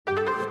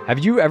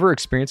Have you ever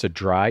experienced a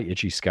dry,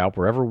 itchy scalp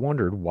or ever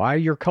wondered why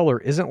your color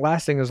isn't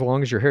lasting as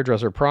long as your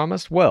hairdresser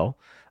promised? Well,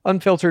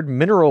 unfiltered,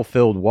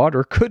 mineral-filled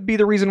water could be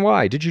the reason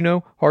why. Did you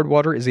know hard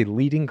water is a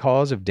leading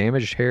cause of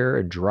damaged hair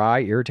and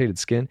dry, irritated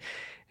skin?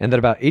 And that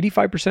about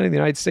 85% of the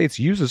United States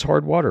uses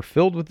hard water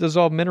filled with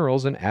dissolved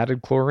minerals and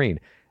added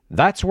chlorine.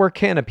 That's where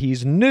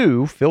Canopy's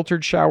new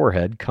filtered shower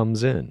head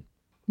comes in.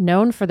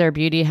 Known for their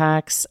beauty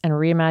hacks and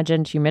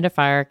reimagined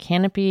humidifier,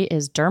 Canopy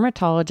is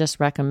dermatologist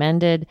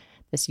recommended.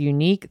 This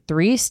unique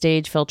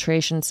 3-stage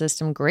filtration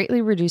system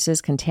greatly reduces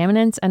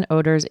contaminants and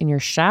odors in your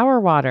shower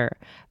water.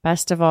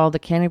 Best of all, the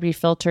Canopy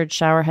filtered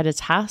shower head is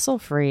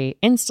hassle-free,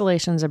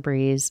 installation's a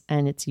breeze,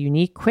 and its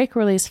unique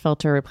quick-release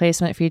filter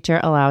replacement feature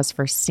allows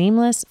for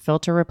seamless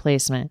filter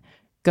replacement.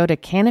 Go to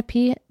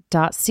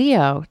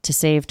canopy.co to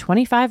save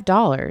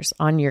 $25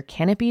 on your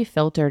Canopy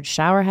filtered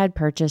shower head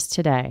purchase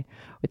today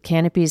with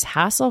Canopy's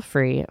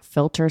hassle-free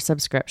filter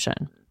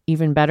subscription.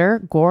 Even better,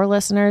 Gore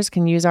listeners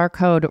can use our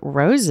code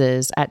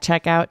ROSES at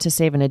checkout to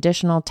save an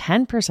additional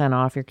 10%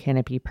 off your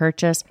Canopy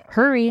purchase.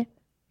 Hurry,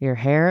 your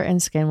hair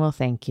and skin will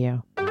thank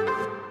you.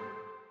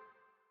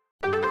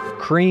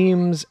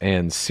 Creams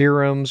and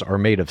serums are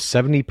made of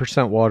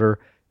 70% water,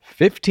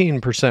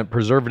 15%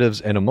 preservatives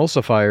and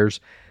emulsifiers,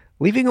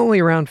 leaving only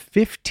around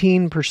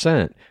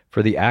 15%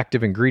 for the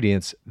active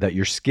ingredients that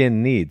your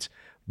skin needs.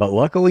 But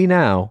luckily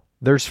now,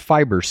 there's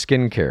fiber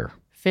skincare.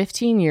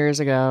 15 years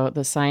ago,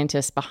 the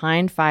scientists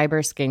behind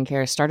Fiber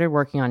Skincare started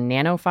working on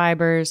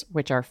nanofibers,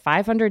 which are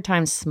 500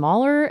 times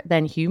smaller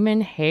than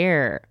human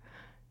hair.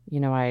 You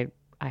know, I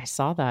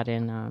saw that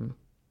in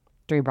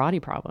Three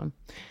Body Problem.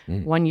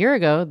 1 year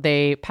ago,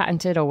 they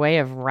patented a way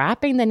of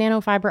wrapping the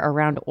nanofiber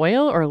around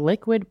oil or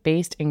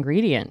liquid-based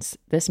ingredients.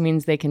 This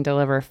means they can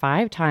deliver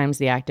 5 times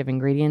the active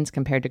ingredients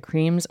compared to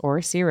creams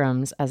or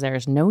serums, as there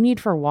is no need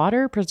for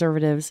water,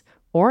 preservatives,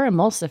 or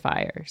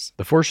emulsifiers.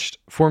 The first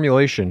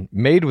formulation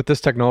made with this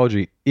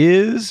technology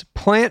is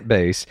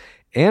plant-based,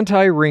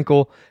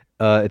 anti-wrinkle.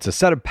 It's a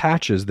set of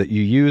patches that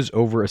you use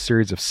over a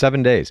series of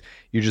 7 days.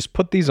 You just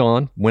put these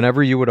on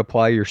whenever you would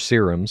apply your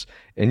serums,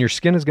 and your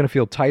skin is going to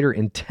feel tighter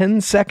in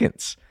 10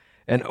 seconds.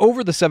 And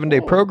over the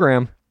 7-day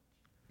program,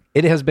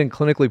 it has been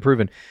clinically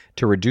proven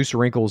to reduce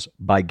wrinkles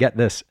by, get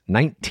this,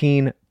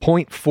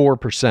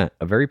 19.4%,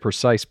 a very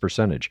precise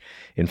percentage.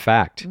 In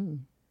fact,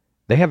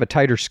 they have a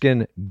tighter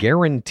skin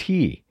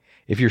guarantee.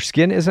 If your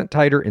skin isn't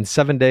tighter in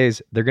 7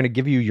 days, they're going to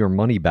give you your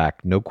money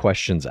back, no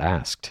questions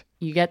asked.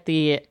 You get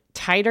the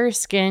tighter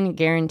skin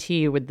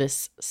guarantee with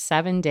this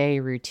 7-day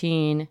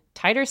routine.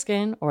 Tighter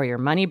skin or your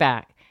money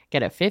back.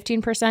 Get a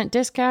 15%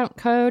 discount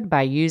code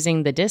by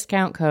using the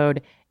discount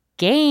code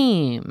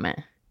GAME.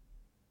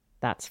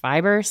 That's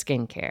Fiber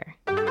Skincare.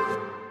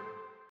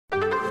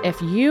 If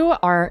you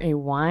are a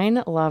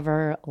wine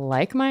lover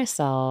like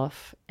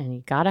myself and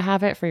you gotta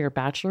have it for your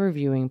bachelor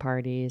viewing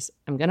parties,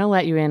 I'm gonna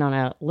let you in on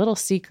a little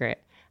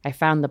secret. I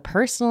found the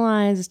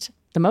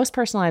most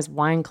personalized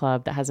wine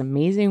club that has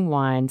amazing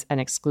wines and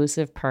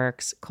exclusive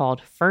perks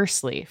called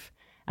First Leaf.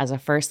 As a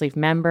First Leaf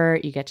member,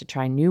 you get to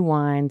try new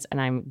wines,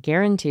 and I'm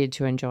guaranteed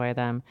to enjoy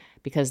them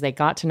because they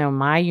got to know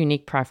my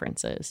unique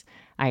preferences.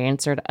 I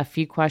answered a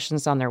few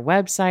questions on their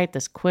website,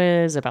 this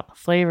quiz about the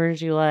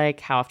flavors you like,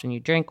 how often you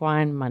drink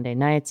wine, Monday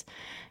nights,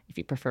 if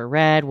you prefer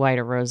red, white,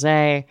 or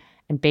rosé.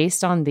 And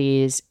based on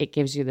these, it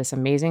gives you this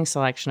amazing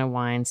selection of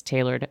wines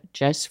tailored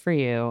just for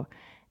you.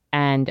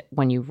 And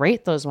when you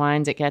rate those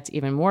wines, it gets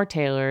even more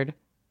tailored,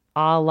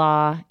 a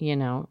la,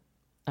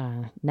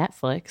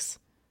 Netflix.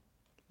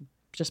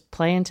 Just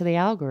play into the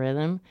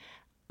algorithm.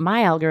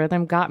 My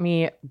algorithm got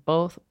me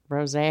both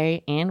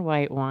rosé and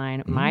white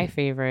wine, my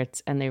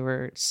favorites, and they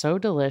were so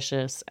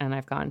delicious, and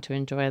I've gotten to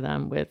enjoy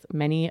them with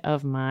many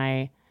of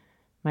my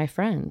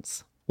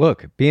friends.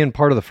 Look, being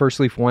part of the First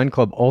Leaf Wine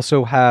Club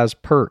also has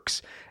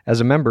perks. As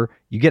a member,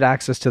 you get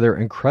access to their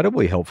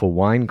incredibly helpful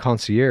wine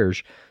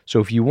concierge. So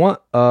if you want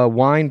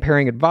wine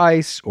pairing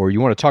advice or you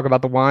want to talk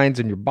about the wines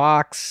in your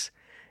box,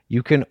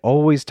 you can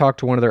always talk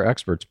to one of their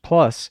experts.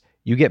 Plus,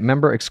 you get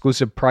member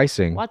exclusive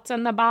pricing. What's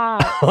in the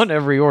box? On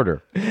every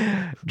order.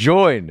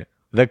 Join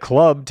the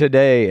club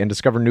today and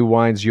discover new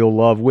wines you'll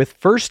love with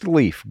First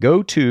Leaf.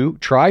 Go to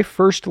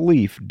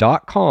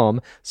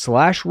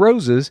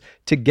tryfirstleaf.com/roses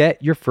to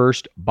get your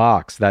first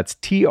box. That's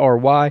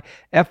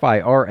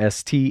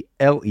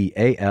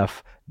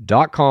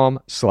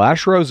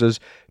tryfirstleaf.com/roses.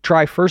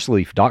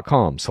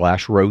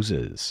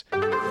 Tryfirstleaf.com/roses.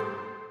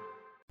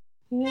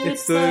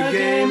 It's the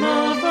Game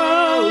of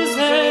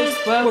Roses.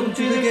 Welcome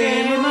to the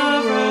Game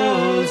of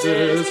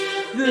Roses.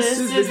 This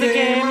is the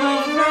Game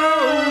of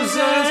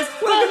Roses.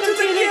 Welcome to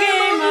the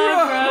Game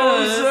of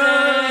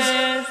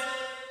Roses.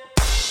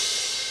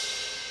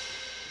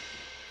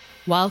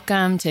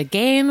 Welcome to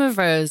Game of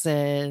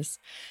Roses.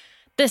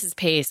 This is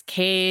Pace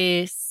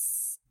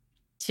Case.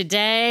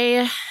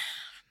 Today,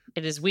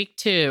 it is week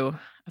 2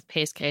 of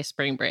Pace Case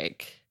Spring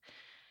Break.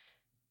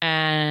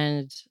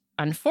 And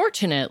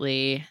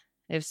unfortunately,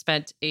 I've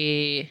spent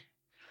a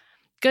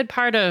good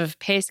part of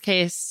Pace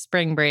Case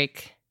Spring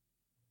Break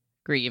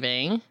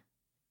grieving.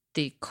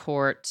 The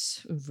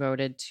court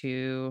voted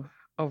to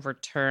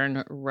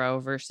overturn Roe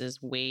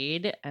versus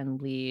Wade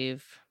and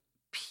leave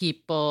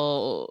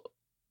people's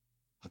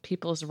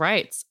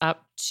rights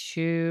up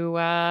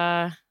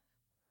to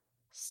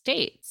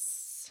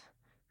states,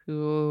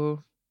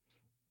 who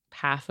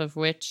half of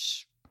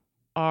which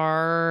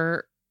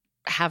have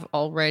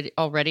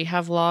already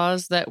have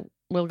laws that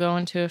will go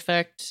into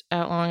effect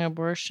outlawing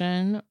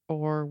abortion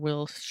or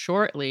will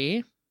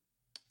shortly.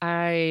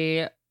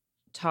 I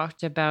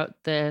talked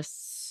about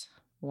this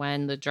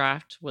when the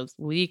draft was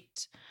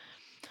leaked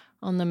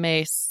on the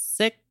May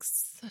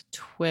 6th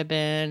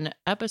Twibbin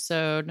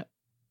episode,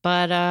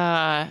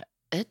 but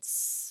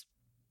it's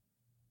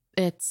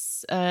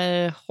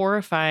a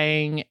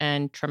horrifying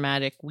and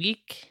traumatic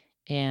week,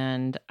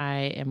 and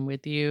I am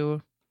with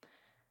you,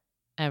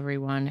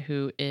 everyone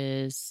who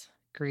is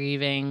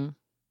grieving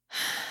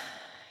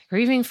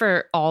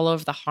for all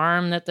of the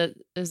harm that this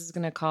is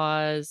going to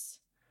cause.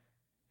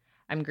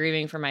 I'm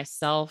grieving for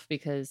myself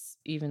because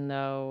even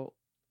though,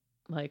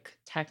 like,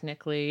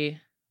 technically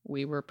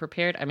we were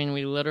prepared, I mean,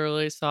 we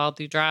literally saw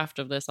the draft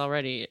of this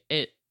already.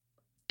 It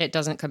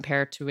doesn't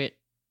compare to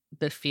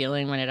the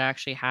feeling when it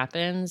actually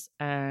happens.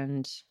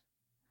 And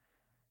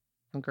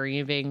I'm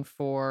grieving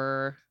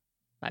for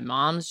my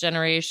mom's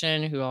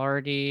generation who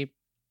already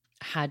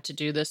had to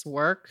do this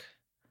work.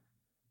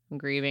 I'm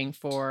grieving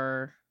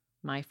for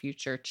my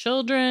future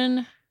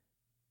children.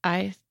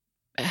 This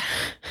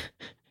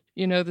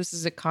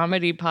is a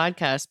comedy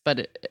podcast,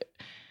 but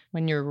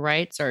when your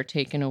rights are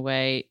taken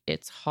away,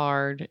 it's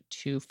hard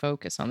to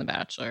focus on The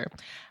Bachelor.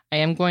 I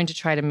am going to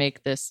try to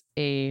make this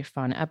a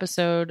fun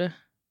episode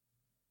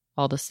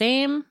all the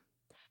same.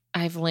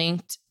 I've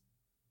linked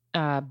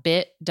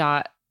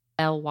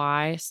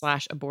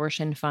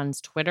bit.ly/abortion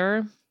funds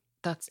Twitter.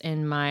 That's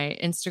in my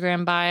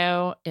Instagram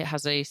bio. It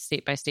has a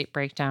state-by-state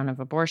breakdown of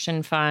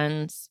abortion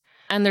funds.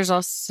 And there's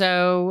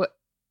also,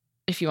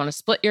 if you want to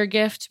split your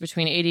gift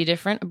between 80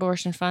 different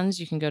abortion funds,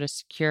 you can go to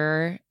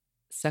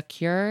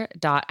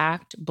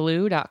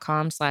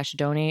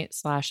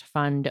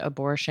secure.actblue.com/donate/fund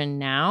abortion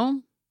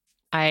now.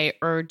 I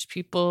urge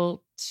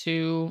people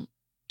to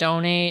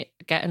donate,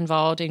 get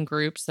involved in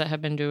groups that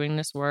have been doing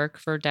this work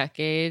for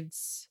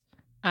decades.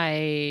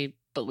 I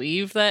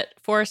believe that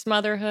forced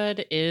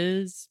motherhood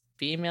is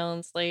female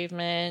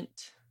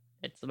enslavement.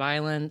 It's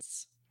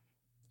violence.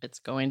 It's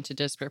going to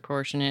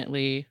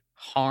disproportionately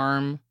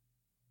harm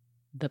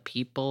the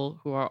people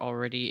who are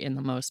already in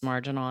the most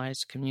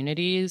marginalized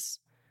communities.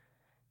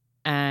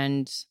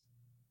 And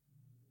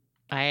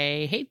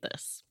I hate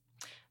this.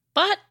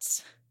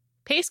 But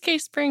Pace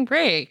Case Spring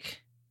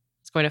Break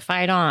is going to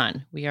fight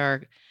on. We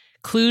are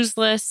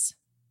cluesless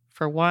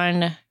for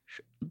one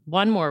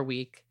more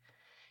week.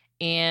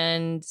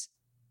 And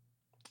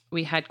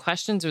we had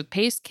questions with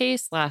Pace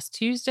Case last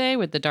Tuesday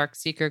with the Dark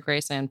Seeker,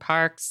 Graceland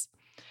Parks.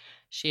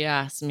 She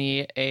asked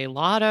me a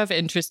lot of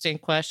interesting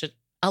questions.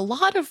 A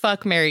lot of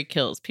fuck, marry,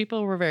 kills.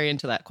 People were very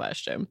into that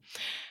question.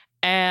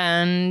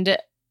 And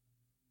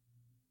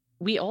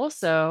we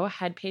also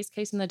had Pace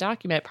Case in the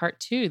Document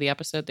Part 2, the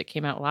episode that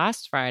came out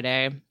last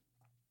Friday.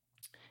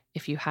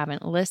 If you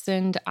haven't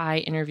listened, I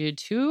interviewed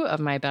two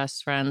of my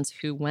best friends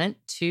who went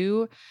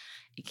to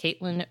a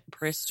Caitlin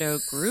Bristow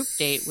group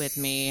date with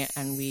me,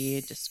 and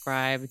we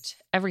described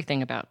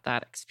everything about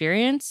that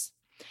experience.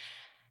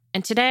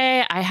 And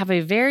today I have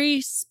a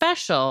very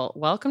special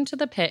Welcome to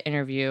the Pit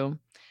interview,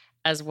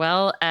 as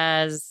well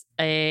as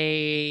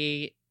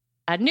a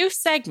new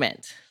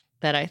segment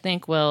that I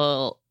think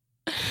will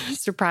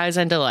surprise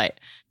and delight.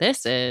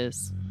 This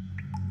is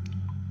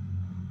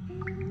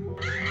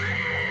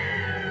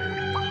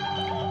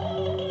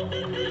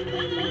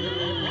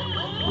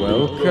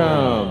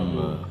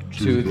Welcome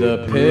to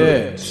the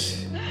Pit.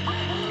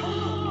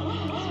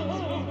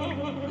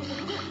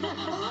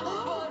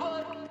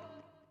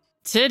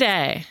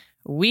 Today,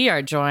 we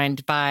are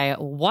joined by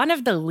one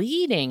of the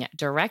leading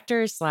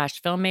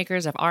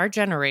directors/filmmakers of our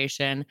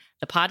generation,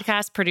 the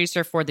podcast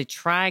producer for The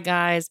Try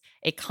Guys,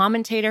 a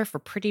commentator for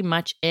Pretty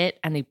Much It,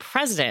 and the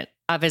president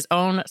of his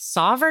own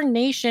sovereign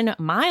nation,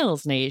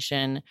 Miles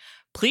Nation.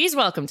 Please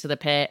welcome to the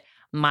Pit,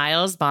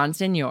 Miles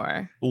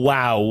Bonsignor.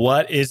 Wow,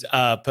 what is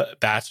up,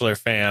 Bachelor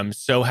fam?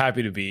 So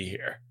happy to be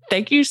here.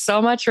 Thank you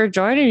so much for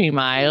joining me,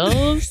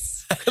 Miles.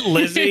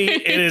 Lizzie,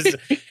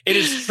 it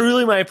is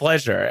truly my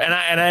pleasure.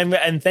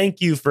 And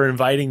thank you for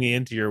inviting me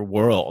into your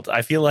world.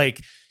 I feel like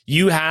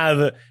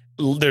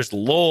there's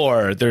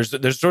lore,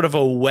 there's sort of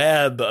a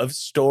web of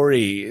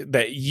story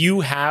that you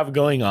have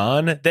going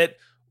on that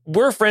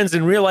we're friends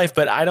in real life,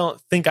 but I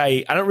don't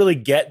really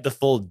get the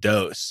full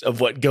dose of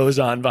what goes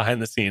on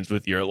behind the scenes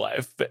with your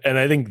life. And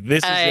I think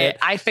this is it.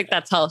 I think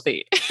that's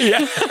healthy.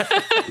 Yeah.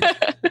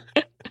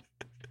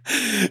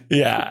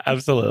 Yeah,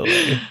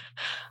 absolutely.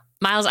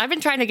 Miles, I've been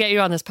trying to get you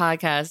on this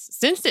podcast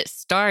since it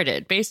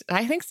started.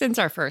 I think since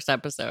our first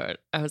episode.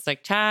 I was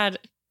like, Chad,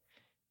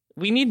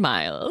 we need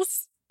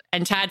Miles.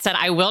 And Chad said,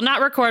 I will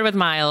not record with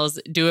Miles.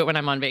 Do it when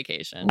I'm on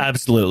vacation.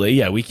 Absolutely.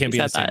 Yeah, we can't be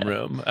in the same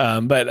room.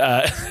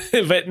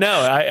 But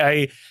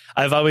no,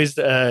 I've always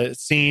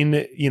seen,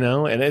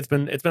 and it's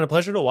been a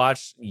pleasure to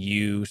watch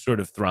you sort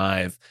of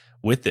thrive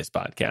with this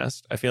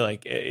podcast. I feel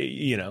like,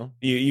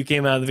 you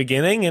came out of the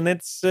beginning and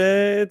it's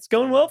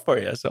going well for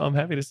you. So I'm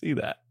happy to see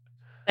that.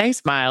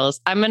 Thanks,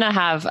 Miles. I'm going to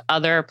have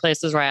other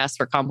places where I ask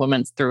for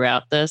compliments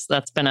throughout this.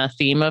 That's been a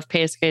theme of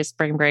Pace Case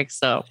Spring Break.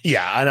 So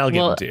yeah, and I'll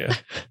give them to you.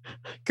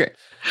 Great.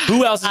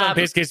 Who else is on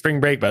Pace Case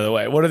Spring Break, by the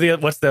way?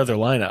 What's the other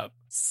lineup?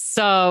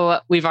 So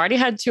we've already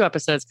had 2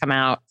 episodes come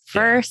out.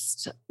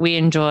 First, we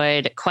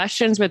enjoyed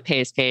Questions with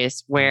Pace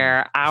Case,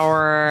 where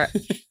our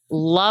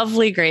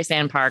lovely Grace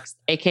Ann Parks,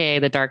 aka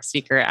the Dark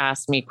Seeker,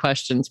 asked me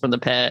questions from the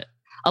pit.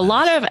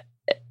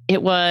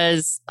 It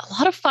was a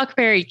lot of fuck,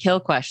 marry, kill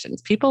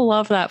questions. People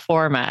love that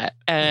format.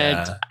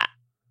 And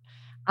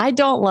I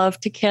don't love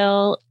to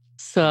kill.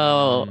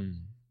 So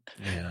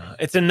yeah,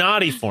 it's a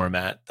naughty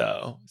format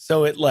though.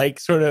 So it like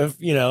sort of,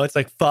 it's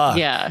like fuck,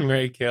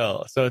 marry,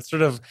 kill. So it's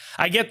sort of,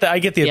 I get the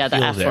appeal the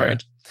F there.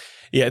 word.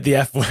 Yeah, the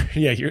F word.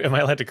 Yeah, am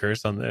I allowed to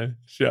curse on the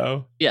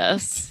show?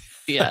 Yes.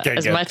 Yeah, Okay,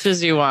 as good. much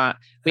as you want.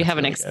 We That's have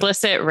an really good.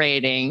 explicit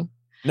rating.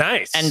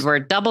 Nice. And we're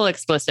double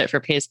explicit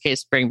for Pace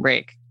Case Spring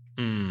Break.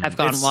 I've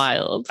gone It's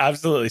wild.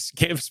 Absolutely.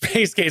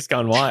 Space Case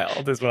Gone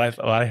Wild is what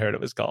I heard it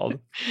was called.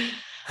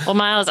 Well,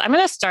 Miles, I'm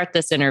going to start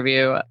this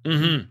interview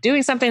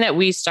doing something that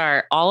we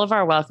start all of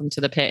our Welcome to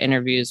the Pit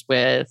interviews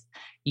with.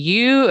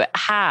 You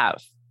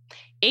have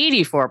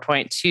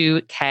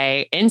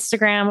 84.2K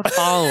Instagram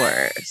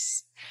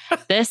followers.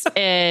 This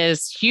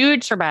is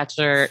huge for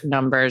Bachelor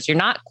numbers. You're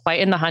not quite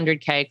in the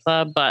 100K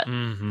club, but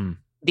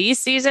these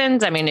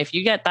seasons, I mean, if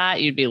you get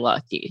that, you'd be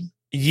lucky.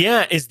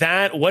 Yeah,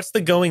 what's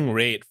the going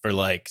rate for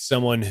like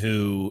someone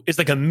who is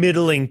like a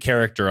middling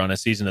character on a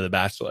season of The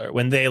Bachelor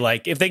when they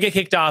like, if they get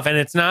kicked off and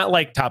it's not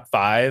like top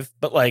 5,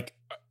 but like,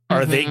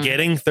 are they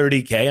getting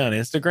 30K on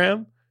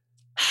Instagram?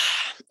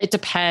 It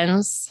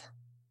depends.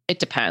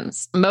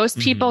 Most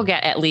people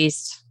get at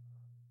least,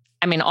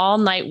 I mean, all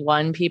night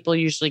 1 people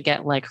usually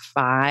get like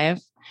 5,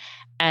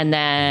 and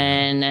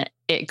then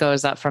it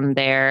goes up from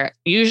there.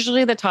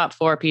 Usually the top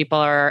 4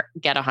 people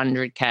get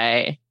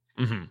 100K.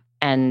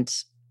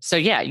 And so,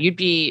 yeah, you'd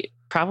be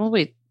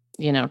probably,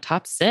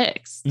 top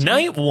 6.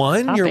 Night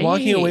 1, you're 8.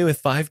 walking away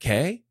with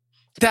 5K?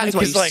 Depends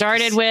what you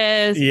started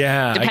with.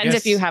 Yeah. Depends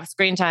if you have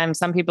screen time.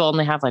 Some people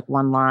only have like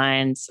 1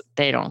 line. So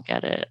they don't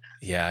get it.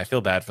 Yeah, I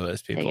feel bad for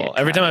those They people. get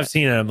Every time cut. I've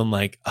seen it, I'm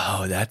like,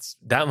 oh,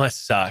 that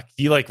must suck.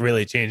 You like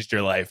really changed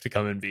your life to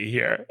come and be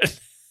here.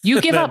 You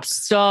give up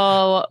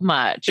so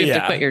much. You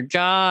have to quit your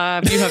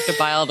job. You have to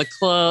buy all the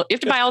clothes. You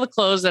have to buy all the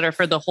clothes that are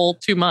for the whole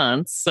 2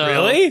 months. So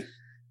Really?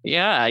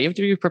 yeah, you have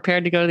to be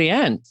prepared to go to the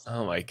end.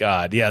 Oh my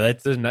God. Yeah,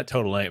 that's a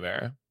total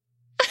nightmare.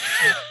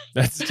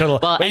 That's a total.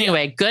 Well, But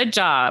anyway, good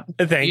job.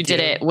 Thank You did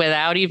it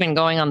without even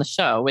going on the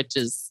show, which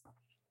is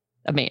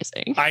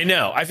amazing. I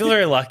know. I feel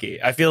very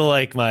lucky. I feel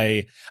like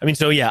I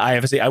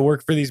obviously I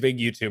work for these big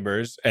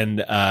YouTubers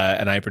and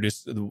I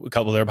produce a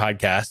couple of their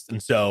podcasts.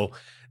 And so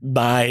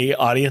my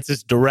audience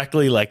is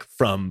directly like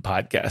from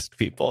podcast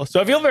people. So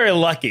I feel very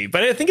lucky,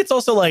 but I think it's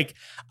also like,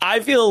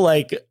 I feel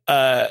like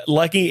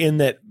lucky in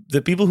that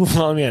the people who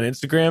follow me on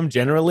Instagram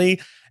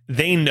generally,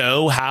 they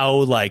know how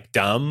like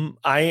dumb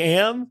I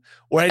am,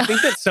 where I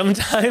think that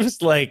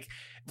sometimes like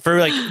for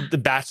like the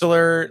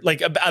Bachelor,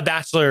 like a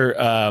Bachelor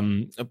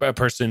a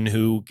person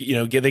who,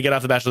 they get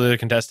off the Bachelor, they're a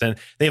contestant,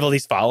 they have all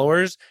these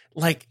followers,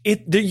 like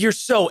you're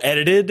so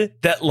edited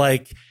that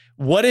like,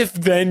 what if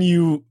then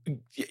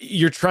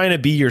you're trying to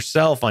be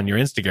yourself on your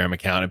Instagram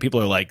account and people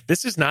are like,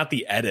 this is not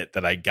the edit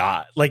that I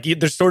got. Like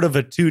there's sort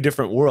of 2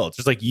 different worlds.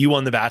 There's like you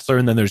on The Bachelor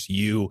and then there's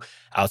you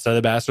outside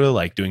The Bachelor,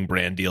 like doing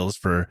brand deals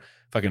for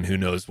fucking who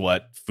knows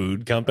what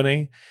food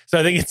company. So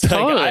I think it's like,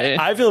 Totally.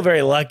 I feel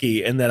very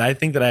lucky in that I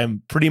think that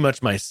I'm pretty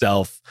much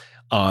myself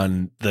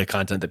on the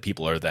content that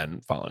people are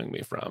then following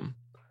me from.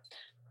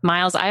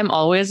 Miles, I'm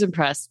always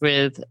impressed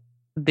with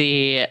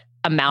the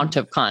amount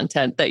of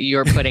content that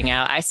you're putting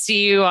out. I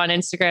see you on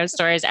Instagram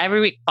stories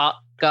every week.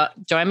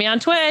 Join me on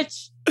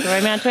Twitch.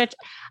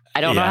 I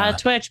don't know how to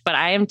Twitch, but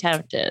I am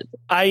tempted.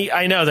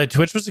 I know that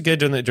Twitch was good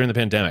during the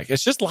pandemic.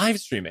 It's just live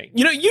streaming.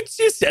 You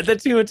said that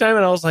to me one time,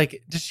 and I was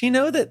like, does she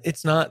know that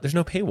there's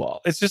no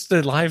paywall? It's just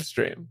a live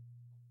stream.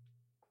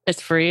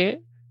 It's free.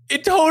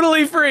 It's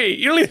totally free.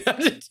 You don't even have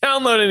to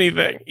download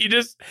anything. You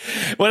just,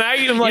 when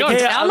I'm like, You don't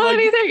hey, download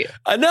anything?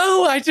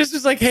 No, I just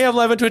was like, hey, I'm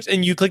live on Twitch.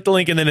 And you click the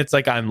link and then it's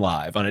like, I'm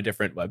live on a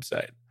different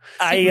website.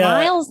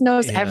 Miles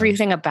knows yeah.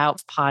 everything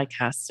about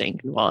podcasting.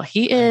 Well,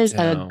 he is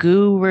I a know.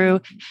 guru.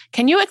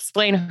 Can you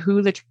explain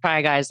who the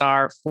Try Guys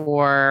are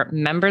for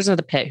members of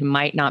the pit who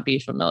might not be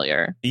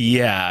familiar?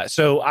 Yeah.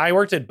 So I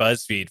worked at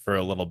BuzzFeed for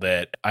a little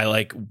bit.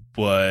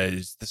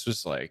 This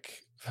was like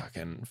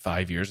fucking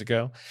 5 years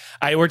ago.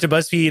 I worked at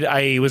BuzzFeed.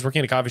 I was working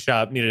at a coffee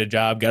shop, needed a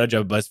job, got a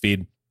job at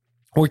BuzzFeed.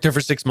 Worked there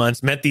for 6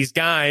 months, met these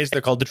guys.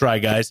 They're called the Try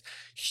Guys.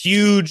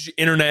 Huge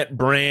internet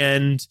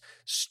brand,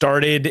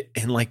 started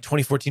in like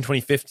 2014,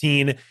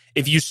 2015.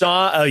 If you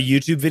saw a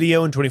YouTube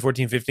video in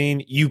 2014,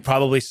 15, you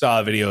probably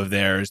saw a video of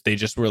theirs. They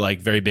just were like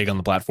very big on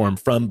the platform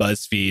from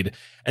BuzzFeed.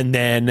 And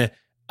then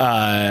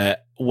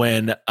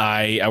when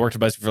I worked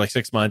at BuzzFeed for like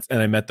 6 months,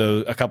 and I met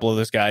a couple of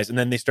those guys, and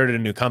then they started a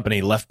new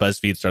company, left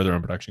BuzzFeed, started their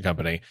own production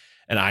company,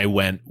 and I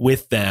went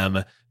with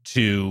them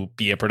to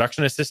be a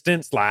production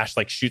assistant /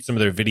 like shoot some of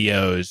their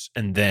videos,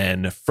 and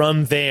then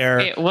from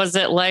there, Was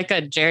it like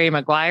a Jerry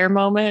Maguire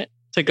moment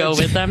to go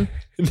with them?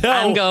 No,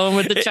 I'm going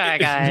with the Try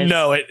Guys.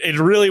 No, it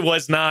really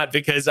was not,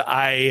 because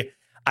I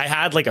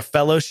had like a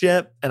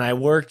fellowship, and I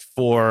worked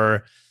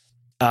for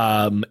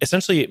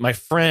essentially my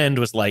friend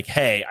was like,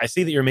 hey, I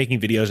see that you're making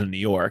videos in New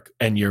York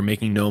and you're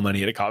making no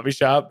money at a coffee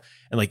shop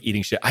and like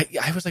eating shit.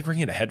 I was like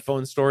working at a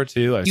headphone store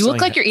too. You look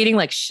like you're eating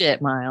like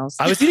shit, Miles.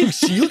 I was eating.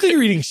 You look like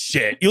you're eating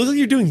shit. You look like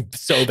you're doing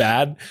so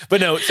bad.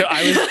 But no, so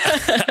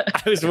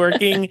I was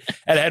working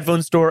at a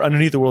headphone store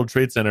underneath the World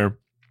Trade Center.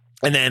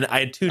 And then I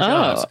had 2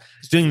 jobs. I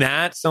was doing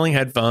that, selling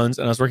headphones,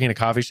 and I was working at a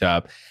coffee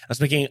shop. I was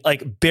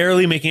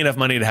barely making enough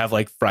money to have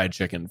like fried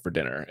chicken for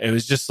dinner. It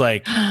was just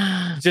like,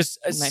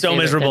 so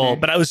miserable. Dinner.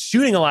 But I was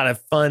shooting a lot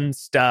of fun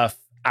stuff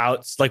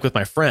out, like with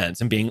my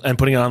friends, and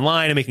putting it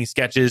online and making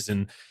sketches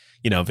and,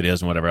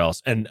 videos and whatever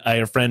else. And I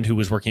had a friend who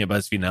was working at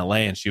BuzzFeed in LA,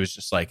 and she was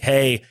just like,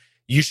 hey,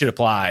 you should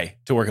apply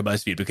to work at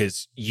BuzzFeed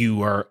because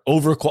you are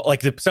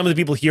some of the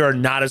people here are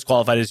not as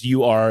qualified as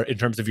you are in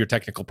terms of your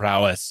technical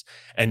prowess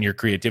and your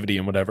creativity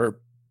and whatever,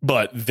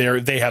 but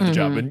they have the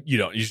job and you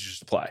should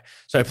just apply.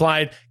 So I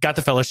applied, got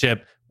the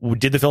fellowship,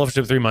 did the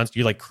fellowship 3 months.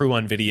 You like crew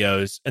on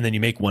videos, and then you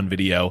make one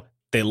video.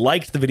 They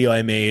liked the video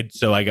I made,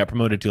 so I got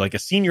promoted to like a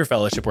senior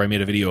fellowship where I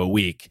made a video a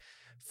week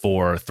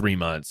for 3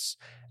 months.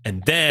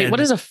 And then Wait, what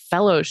is a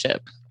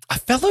fellowship? A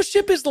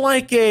fellowship is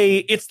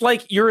it's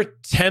like you're a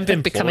temp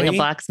employee. Becoming a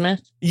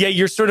blacksmith? Yeah,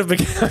 you're sort of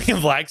becoming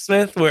a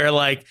blacksmith where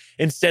like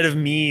instead of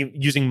me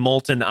using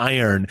molten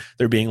iron,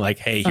 they're being like,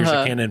 hey, here's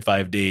a Canon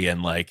 5D.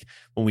 And like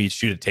when we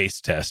shoot a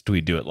taste test,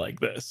 we do it like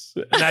this.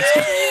 And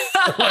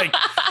that's like,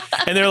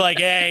 and they're like,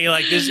 hey,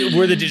 like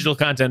we're the digital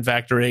content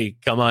factory.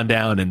 Come on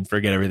down and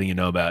forget everything you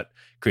know about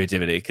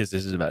creativity because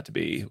this is about to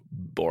be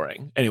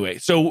boring. Anyway,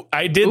 so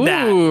I did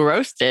that. Ooh,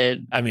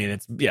 roasted. I mean,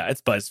 it's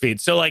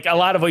BuzzFeed. So like a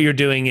lot of what you're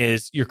doing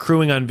is you're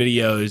crewing on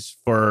videos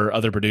for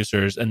other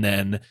producers. And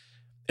then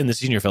in the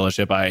senior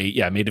fellowship, I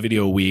made a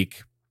video a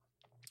week,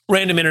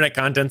 random internet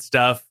content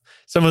stuff.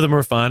 Some of them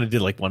were fun. I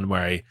did like one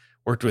where I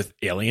worked with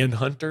alien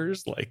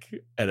hunters, like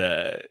at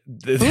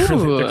they're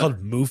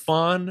called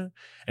MUFON.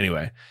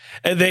 Anyway,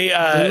 and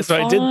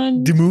so I did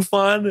the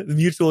MUFON, the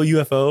Mutual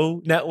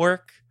UFO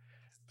Network.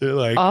 They're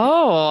like,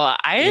 oh,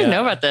 I didn't know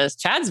about this.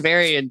 Chad's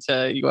very into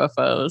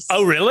UFOs.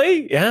 Oh,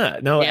 really? Yeah.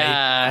 No,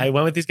 yeah. I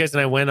went with these guys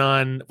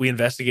and we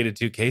investigated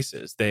 2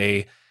 cases.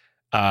 They,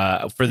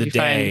 for the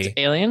day. Find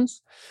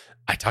aliens?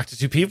 I talked to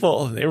 2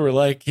 people. They were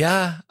like,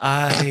 yeah,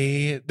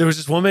 there was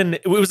this woman.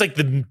 It was like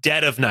the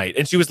dead of night.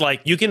 And she was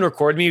like, you can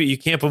record me, but you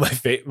can't put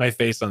my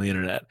face on the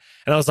internet.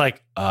 And I was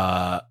like,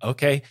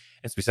 okay.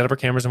 And so we set up our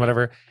cameras and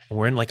whatever. And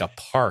we're in like a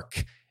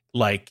park,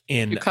 like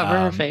in. You cover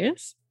her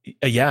face?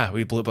 Yeah,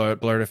 we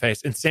blurred her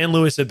face. In San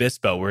Luis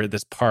Obispo, we're at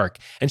this park.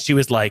 And she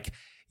was like,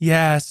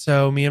 yeah,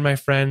 so me and my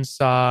friend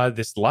saw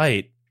this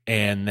light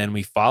and then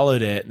we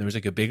followed it. And there was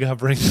like a big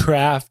hovering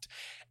craft.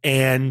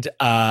 And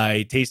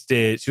I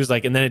tasted, she was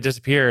like, and then it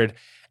disappeared.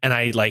 And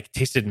I like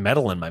tasted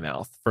metal in my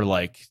mouth for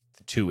like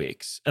 2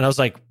 weeks. And I was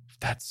like,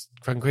 that's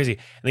fucking crazy.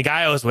 And the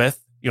guy I was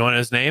with, you want to know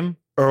his name?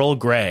 Earl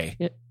Grey.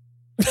 Yeah.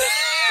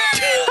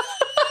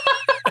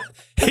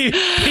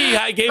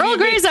 Earl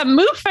Grey's a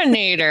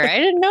moofinator. I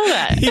didn't know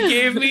that. He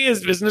gave me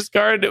his business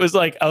card. It was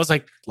like, I was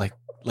like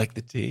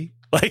the tea,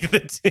 like the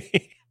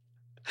tea.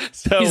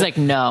 So he's like,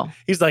 no.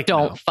 He's like,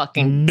 don't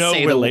fucking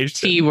say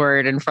relation. The T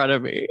word in front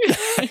of me.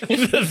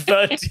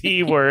 the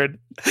T word,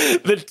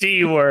 the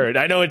T word.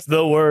 I know it's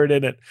the word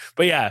in it,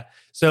 but yeah.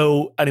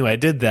 So anyway, I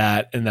did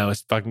that, and that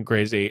was fucking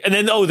crazy. And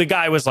then the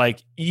guy was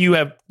like, you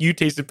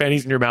tasted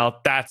pennies in your mouth.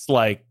 That's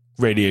like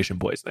radiation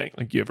poisoning.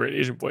 Like you have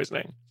radiation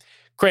poisoning.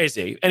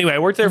 Crazy. Anyway, I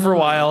worked there for a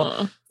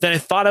while. Then I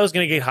thought I was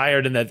going to get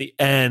hired. And at the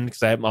end,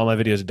 because all my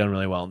videos had done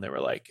really well, and they were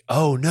like,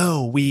 oh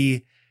no,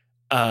 we're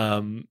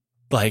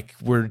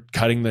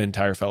cutting the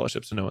entire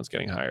fellowship, so no one's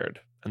getting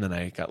hired. And then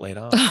I got laid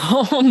off.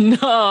 Oh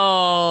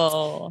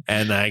no.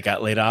 And I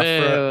got laid off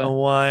for a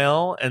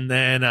while. And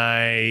then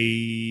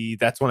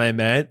that's when I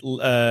met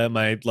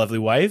my lovely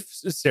wife,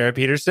 Sarah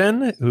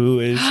Peterson, who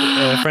is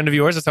a friend of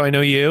yours. That's how I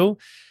know you.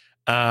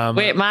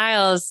 Wait,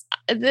 Miles,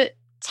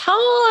 tell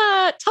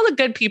the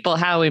good people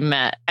how we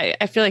met.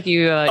 I feel like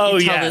you tell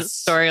this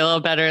story a little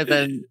better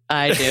than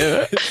I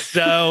do.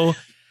 So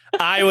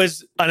I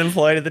was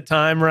unemployed at the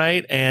time,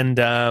 right? And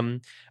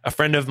a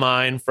friend of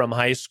mine from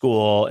high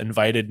school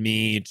invited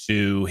me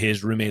to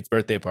his roommate's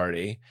birthday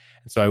party.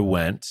 And so I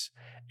went,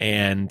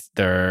 and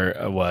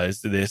there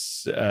was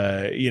this,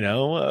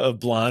 a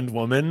blonde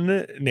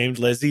woman named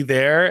Lizzie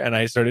there. And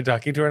I started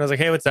talking to her, and I was like,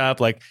 hey, what's up?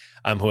 Like,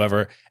 I'm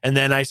whoever. And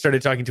then I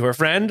started talking to her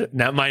friend,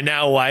 my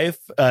now wife,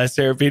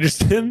 Sarah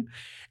Peterson.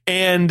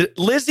 And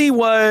Lizzie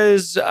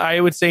was, I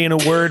would say in a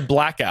word,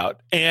 blackout.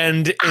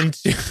 And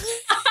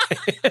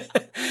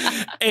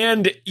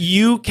and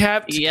you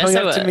kept coming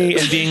up to me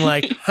and being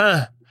like,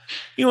 huh,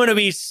 you want to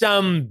be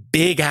some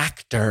big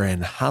actor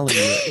in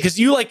Hollywood. Because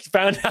you like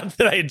found out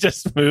that I had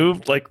just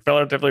moved like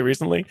relatively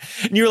recently.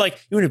 And you were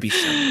like, you want to be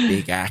some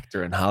big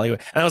actor in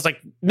Hollywood. And I was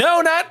like,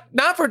 no,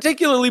 not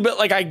particularly, but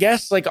like, I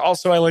guess like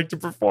also I like to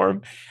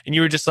perform. And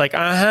you were just like,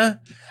 I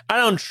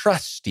don't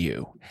trust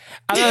you.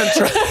 I don't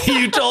trust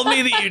you. Told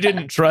me that you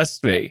didn't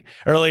trust me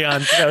early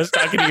on because I was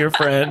talking to your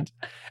friend.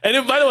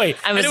 And by the way,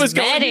 I was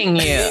vetting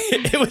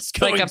you. It was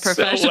going like a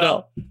professional. so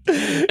well.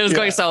 It was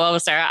going so well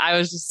with Sarah. I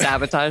was just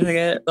sabotaging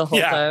it the whole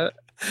time.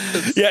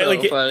 It's Yeah, so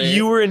like funny.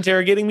 you were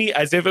interrogating me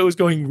as if it was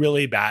going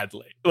really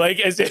badly. Like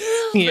as if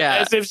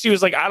as if she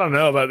was like, I don't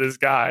know about this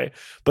guy.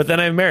 But then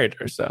I married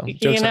her. So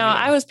you know,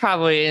 I was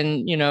probably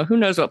in, who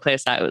knows what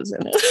place I was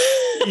in.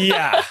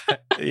 yeah.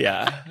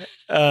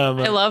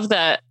 I love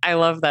that. I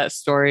love that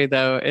story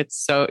though. It's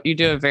so, you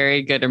do a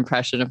very good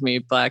impression of me,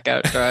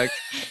 blackout drunk.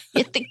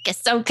 You think you're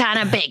some kind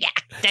of big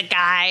actor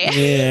guy.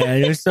 Yeah,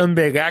 you're some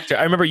big actor.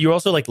 I remember you were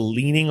also like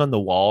leaning on the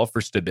wall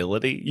for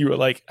stability. You were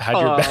like, had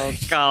your back. Oh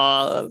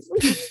God.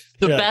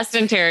 The best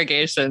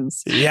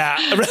interrogations. Yeah,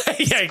 right.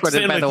 Yeah,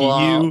 Supported by like the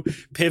wall. you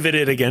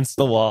pivoted against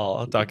the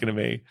wall talking to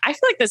me. I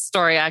feel like this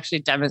story actually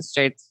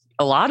demonstrates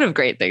a lot of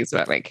great things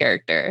about my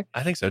character.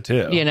 I think so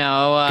too. Good friend.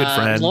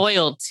 Yep.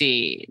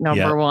 Loyalty,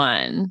 number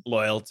one.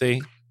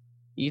 Loyalty.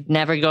 You'd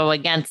never go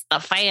against the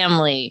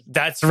family.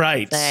 That's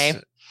right. Say.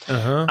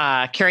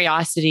 Uh-huh.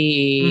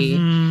 Curiosity,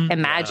 Mhm.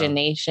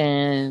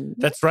 imagination.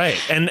 That's right.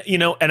 And,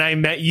 and I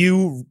met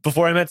you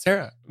before I met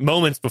Sarah.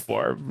 Moments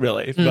before,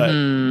 really. But,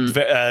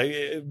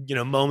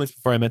 moments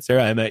before I met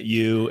Sarah, I met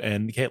you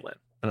and Caitlin.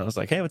 And I was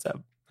like, hey, what's up?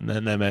 And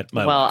then I met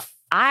my wife.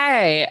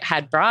 I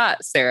had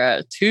brought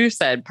Sarah to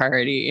said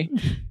party.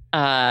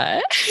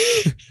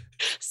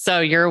 So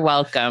you're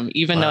welcome,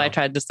 even though I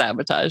tried to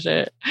sabotage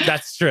it.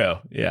 That's true.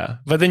 Yeah.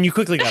 But then you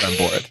quickly got on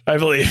board, I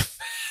believe.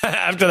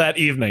 After that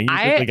evening, you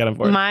quickly got on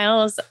board.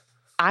 Miles,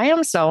 I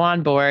am so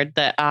on board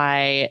that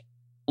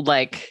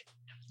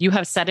you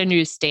have set a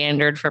new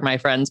standard for my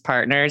friends'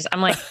 partners.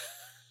 I'm like,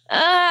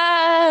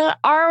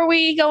 are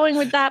we going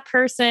with that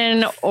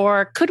person?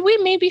 Or could we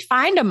maybe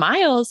find a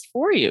Miles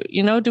for you?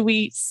 Do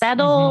we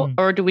settle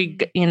or do we,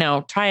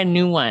 try a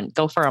new one,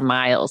 go for a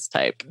Miles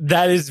type?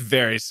 That is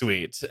very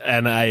sweet.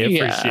 And I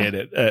appreciate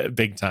it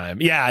big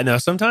time. Yeah, I know.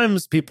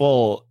 Sometimes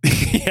people,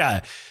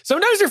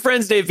 sometimes your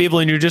friends date people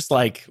and you're just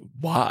like,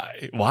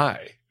 why?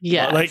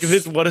 Yeah. Like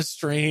this, what a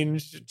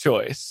strange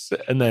choice.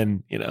 And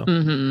then,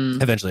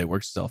 eventually it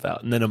works itself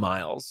out. And then a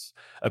Miles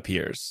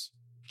appears.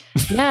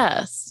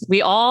 Yes,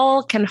 we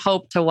all can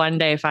hope to one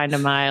day find a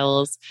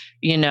Miles.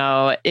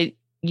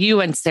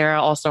 You and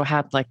Sarah also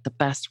had like the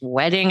best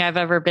wedding I've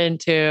ever been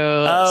to.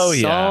 Oh,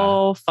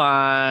 so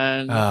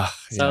fun.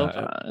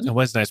 Fun. It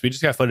was nice. We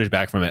just got footage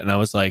back from it, and I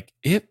was like,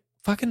 it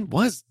fucking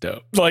was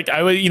dope. Like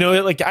I was,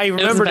 I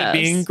remembered it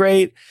being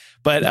great.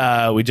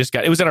 But we just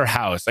it was at our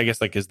house, I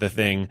guess, is the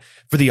thing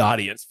for the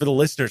audience, for the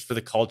listeners, for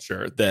the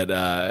culture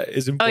that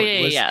is important.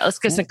 Oh, yeah. Let's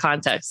give some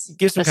context.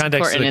 Give some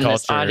context to the in culture.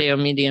 This audio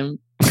medium.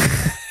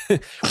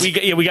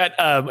 we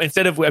got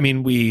instead of,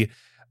 we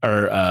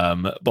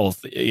are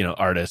both,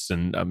 artists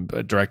and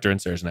a director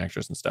and Sarah's an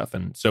actress and stuff.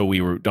 And so we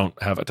don't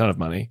have a ton of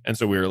money. And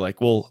so we were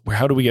like, well,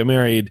 how do we get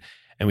married?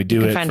 And we do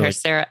you can it. Find her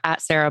Sarah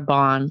at Sarah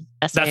Bon.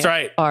 That's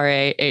right.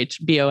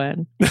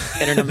 RAHBON.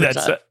 Get her number.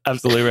 That's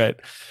absolutely right.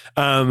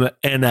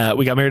 And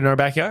we got married in our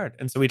backyard.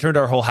 And so we turned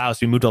our whole house.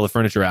 We moved all the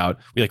furniture out.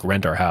 We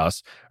rent our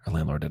house. Our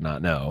landlord did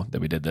not know that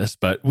we did this,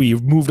 but we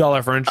moved all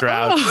our furniture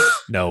out.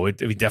 No, we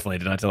definitely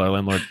did not tell our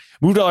landlord.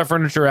 Moved all our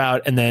furniture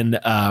out and then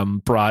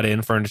brought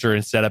in furniture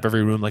and set up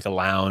every room like a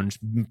lounge,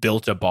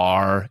 built a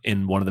bar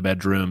in one of the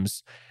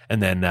bedrooms.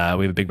 And then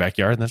we have a big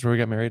backyard, and that's where we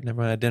got married and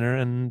everyone had dinner,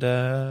 and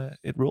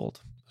it ruled.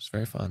 It was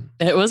very fun.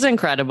 It was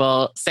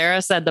incredible.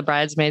 Sarah said the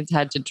bridesmaids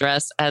had to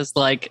dress as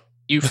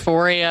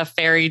euphoria,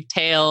 fairy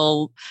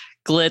tale,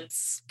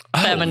 glitz,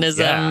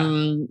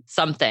 feminism,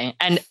 something.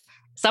 And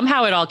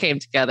somehow it all came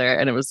together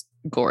and it was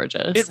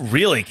gorgeous. It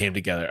really came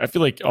together. I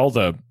feel like all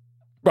the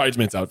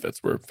bridesmaids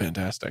outfits were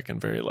fantastic and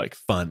very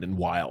fun and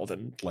wild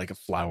and like a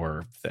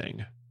flower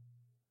thing.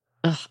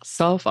 Ugh,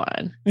 so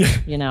fun.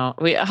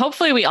 We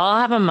hopefully we all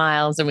have a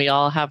Miles and we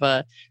all have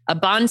a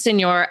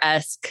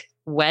Bonsignor-esque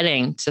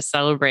wedding to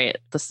celebrate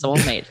the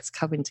soulmates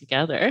coming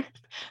together.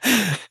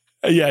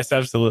 Yes,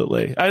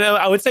 absolutely.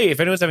 I would say if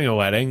anyone's having a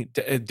wedding,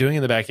 doing it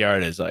in the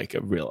backyard is a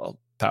real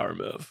power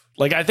move.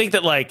 I think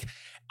that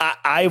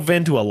I've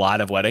been to a lot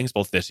of weddings,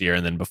 both this year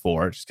and then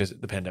before, just because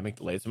the pandemic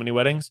delayed so many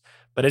weddings.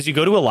 But as you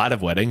go to a lot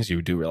of weddings,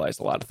 you do realize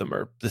a lot of them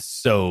are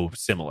so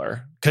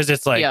similar. Because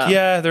it's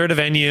they're at a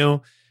venue,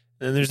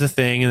 and there's the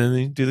thing, and then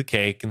you do the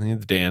cake, and then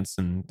the dance,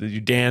 and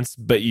you dance,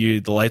 but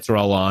the lights are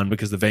all on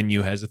because the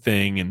venue has a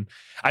thing. And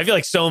I feel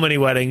like so many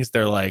weddings,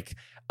 they're I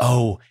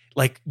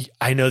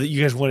know that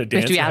you guys want to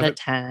dance. You have to be out at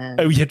 10.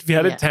 Oh, you have to be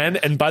out at 10.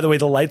 And by the way,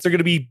 the lights are going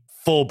to be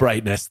full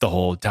brightness the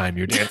whole time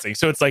you're dancing.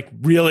 So it's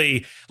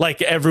really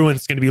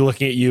everyone's going to be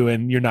looking at you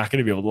and you're not going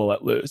to be able to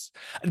let loose.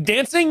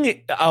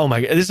 Dancing, oh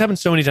my God, this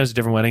happens so many times at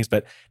different weddings,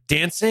 but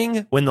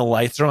dancing when the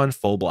lights are on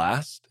full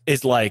blast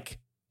is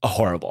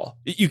horrible.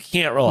 You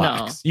can't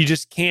relax. You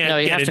just can't. No,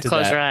 you get have to into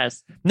close that. your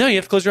eyes. No, you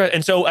have to close your eyes.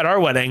 And so at our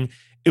wedding,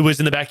 it was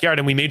in the backyard,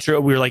 and we made sure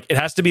we were like, it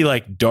has to be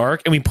like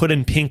dark, and we put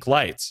in pink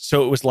lights.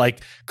 So it was like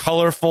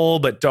colorful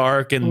but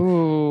dark, and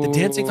the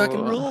dancing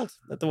fucking ruled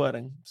at the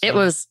wedding. So. It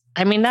was,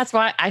 I mean, that's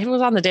why I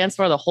was on the dance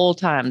floor the whole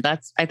time.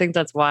 I think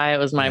that's why it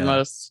was my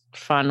most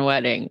fun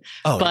wedding.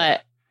 Oh,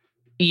 but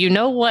you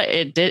know what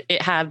it did?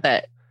 It had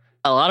that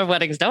a lot of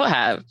weddings don't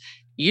have.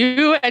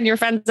 You and your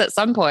friends at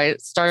some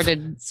point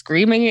started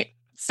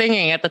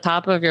singing at the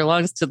top of your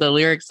lungs to the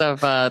lyrics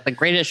of The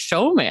Greatest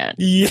Showman.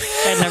 Yeah.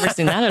 I'd never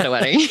seen that at a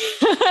wedding.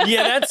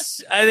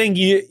 I think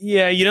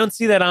you don't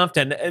see that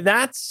often.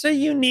 That's a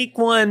unique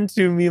one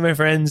to me and my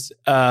friends.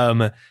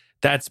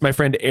 That's my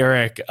friend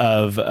Eric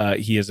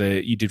he has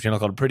a YouTube channel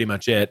called Pretty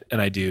Much It,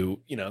 and I do,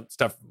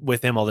 stuff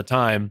with him all the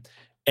time.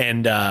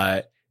 And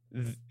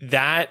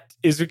that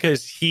is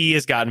because he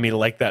has gotten me to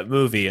like that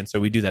movie. And so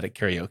we do that at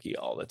karaoke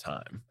all the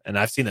time. And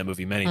I've seen that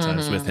movie many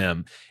times with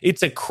him.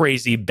 It's a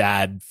crazy,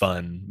 bad,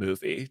 fun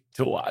movie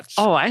to watch.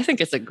 Oh, I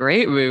think it's a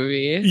great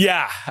movie.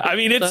 Yeah. I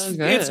mean,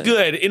 it's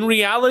good. In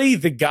reality,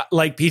 the guy,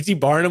 like P.T.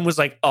 Barnum was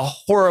like a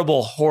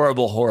horrible,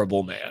 horrible,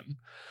 horrible man.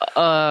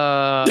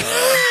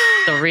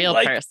 The real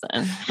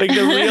person. Like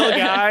the real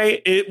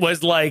guy, it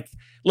was like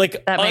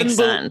that makes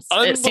sense.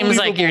 It seems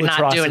like you're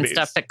not doing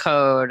stuff to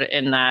code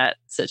in that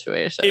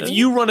situation. If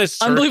you run a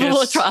circus,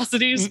 unbelievable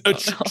atrocities.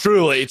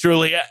 Truly.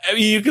 I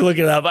mean, you can look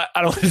it up. I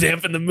don't want to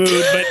dampen the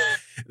mood, but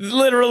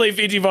literally,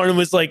 P.T. Barnum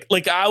was like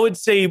I would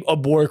say a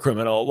war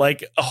criminal,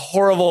 like a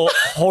horrible,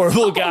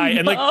 horrible guy.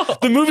 And like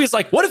the movie's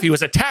like, what if he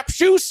was a tap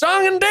shoe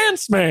song and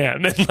dance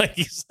man? And like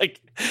he's like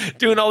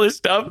doing all this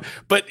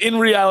stuff, but in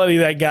reality,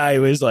 that guy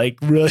was like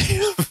really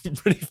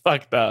pretty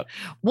fucked up.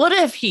 What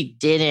if he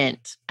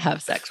didn't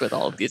have sex with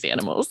all of these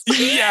animals?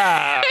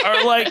 Yeah,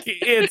 or like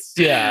it's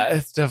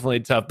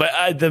definitely tough. But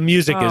the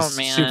music is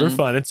super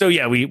fun, and so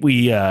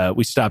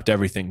we stopped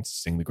everything to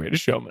sing The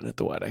Greatest Showman at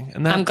the wedding.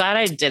 And I'm glad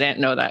I didn't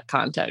know that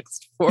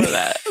context for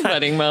that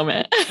wedding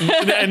moment.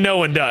 And no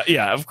one does.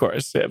 Yeah, of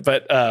course. Yeah,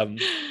 but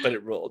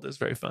it rolled. It was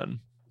very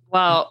fun.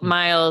 Well,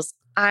 Miles,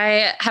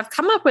 I have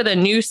come up with a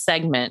new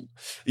segment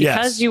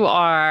because you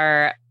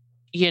are,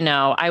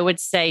 I would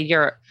say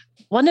you're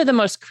one of the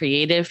most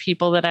creative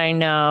people that I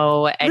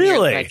know. And you're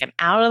like an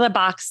out of the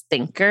box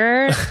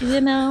thinker,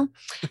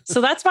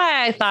 So that's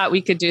why I thought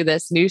we could do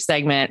this new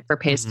segment for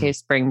Pace Case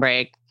Spring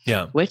Break,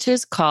 which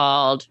is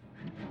called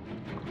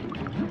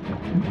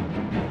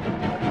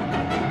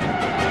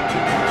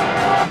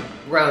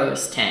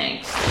Rose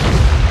Tank.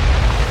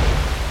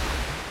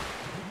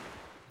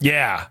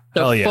 Yeah.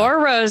 So for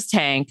Rose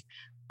Tank,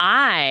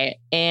 I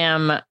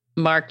am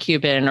Mark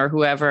Cuban or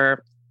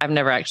whoever. I've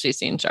never actually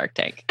seen Shark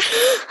Tank.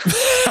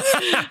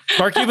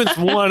 Mark Cuban's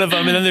one of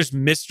them. And then there's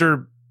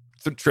Mr.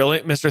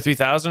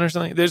 3000 or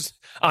something. There's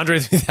Andre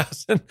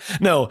 3000.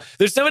 No,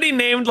 there's somebody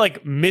named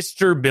like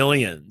Mr.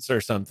 Billions or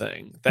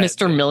something.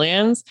 Mr.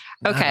 Millions.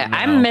 Okay.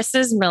 I'm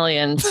Mrs.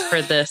 Millions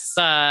for this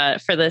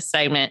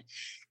segment.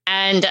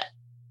 And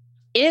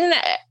when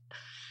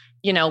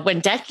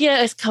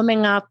Dekia is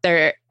coming up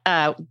there,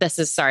 this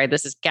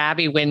is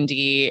Gabby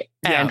Wendy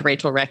and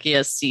Rachel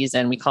Recchia's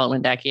season. We call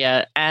it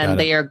Wendekia. And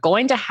they are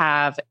going to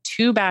have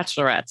 2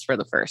 bachelorettes for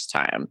the first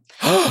time.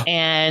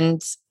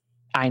 And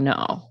I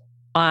know.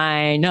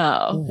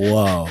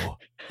 Whoa.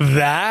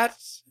 That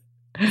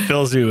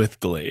fills you with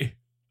glee.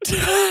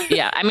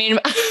 Yeah. I mean,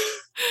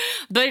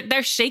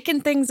 they're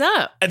shaking things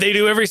up. And they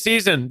do every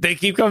season. They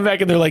keep coming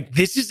back and they're like,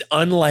 this is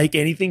unlike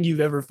anything you've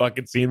ever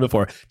fucking seen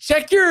before.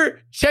 Check your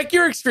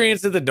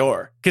experience at the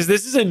door. Because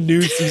this is a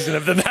new season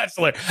of The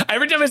Bachelor.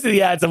 Every time I see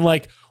the ads, I'm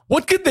like,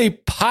 what could they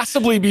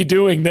possibly be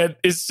doing that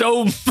is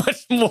so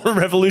much more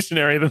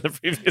revolutionary than the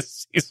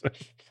previous season?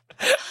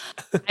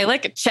 I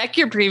like check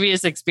your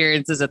previous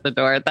experiences at the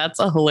door. That's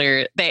a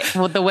hilarious.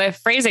 The way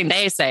phrasing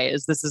they say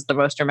is this is the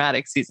most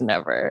dramatic season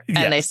ever,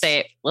 and they say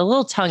it a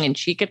little tongue in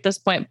cheek at this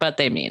point, but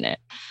they mean it.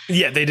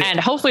 Yeah, they do. And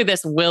hopefully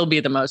this will be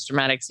the most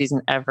dramatic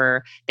season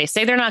ever. They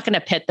say they're not going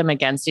to pit them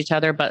against each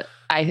other, but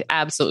I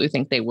absolutely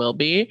think they will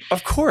be.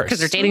 Of course, because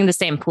they're dating the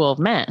same pool of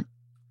men.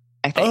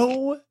 I think.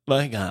 Oh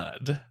my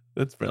god,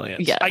 that's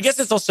brilliant. Yes. I guess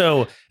it's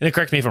also, and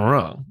correct me if I'm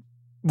wrong,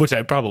 which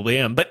I probably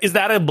am, but is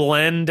that a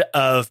blend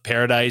of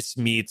Paradise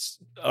meets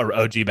or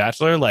OG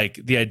Bachelor? Like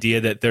the idea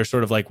that they're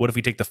sort of like, what if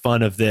we take the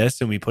fun of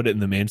this and we put it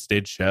in the main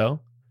stage show?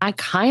 I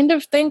kind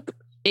of think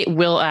it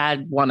will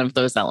add one of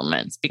those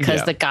elements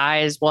because the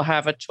guys will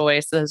have a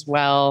choice as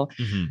well.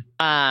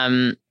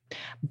 Mm-hmm.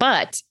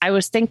 But I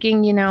was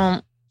thinking,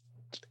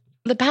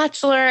 The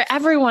Bachelor,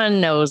 everyone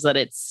knows that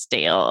it's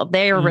stale.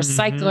 They're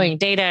recycling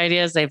data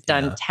ideas. They've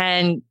done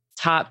 10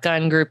 Top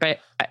Gun group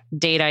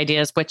date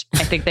ideas, which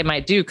I think they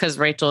might do because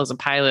Rachel is a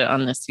pilot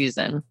on this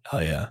season. Oh,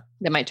 yeah.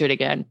 They might do it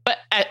again. But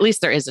at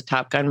least there is a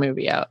Top Gun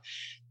movie out.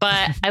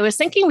 But I was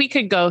thinking we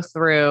could go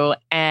through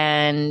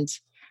and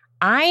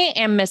I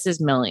am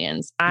Mrs.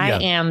 Millions. I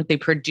am the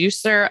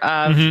producer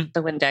of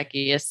the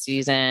Wendekia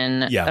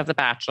season of The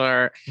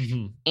Bachelor.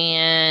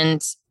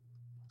 And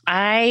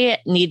I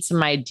need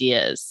some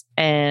ideas,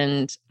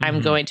 and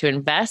I'm going to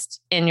invest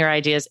in your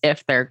ideas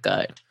if they're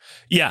good.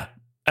 Yeah.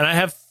 And I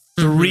have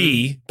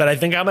 3, but I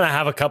think I'm going to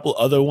have a couple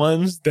other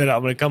ones that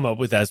I'm going to come up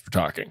with as we're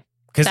talking.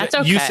 Because That's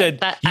okay. you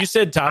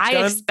said Top I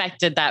Gun.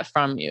 expected that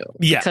from you.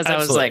 Yeah, because I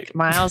was like,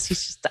 Miles,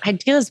 he's just the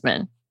ideas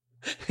man.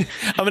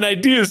 I'm an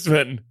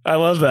ideasman. I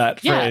love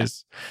that Yeah.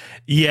 phrase.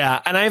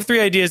 Yeah. And I have 3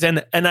 ideas.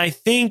 And I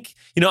think,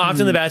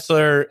 often The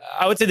Bachelor,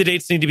 I would say the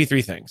dates need to be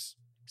 3 things: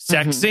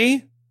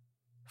 sexy,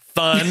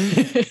 fun,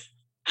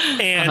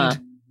 and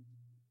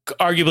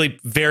arguably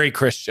very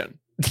Christian.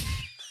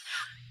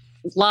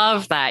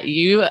 Love that.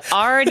 You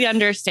already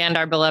understand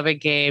our beloved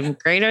game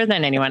greater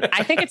than anyone.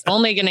 I think it's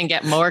only going to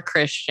get more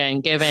Christian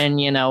given,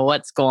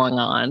 what's going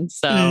on.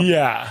 So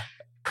Yeah.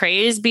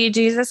 praise be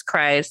Jesus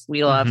Christ.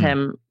 We love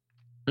him.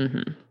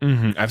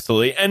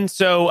 Absolutely. And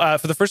so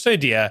for the first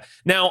idea,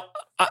 now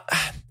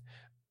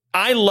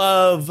I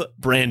love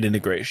brand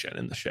integration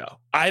in the show.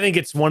 I think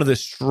it's one of the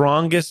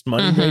strongest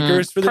money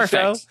makers for the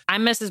show.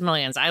 I'm Mrs.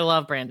 Millions. I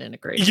love brand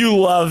integration. You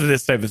love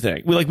this type of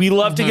thing. We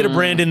love to get a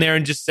brand in there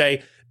and just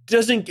say,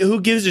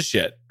 who gives a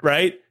shit,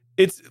 right?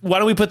 Why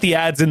don't we put the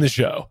ads in the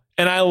show?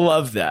 And I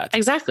love that.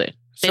 Exactly.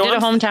 They did a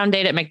hometown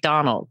date at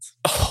McDonald's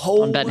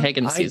on Ben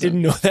Higgins season. I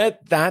didn't know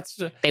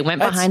that. They went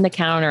behind the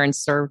counter and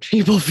served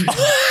people food.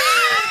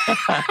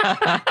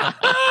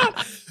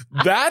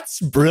 That's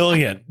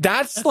brilliant.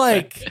 That's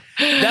going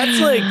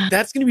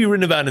to be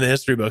written about in the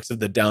history books of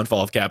the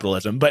downfall of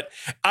capitalism. But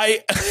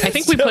I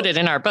think we put it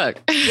in our book.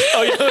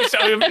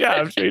 Yeah,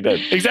 I'm sure you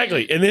did.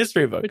 Exactly. In the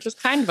history book. Which is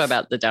kind of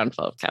about the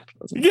downfall of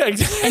capitalism. Yeah,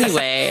 exactly.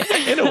 Anyway.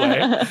 In a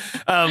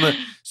way.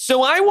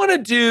 So I want to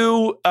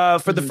do,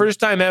 for the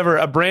first time ever,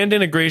 a brand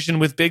integration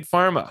with Big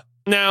Pharma.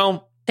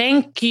 Now,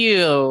 thank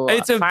you.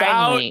 It's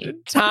about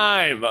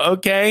time,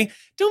 okay?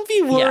 Don't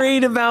be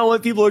worried about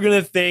what people are going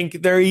to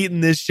think. They're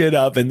eating this shit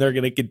up and they're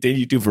going to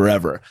continue to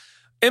forever.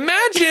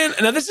 Imagine,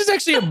 now this is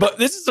actually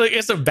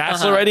it's a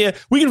Bachelor idea.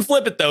 We can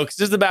flip it though, because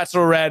there's the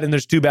Bachelorette and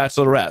there's 2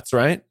 Bachelorettes,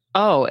 right?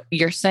 Oh,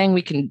 you're saying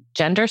we can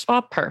gender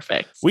swap?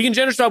 Perfect. We can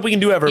gender swap, we can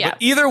do whatever. But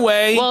either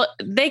way. Well,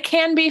 they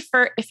can be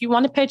if you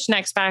want to pitch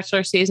next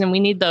Bachelor season,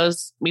 we need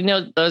those. We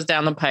know those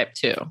down the pipe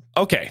too.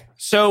 Okay.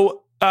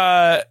 So,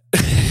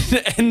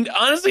 and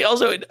honestly,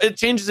 also, it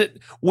changes it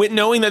with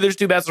knowing that there's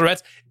 2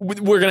 Bachelorettes.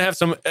 We're going to have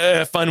some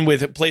fun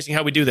with placing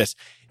how we do this.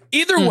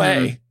 Either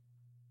way,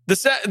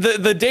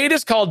 the date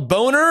is called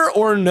Boner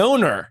or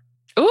Noner.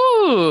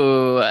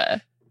 Ooh.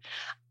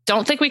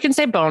 Don't think we can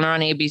say boner on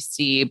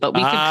ABC, but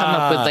we could come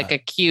up with a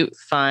cute,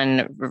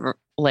 fun,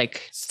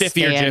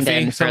 Stiffy or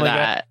Jiffy for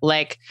that.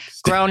 Like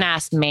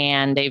grown-ass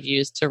man they've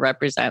used to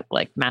represent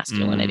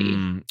masculinity.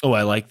 Oh,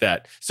 I like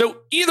that.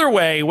 So either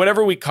way,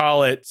 whatever we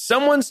call it,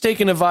 someone's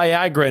taking a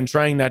Viagra and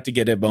trying not to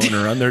get a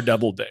boner on their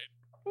double date.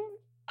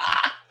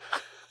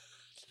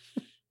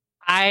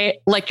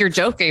 You're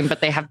joking,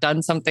 but they have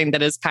done something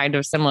that is kind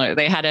of similar.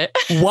 They had it.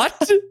 What?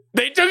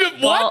 They took it.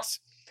 What? Well,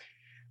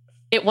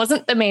 it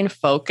wasn't the main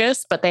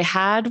focus, but they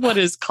had what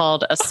is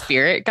called a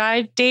spirit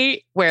guide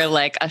date where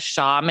a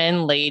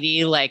shaman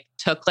lady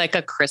took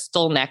a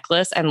crystal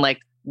necklace and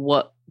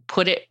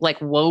put it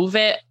wove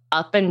it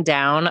up and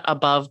down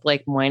above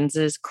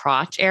Moins's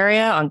crotch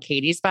area on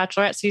Katie's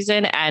Bachelorette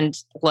season and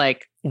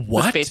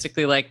was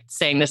basically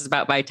saying this is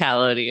about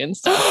vitality and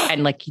stuff.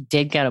 And he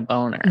did get a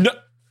boner. No,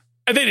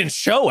 they didn't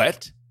show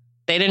it.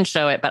 They didn't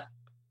show it, but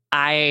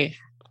I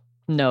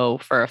know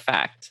for a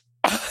fact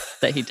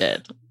that he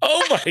did.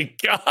 Oh my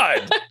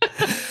God.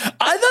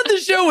 I thought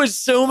the show was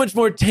so much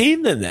more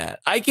tame than that.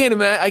 I can't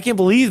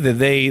believe that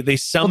they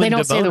summoned they don't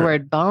a boner. say the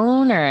word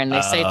boner and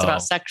they say it's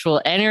about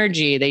sexual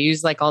energy. They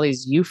use all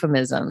these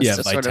euphemisms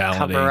to sort of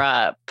cover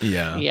up.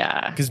 Yeah.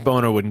 Yeah. Because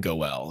boner wouldn't go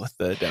well with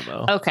the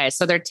demo. Okay.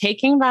 So they're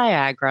taking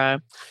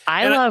Viagra.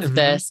 I love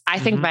this. I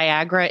think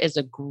Viagra is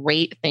a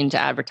great thing to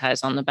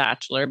advertise on The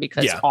Bachelor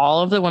because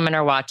all of the women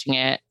are watching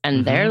it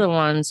and they're the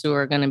ones who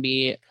are going to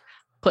be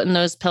putting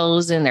those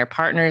pills in their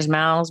partner's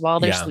mouths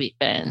while they're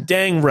sleeping.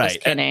 Dang right.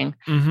 Just kidding.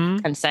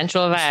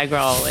 Consensual Viagra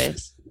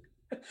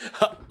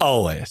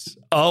always.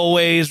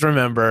 Always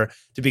remember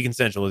to be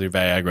consensual with your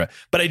Viagra.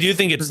 But I do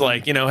think it's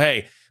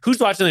hey, who's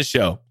watching this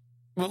show?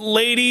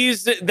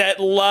 Ladies that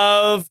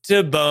love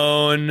to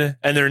bone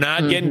and they're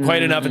not getting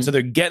quite enough. And so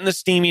they're getting the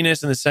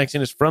steaminess and the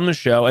sexiness from the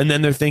show. And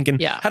then they're thinking,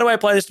 how do I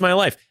apply this to my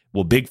life?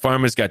 Well, Big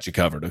Pharma's got you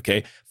covered,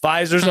 okay?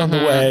 Pfizer's on the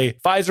way.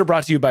 Pfizer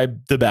brought to you by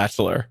The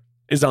Bachelor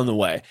is on the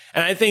way.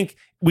 And I think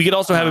we could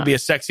also have it be a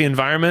sexy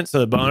environment. So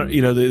the bone,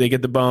 they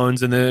get the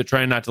bones and they're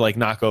trying not to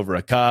knock over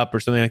a cup or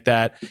something like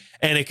that.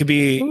 And it could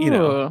be,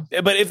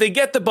 but if they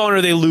get the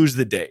boner, they lose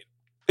the date.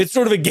 It's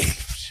sort of a game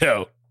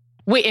show.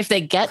 Wait, if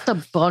they get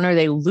the boner,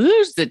 they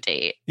lose the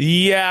date.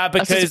 Yeah,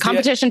 because it's a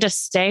competition to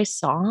stay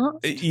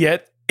soft.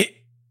 Yet to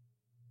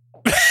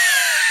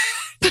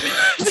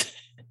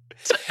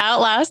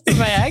outlast the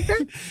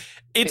Viagra.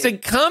 It's a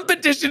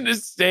competition to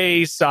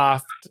stay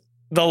soft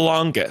the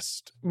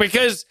longest.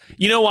 Because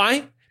you know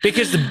why?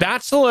 Because the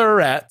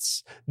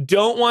Bachelorettes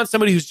don't want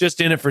somebody who's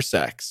just in it for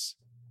sex.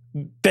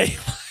 They,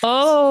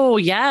 Oh,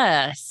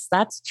 yes,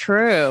 that's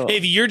true.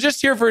 if you're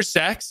just here for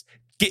sex,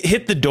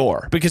 hit the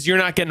door because you're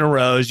not getting a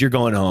rose. You're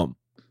going home.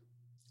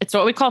 It's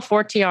what we call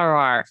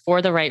 4TRR,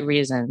 for the right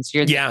reasons.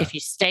 If you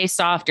stay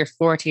soft, you're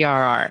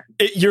 4TRR.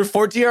 You're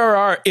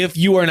 4TRR if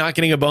you are not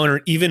getting a boner,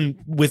 even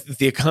with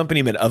the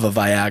accompaniment of a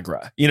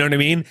Viagra. You know what I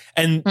mean?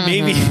 And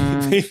maybe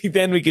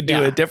then we could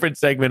do a different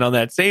segment on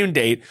that same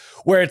date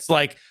where it's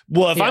like,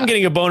 well, if I'm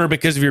getting a boner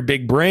because of your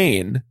big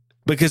brain,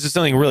 because of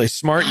something really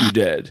smart you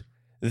did,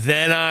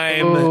 then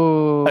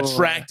I'm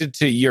attracted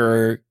to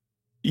your,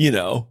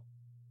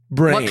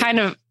 brain.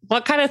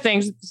 What kind of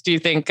things do you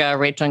think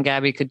Rachel and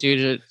Gabby could do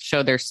to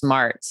show their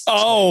smarts?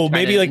 Oh,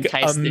 maybe like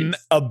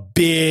a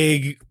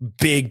big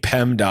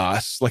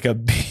PEMDAS, like a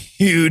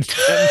huge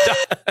PEMDAS.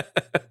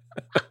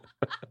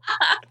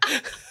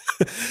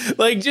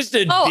 Like just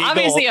a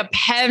obviously a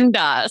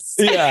PEMDAS.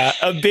 Yeah,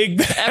 a big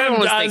PEMDAS. Everyone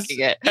was thinking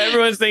it.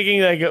 Everyone's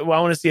thinking like, well,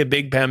 I want to see a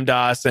big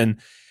PEMDAS.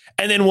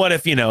 And then what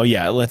if,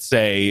 let's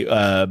say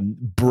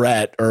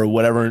Brett or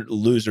whatever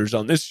losers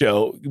on this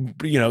show,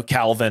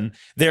 Calvin,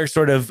 they're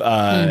sort of,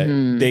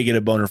 they get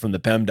a boner from the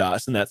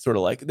PEMDAS, and that's sort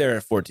of like, they're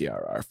a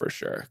 4TRR for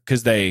sure.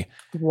 Because they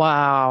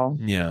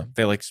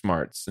like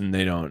smarts and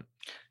they don't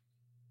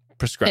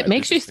prescribe. It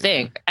makes you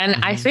think. And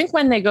I think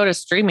when they go to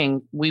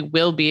streaming, we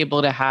will be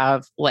able to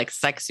have like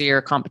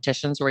sexier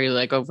competitions where you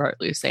like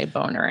overtly say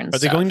boner and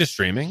stuff. Are they going to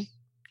streaming?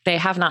 They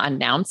have not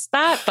announced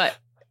that, but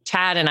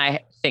Chad and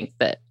I think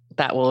that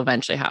will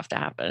eventually have to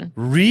happen.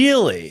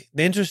 Really?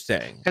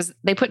 Interesting. Because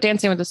they put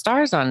Dancing with the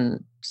Stars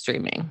on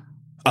streaming.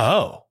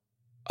 Oh,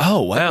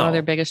 wow. Like one of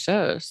their biggest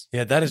shows.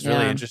 Yeah, that is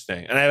really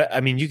interesting. And I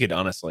mean, you could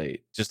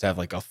honestly just have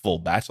like a full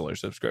Bachelor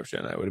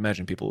subscription. I would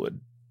imagine people would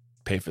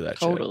pay for that.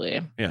 Totally.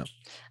 Shit. Yeah.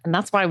 And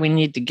that's why we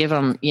need to give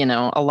them,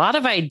 a lot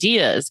of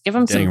ideas. Give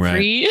them some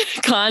free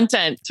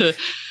content to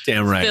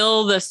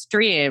fill the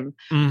stream.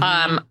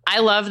 Mm-hmm. I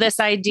love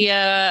this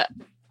idea.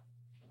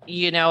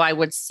 I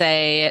would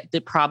say the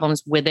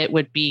problems with it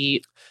would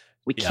be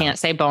we can't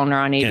say boner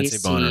on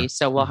ABC,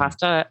 so we'll have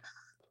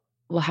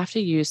to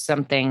use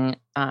something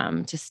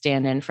to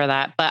stand in for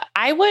that. But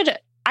I would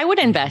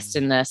invest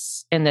in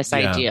this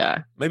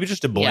idea. Maybe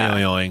just a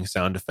boing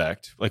sound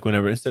effect, like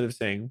whenever instead of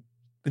saying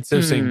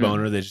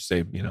boner, they just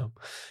say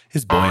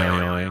his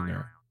boing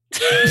or.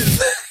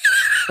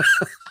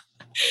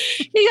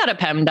 He got a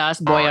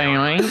PEMDAS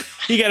boing.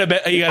 He got a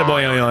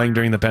boing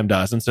during the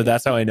PEMDAS, and so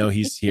that's how I know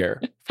he's here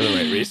for the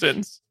right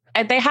reasons.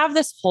 And they have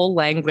this whole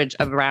language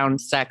around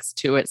sex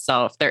to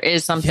itself. There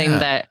is something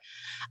that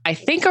I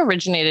think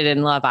originated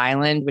in Love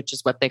Island, which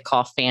is what they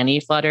call fanny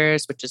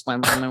flutters, which is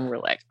when women were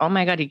like, "Oh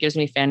my god, he gives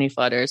me fanny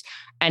flutters."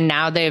 And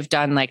now they've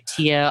done like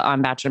Tia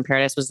on Bachelor in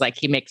Paradise was like,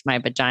 "He makes my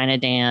vagina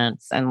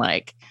dance," and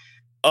like.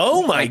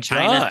 Oh my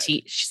god!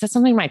 She said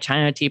something. My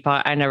China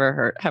teapot. I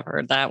never have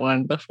heard that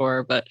one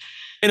before, but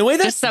in a way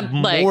that's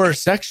more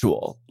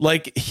sexual.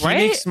 Like he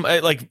makes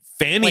like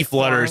fanny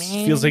flutters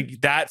horny. Feels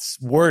like that's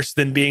worse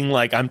than being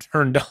like I'm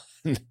turned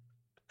on.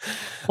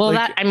 Well,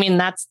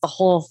 that's the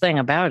whole thing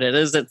about it.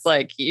 Is it's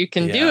like you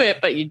can do it,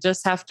 but you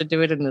just have to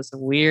do it in this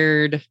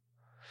weird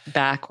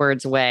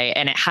backwards way,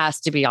 and it has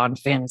to be on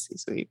Fantasy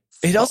Suite.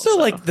 It also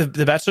like the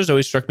Bachelor's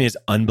always struck me as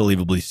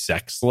unbelievably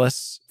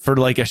sexless for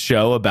like a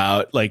show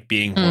about like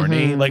being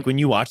horny. Mm-hmm. Like when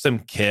you watch them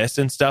kiss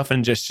and stuff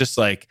and just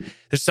like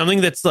there's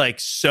something that's like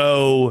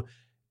so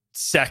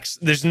sex.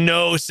 There's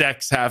no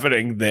sex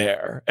happening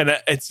there. And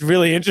it's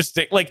really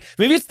interesting. Like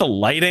maybe it's the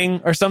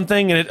lighting or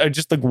something and or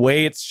just the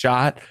way it's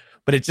shot,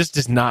 but it just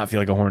does not feel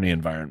like a horny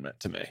environment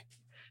to me.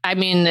 I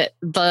mean,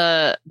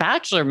 the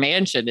Bachelor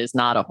Mansion is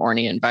not a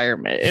horny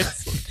environment.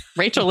 It's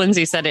Rachel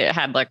Lindsay said it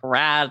had like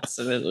rats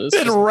and it was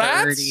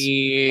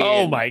dirty.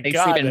 Oh my god! They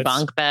sleep in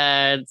bunk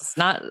beds. It's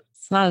not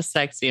a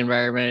sexy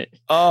environment.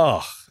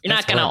 Oh, you're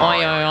not gonna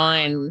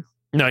oing.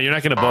 No, you're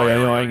not gonna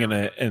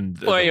boing and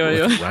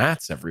with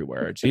rats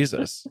everywhere.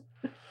 Jesus.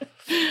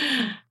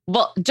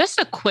 Well, just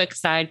a quick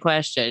side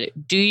question.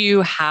 Do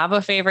you have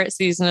a favorite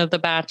season of The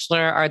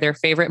Bachelor? Are there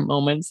favorite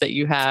moments that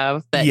you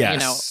have that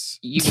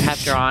you have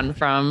drawn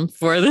from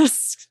for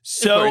this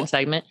important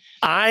segment?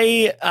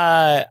 I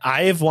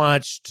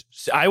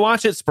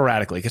watch it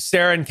sporadically because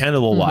Sarah and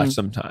Kendall will watch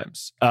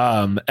sometimes.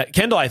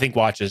 Kendall, I think,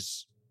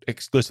 watches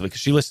exclusively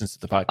because she listens to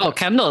the podcast. Oh,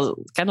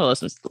 Kendall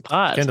listens to the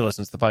pod. Kendall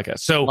listens to the podcast.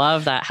 So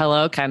love that.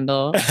 Hello,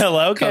 Kendall.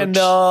 Hello, Coach.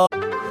 Kendall.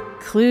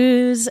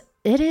 Clues.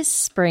 It is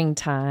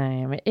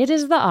springtime. It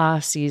is the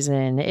off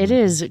season. It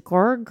is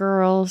Gore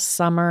Girl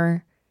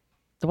summer.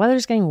 The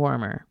weather's getting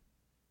warmer.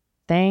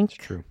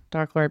 Thank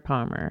Dark Lord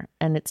Palmer.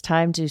 And it's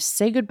time to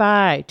say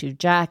goodbye to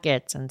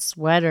jackets and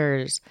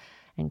sweaters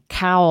and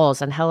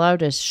cowls and hello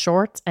to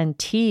shorts and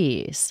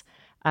tees.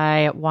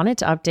 I wanted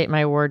to update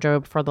my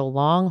wardrobe for the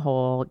long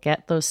haul,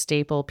 get those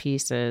staple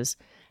pieces,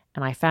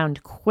 and I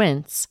found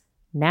Quince.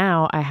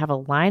 Now I have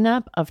a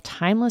lineup of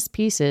timeless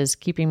pieces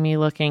keeping me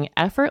looking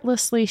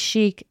effortlessly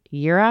chic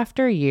year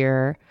after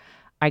year.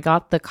 I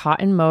got the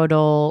cotton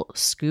modal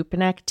scoop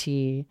neck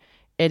tee.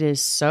 It is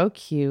so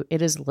cute.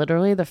 It is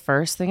literally the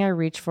first thing I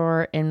reach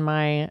for in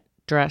my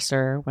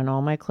dresser when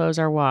all my clothes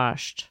are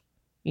washed.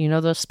 You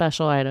know those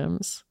special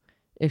items.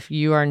 If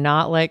you are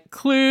not like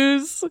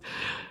Clues,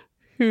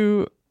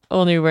 who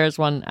only wears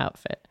one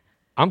outfit.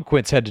 I'm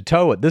Quince head to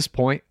toe at this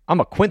point. I'm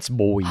a Quince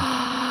boy.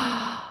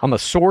 I'm a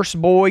Source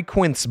boy,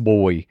 Quince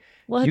boy.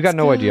 You got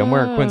no idea. I'm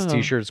wearing Quince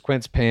t-shirts,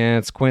 Quince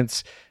pants,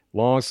 Quince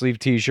long sleeve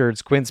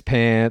t-shirts, Quince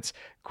pants,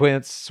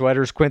 Quince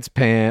sweaters, Quince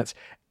pants.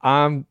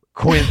 I'm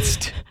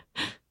Quinced.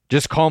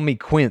 Just call me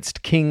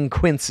Quinced. King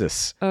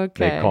Quinces.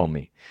 Okay. They call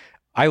me.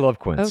 I love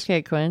Quince.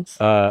 Okay, Quince.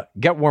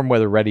 Get warm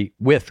weather ready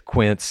with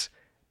Quince.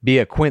 Be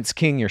a Quince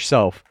king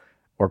yourself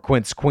or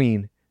Quince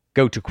queen.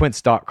 Go to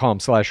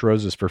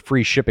quince.com/roses for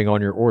free shipping on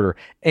your order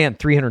and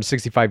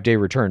 365-day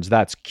returns.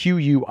 That's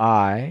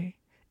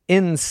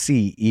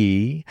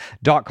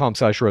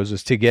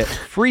QUINCE.com/roses to get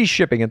free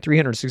shipping and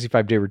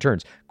 365-day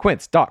returns.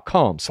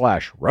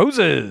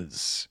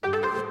 Quince.com/roses.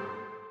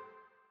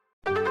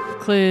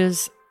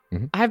 Clues.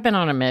 Mhm. I've been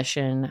on a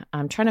mission.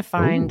 I'm trying to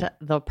find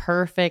the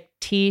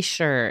perfect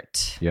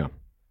t-shirt. Yeah.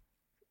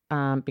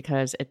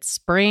 Because it's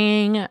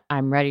spring.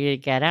 I'm ready to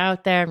get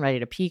out there. I'm ready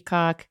to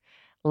peacock.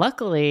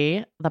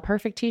 Luckily, the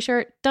perfect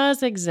t-shirt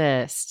does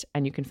exist,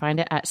 and you can find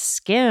it at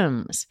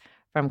Skims.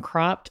 From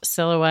cropped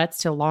silhouettes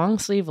to long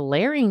sleeve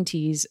layering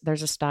tees,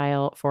 there's a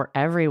style for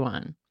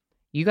everyone.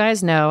 You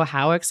guys know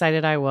how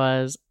excited I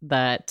was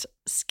that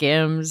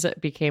Skims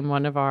became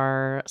one of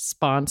our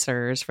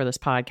sponsors for this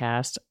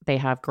podcast. They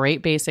have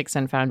great basics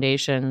and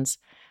foundations.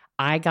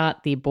 I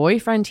got the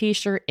boyfriend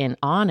t-shirt in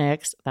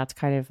onyx. That's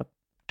kind of a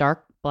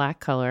dark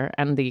black color,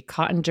 and the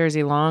cotton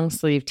jersey long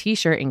sleeve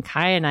t-shirt in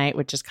kyanite,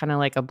 which is kind of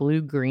like a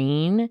blue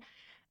green.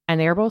 And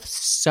they're both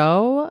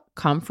so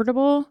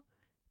comfortable.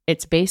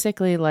 It's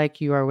basically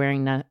like you are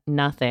wearing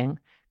nothing.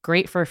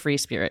 Great for free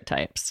spirit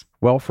types.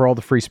 Well, for all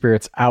the free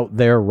spirits out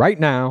there right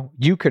now,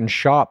 you can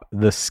shop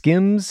the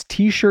Skims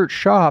t-shirt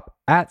shop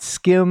at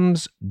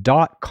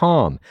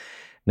skims.com.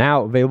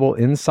 Now available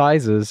in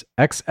sizes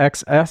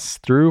XXS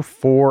through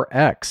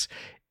 4X.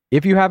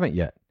 If you haven't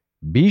yet,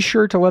 be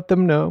sure to let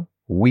them know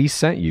we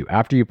sent you.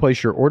 After you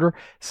place your order,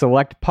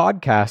 select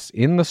podcasts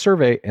in the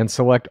survey and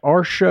select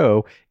our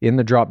show in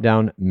the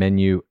drop-down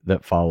menu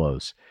that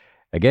follows.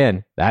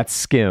 Again, that's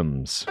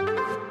Skims.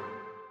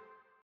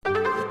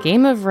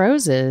 Game of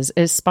Roses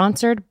is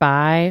sponsored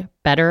by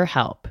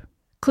BetterHelp.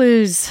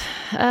 Clues.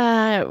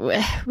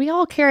 We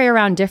all carry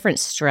around different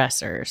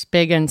stressors,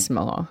 big and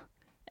small.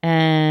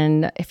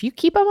 And if you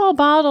keep them all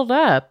bottled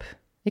up,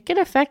 it can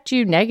affect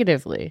you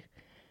negatively.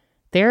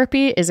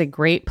 Therapy is a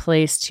great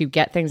place to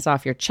get things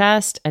off your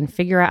chest and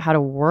figure out how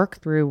to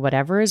work through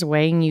whatever is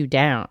weighing you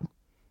down.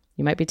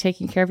 You might be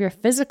taking care of your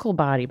physical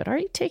body, but are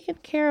you taking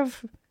care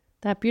of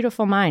that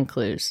beautiful mind,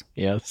 Clues?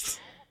 Yes.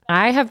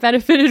 I have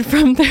benefited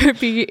from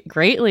therapy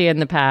greatly in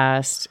the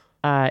past.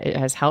 It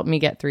has helped me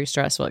get through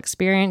stressful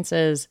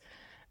experiences,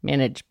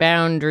 manage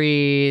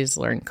boundaries,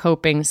 learn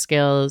coping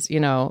skills. You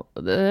know,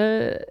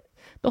 the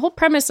whole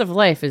premise of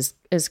life is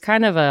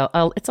kind of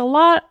it's a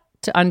lot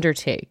to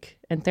undertake,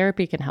 and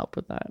therapy can help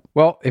with that.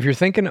 Well, if you're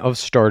thinking of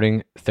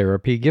starting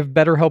therapy, give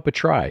BetterHelp a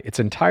try. It's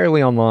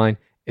entirely online.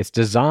 It's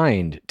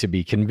designed to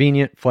be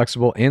convenient,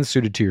 flexible, and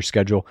suited to your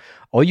schedule.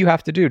 All you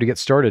have to do to get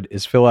started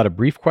is fill out a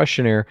brief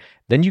questionnaire.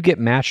 Then you get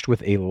matched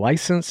with a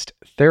licensed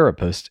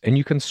therapist, and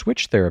you can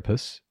switch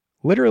therapists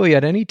literally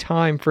at any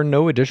time for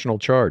no additional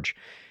charge.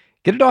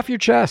 Get it off your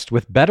chest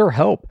with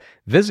BetterHelp.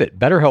 Visit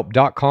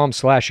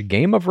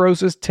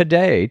betterhelp.com/gameofroses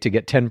today to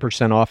get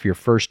 10% off your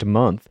first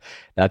month.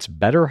 That's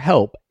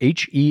BetterHelp,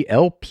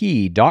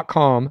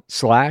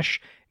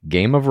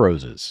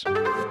 HELP.com/gameofroses.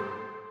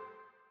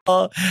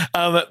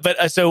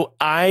 So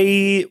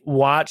I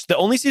watched the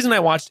only season I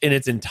watched in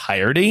its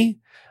entirety,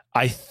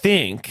 I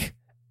think,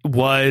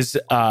 was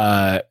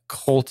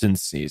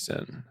Colton's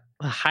season.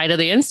 The height of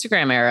the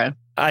Instagram era.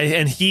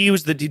 He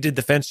did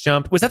the fence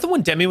jump. Was that the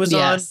one Demi was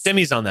on?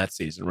 Demi's on that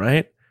season,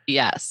 right?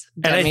 Yes.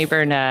 Demi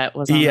Burnett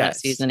was on that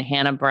season.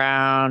 Hannah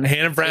Brown.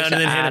 And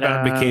then Hannah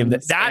Brown became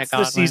that's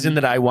the season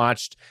that I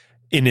watched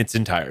in its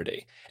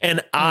entirety.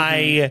 And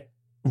I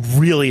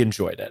really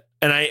enjoyed it.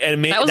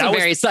 That was a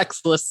very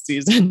sexless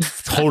season.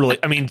 Totally.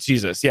 I mean,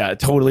 Jesus. Yeah,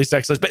 totally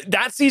sexless. But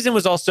that season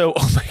was also,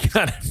 oh my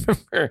God, I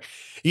remember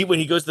when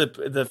he goes to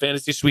the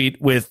fantasy suite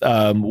with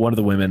one of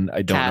the women.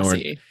 I don't know her.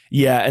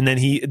 Yeah. And then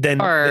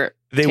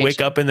they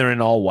wake up and they're in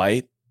all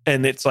white.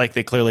 And it's like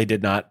they clearly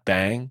did not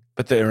bang,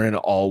 but they're in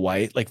all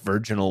white, like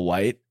virginal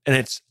white. And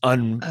it's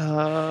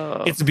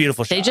it's a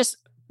beautiful shot.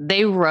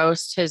 They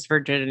roast his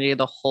virginity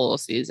the whole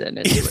season.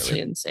 It's really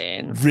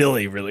insane.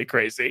 Really, really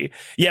crazy.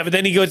 Yeah, but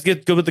then he goes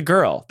go with the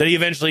girl. Then he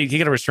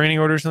got a restraining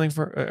order or something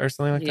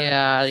like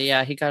that.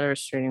 Yeah, he got a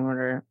restraining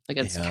order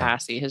against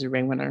Cassie, his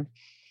ring winner.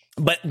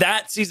 But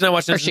that season I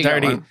watched in its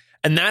entirety,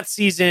 and that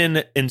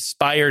season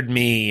inspired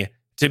me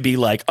to be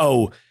like,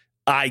 oh,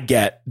 I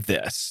get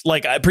this.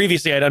 Like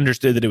previously, I'd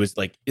understood that it was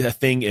like a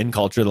thing in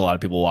culture that a lot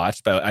of people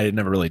watched, but I had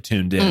never really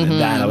tuned in. And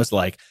that I was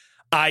like,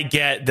 I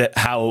get that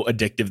how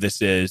addictive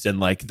this is and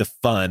like the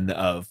fun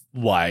of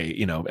why,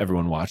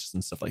 everyone watches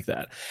and stuff like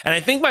that. And I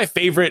think I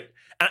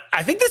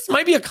think this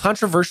might be a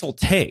controversial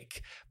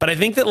take, but I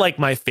think that like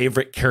my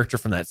favorite character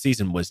from that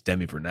season was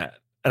Demi Burnett.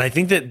 And I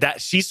think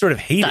that she's sort of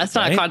hated. That's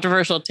not right? a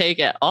controversial take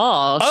at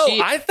all.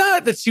 Oh, I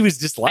thought that she was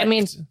disliked. I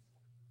mean,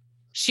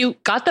 she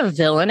got the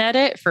villain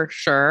edit for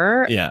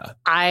sure. yeah.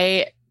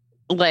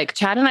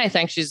 Chad and I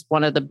think she's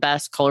one of the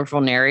best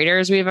colorful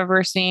narrators we've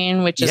ever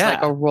seen, which is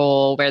like a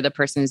role where the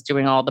person is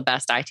doing all the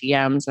best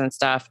ITMs and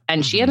stuff.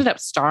 And she ended up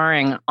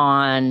starring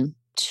on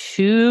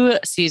 2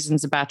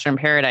 seasons of Bachelor in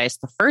Paradise,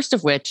 the first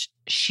of which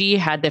she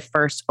had the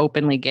first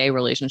openly gay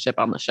relationship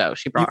on the show.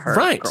 She brought her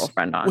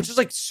girlfriend on. Which is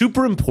like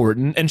super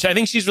important. And I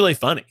think she's really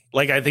funny.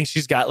 Like, I think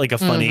she's got like a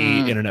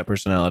funny internet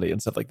personality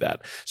and stuff like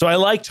that. So I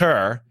liked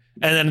her.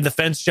 And then the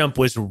fence jump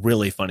was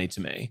really funny to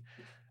me.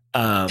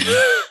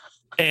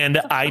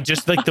 And I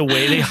just like the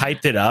way they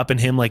hyped it up and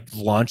him like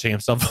launching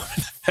himself over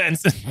the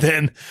fence. And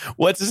then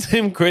what's his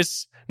name?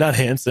 Chris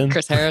Harrison.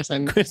 Chris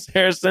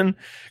Hansen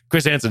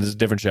is a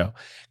different show.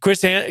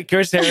 Chris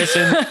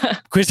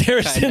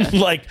Harrison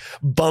like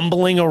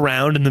bumbling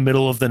around in the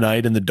middle of the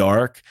night in the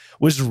dark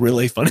was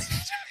really funny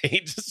to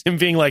me. Just him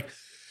being like,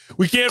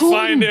 we can't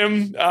find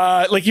him.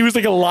 Like he was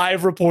like a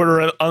live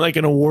reporter on like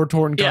in a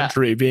war-torn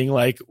country being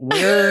like,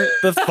 where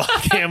the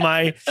fuck am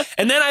I?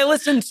 And then I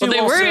listened to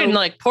they were in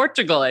like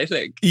Portugal, I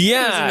think.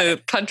 Yeah. It was in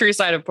the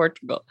countryside of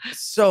Portugal.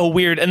 So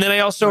weird. And then I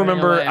also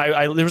remember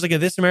I there was like a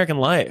This American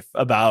Life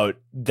about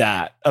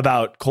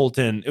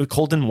Colton.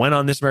 Colton went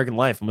on This American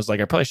Life and was like,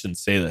 I probably shouldn't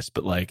say this,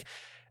 but like,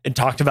 and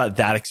talked about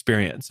that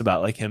experience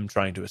about like him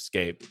trying to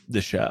escape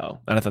the show.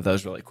 And I thought that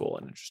was really cool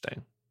and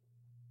interesting.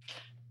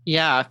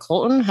 Yeah,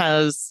 Colton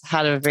has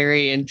had a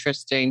very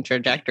interesting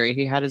trajectory.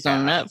 He had his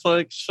own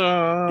Netflix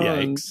show.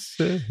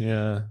 Yikes.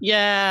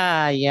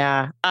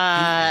 Yeah.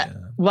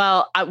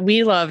 Well,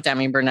 we love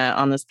Demi Burnett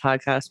on this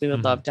podcast. We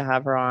would love to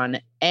have her on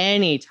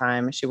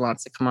anytime she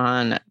wants to come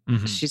on.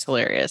 She's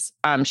hilarious.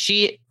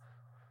 She,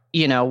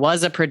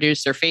 was a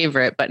producer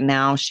favorite, but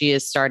now she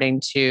is starting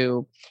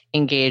to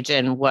engage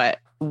in what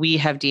we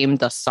have deemed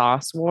the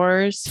sauce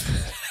wars.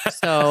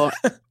 So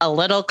a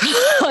little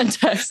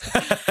context.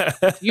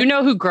 You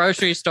know who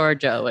Grocery Store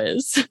Joe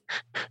is?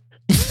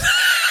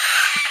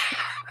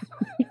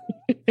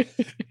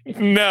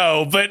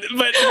 No, but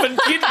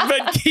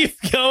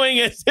keep going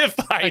as if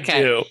I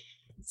do.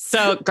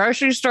 So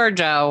Grocery Store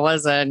Joe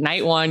was a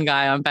night 1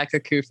 guy on Becca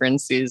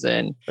Kufrin's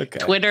season. Okay.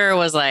 Twitter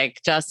was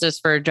like justice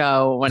for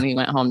Joe when he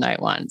went home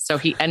night 1. So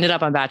he ended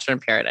up on Bachelor in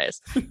Paradise.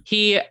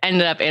 He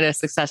ended up in a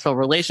successful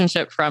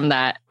relationship from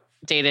that.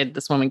 Dated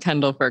this woman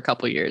Kendall for a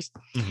couple years.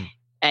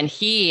 And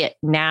he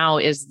now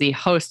is the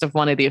host of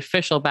one of the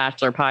official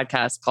Bachelor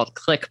podcasts called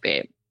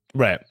Clickbait.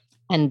 Right.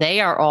 And they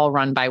are all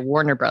run by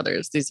Warner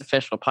Brothers, these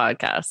official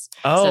podcasts.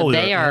 Oh, so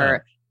they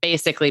are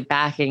basically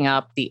backing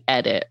up the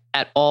edit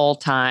at all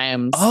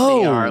times. Oh.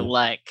 They are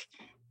like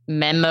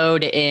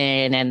memoed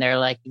in and they're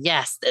like,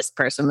 yes, this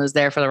person was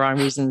there for the wrong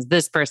reasons.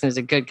 This person is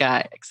a good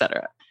guy,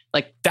 etc.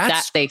 Like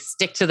that they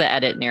stick to the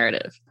edit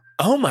narrative.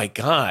 Oh my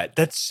God.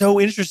 That's so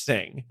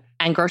interesting.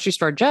 And Grocery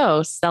Store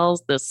Joe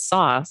sells this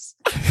sauce,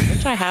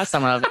 which I have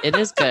some of. It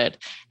is good.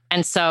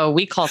 And so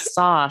we call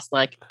sauce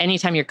like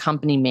anytime you're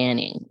company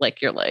manning,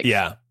 like you're like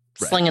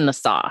slinging the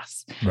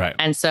sauce. Right.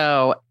 And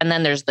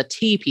then there's the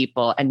tea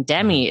people. And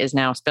Demi is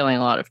now spilling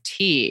a lot of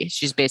tea.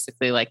 She's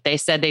basically like, they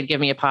said they'd give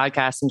me a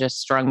podcast and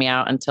just strung me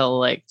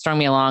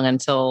along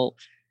until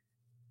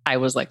I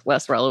was like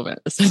less relevant,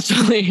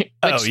 essentially.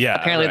 Which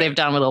apparently they've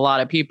done with a lot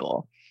of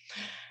people.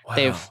 Wow.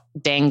 They've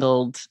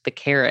dangled the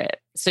carrot.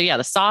 So yeah,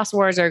 the sauce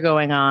wars are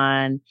going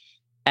on,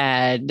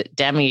 and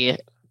Demi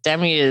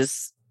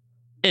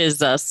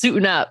is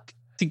suiting up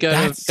to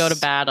go to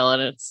battle,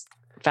 and it's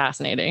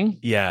fascinating.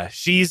 Yeah,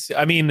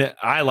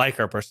 I like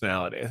her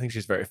personality. I think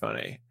she's very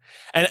funny,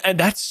 and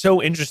that's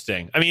so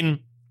interesting. I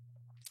mean,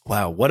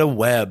 wow, what a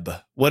web!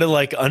 What a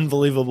like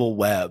unbelievable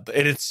web!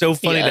 And it's so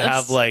funny to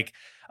have like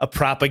a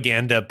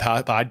propaganda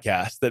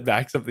podcast that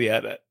backs up the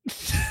edit.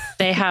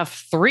 They have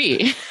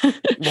 3. Wow.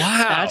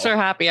 Bachelor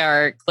Happy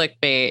Hour,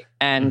 Clickbait,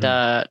 and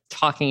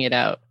Talking It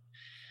Out.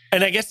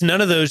 And I guess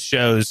none of those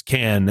shows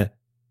they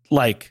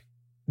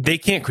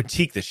can't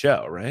critique the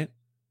show, right?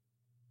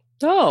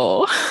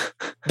 No.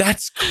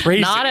 That's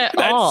crazy. Not at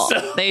all.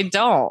 They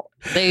don't.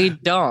 They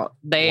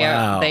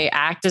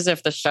act as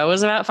if the show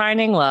is about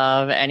finding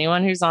love.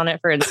 Anyone who's on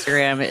it for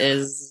Instagram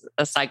is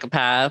a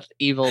psychopath,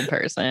 evil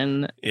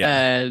person. Yeah.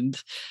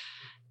 And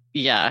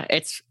yeah,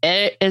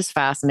 it is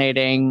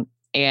fascinating.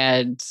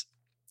 And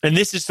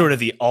this is sort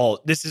of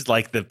this is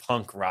like the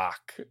punk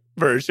rock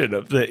version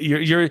of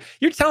you're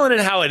telling it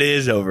how it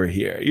is over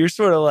here. You're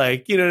sort of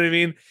like, you know what I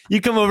mean? You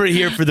come over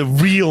here for the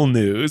real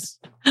news.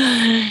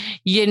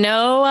 You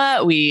know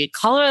what? We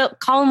call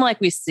them like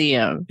we see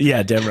them.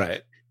 Yeah, damn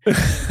right.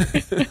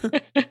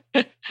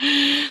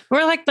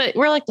 We're like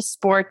the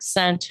sports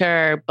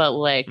center, but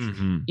like,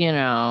 we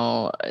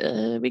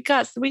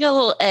got a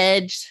little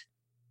edge.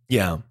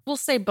 Yeah. We'll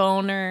say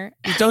boner.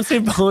 Don't say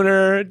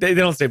boner. They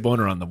don't say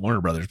boner on the Warner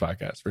Brothers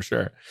podcast for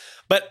sure.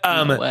 But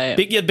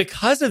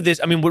because of this,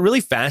 I mean, we're really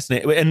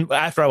fascinated. And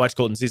after I watched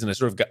Colton's season, I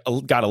sort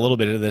of got a little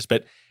bit into this,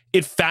 but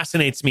it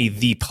fascinates me,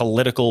 the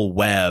political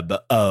web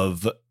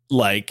of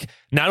like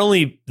not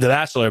only The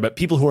Bachelor, but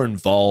people who are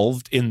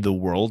involved in the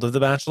world of The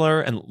Bachelor.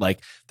 And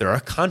like there are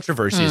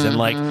controversies and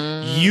like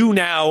you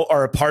now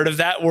are a part of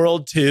that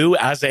world too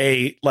as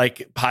a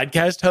like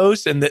podcast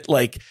host, and that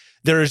like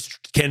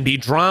can be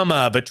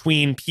drama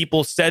between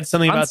people said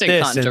something about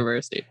this.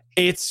 Controversy.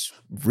 It's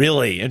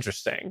really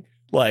interesting.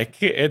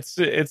 Like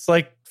it's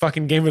like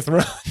fucking Game of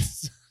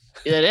Thrones.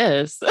 It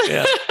is.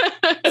 Yeah.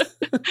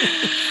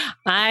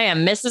 I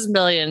am Mrs.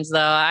 Millions, though.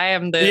 I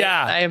am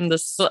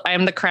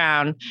the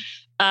crown.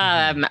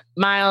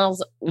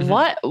 Miles,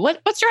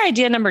 what's your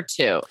idea number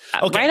 2?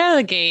 Okay. Right out of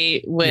the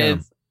gate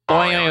with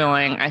Boing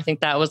Boing. I think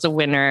that was a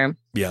winner.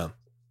 Yeah.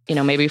 You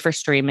know, maybe for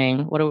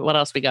streaming. What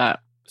else we got?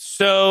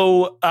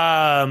 So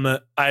I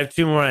have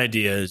 2 more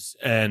ideas,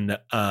 and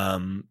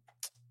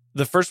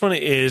the first one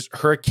is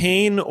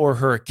hurricane or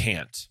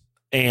hurricane.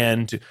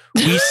 And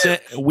we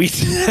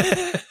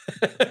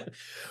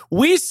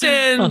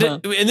send,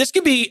 and this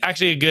could be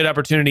actually a good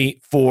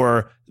opportunity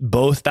for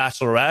both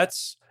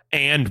bachelorettes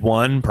and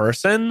one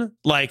person.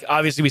 Like,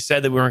 obviously, we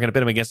said that we weren't going to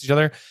pit them against each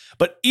other,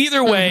 but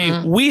either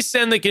way, we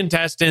send the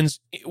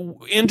contestants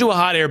into a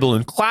hot air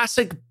balloon.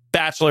 Classic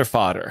Bachelor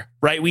fodder,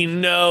 right? We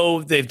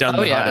know they've done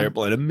the hot air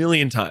balloon a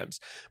million times,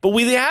 but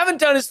what they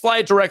haven't done is fly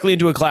it directly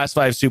into a Class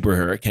 5 super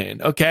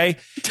hurricane. Okay.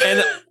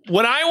 And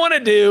what I want to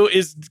do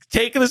is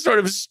take the sort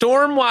of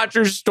storm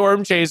watchers,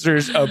 storm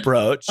chasers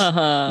approach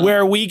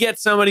where we get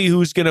somebody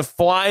who's going to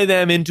fly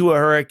them into a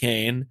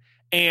hurricane.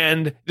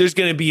 And there's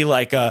going to be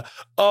like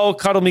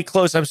cuddle me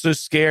close. I'm so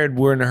scared.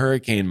 We're in a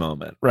hurricane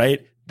moment,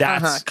 right?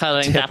 That's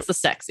cuddling. That's the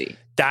sexy.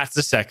 That's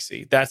the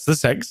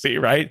sexy,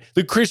 right?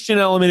 The Christian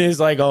element is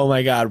like, oh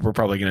my God, we're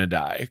probably going to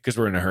die because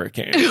we're in a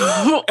hurricane. Wait,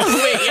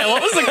 yeah.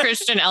 What was the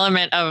Christian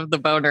element of the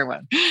boner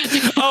one?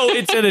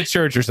 It's in a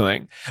church or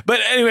something. But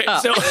anyway,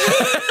 so.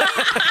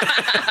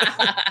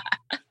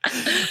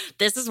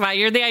 This is why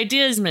you're the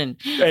ideasman.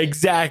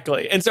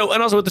 Exactly. And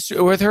also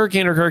with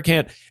hurricane or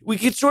hurricane, we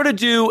could sort of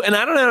do, and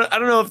I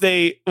don't know if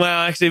they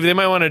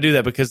might want to do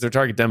that because their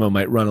target demo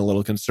might run a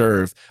little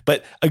conserve,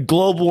 but a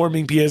global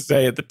warming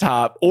PSA at the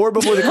top or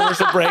before the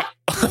commercial break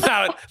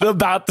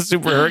about the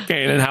super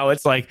hurricane and how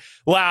it's like,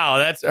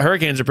 wow,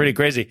 hurricanes are pretty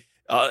crazy.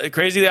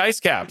 Crazy the ice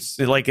caps.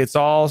 Like it's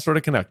all sort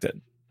of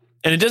connected.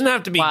 And it doesn't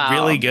have to be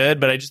really good,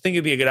 but I just think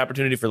it'd be a good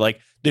opportunity for like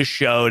the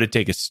show to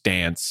take a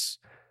stance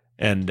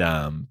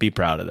and be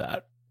proud of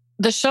that.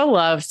 The show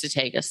loves to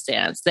take a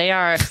stance. They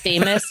are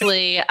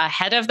famously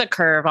ahead of the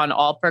curve on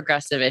all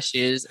progressive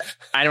issues.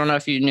 I don't know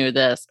if you knew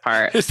this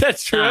part. Is that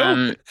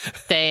true?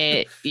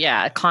 They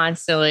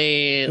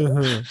constantly.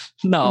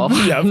 No,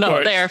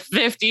 they are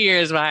 50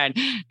 years behind.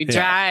 We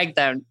drag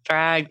them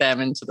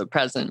into the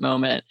present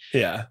moment.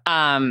 Yeah.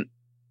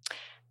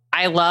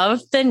 I love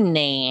the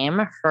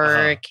name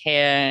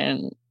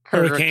Hurricane.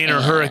 Hurricane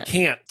or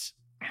Hurricane.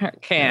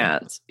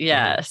 Can't.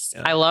 Yes.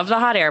 Yeah. I love the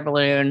hot air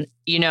balloon.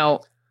 You know,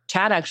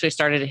 Chad actually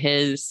started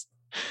his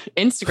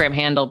Instagram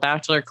handle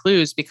Bachelor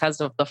Clues because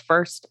of the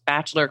first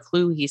Bachelor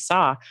clue he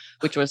saw,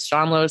 which was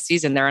Sean Lowe's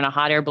season. They're in a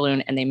hot air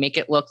balloon and they make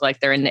it look like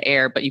they're in the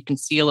air, but you can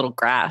see a little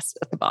grass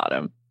at the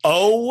bottom.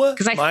 Oh,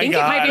 because I think it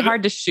might be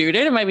hard to shoot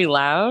it. It might be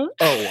loud.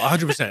 Oh,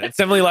 100%. It's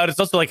definitely loud. It's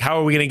also like, how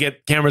are we going to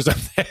get cameras up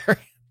there?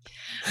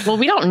 Well,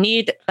 we don't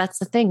need, that's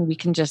the thing. We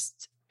can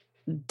just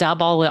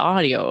dub all the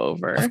audio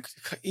over.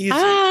 Easy.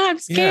 I'm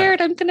scared.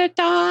 Yeah. I'm gonna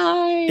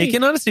die. It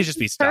can honestly just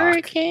be stock.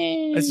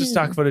 Hurricane. It's just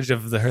stock footage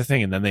of her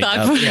thing, and then they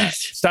stock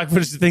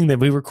footage of the thing that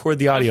we record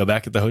the audio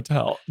back at the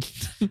hotel.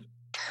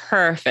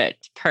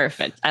 Perfect.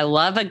 I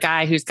love a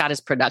guy who's got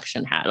his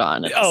production hat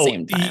on at the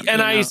same time.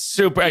 And I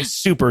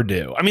super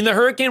do. I mean, the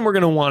hurricane we're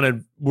gonna want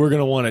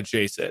to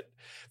chase it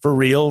for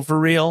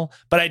real.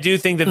 But I do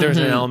think that there's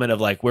an element of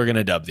like we're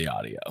gonna dub the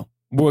audio.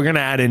 We're going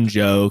to add in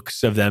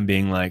jokes of them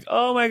being like,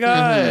 oh my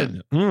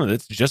God,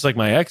 that's just like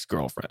my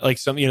ex-girlfriend. Like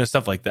some,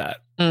 stuff like that.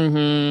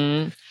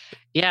 Mm-hmm.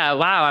 Yeah.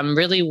 Wow. I'm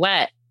really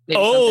wet.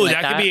 Maybe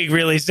that could be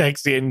really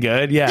sexy and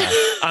good. Yeah.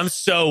 I'm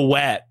so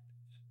wet.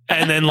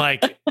 And then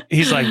like,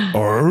 he's like,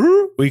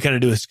 we kind of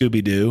do a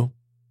Scooby-Doo.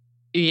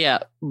 Yeah.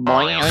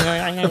 Boing,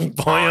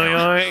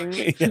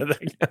 boing. Yeah,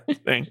 that kind of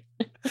thing.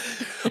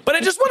 But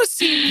I just want to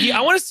see,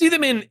 I want to see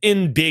them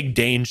in big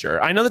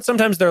danger. I know that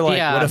sometimes they're like,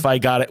 what if I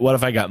got it? What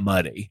if I got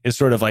muddy? Is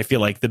sort of, I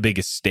feel like the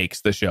biggest stakes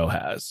the show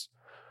has.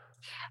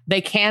 They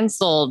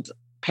canceled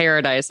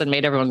Paradise and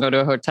made everyone go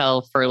to a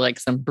hotel for like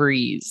some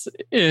breeze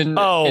in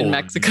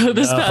Mexico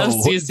this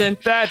past season.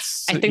 I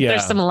think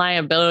there's some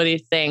liability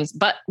things,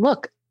 but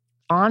look,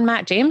 on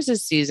Matt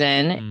James's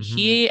season,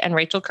 he and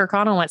Rachel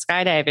Kirkconnell went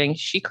skydiving.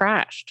 She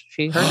crashed.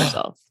 She hurt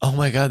herself. Oh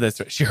my God, that's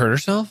right. She hurt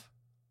herself?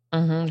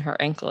 Her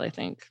ankle, I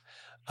think.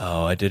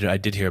 Oh, I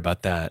did hear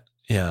about that.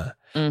 Yeah.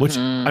 Which,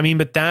 I mean,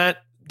 but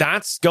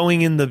that's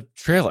going in the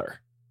trailer.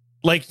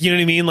 Like, you know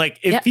what I mean? Like,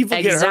 if people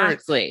get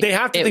hurt, they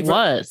have to think.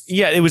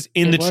 It was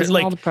in the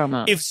trailer. Like,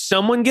 the if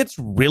someone gets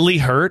really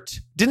hurt,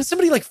 didn't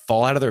somebody like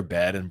fall out of their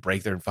bed and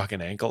break their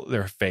fucking ankle,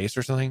 their face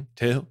or something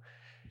too?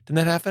 Didn't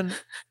that happen?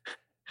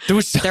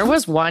 There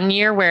was one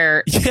year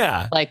where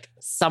yeah. like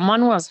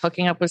someone was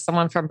hooking up with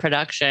someone from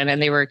production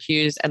and they were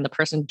accused and the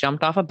person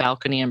jumped off a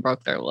balcony and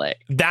broke their leg.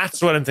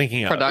 That's what I'm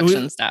thinking of.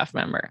 Production staff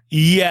member.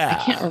 Yeah.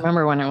 I can't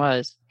remember when it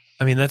was.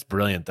 I mean, that's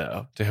brilliant,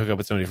 though, to hook up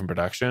with somebody from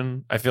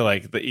production. I feel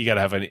like that you got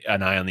to have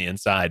an eye on the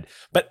inside.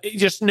 But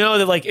just know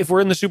that, like, if we're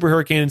in the super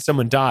hurricane and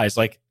someone dies,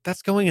 like,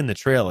 that's going in the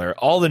trailer.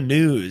 All the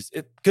news,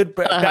 bad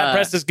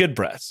press is good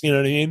press. You know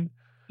what I mean?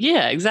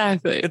 Yeah,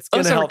 exactly. It's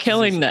gonna also, we're help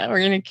killing them. We're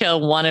going to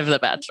kill one of the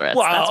bachelorettes.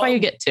 Wow. That's why you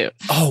get 2.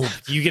 Oh,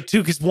 you get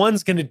 2 because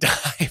one's going to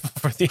die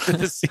before the end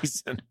of the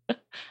season.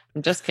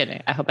 I'm just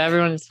kidding. I hope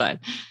everyone is fine.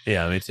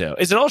 Yeah, me too.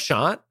 Is it all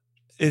shot?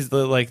 Is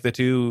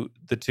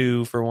the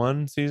two for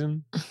 1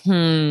 season?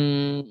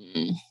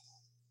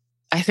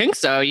 I think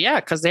so.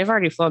 Yeah, because they've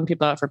already flown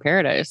people out for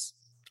Paradise.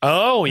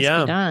 Oh,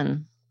 yeah.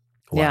 Done.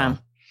 Wow. Yeah.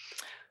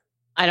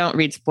 I don't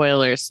read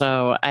spoilers,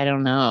 so I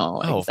don't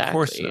know. Oh, exactly. of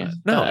course not.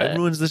 No, it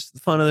ruins the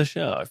fun of the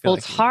show. I feel Well,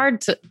 like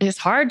it's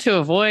hard to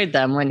avoid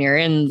them when you're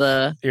in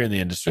the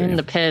industry. in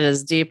the pit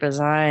as deep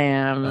as I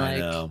am. I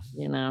know.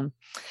 You know.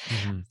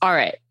 Mm-hmm. All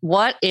right.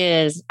 What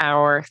is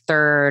our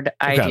third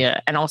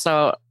idea? And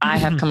also, I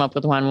have come up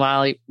with one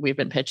while we've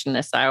been pitching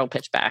this. So I will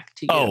pitch back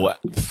to you. Oh,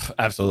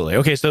 absolutely.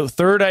 Okay, so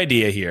third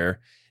idea here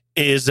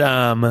is we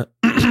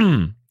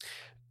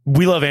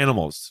love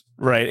animals,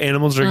 right?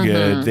 Animals are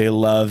good. They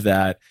love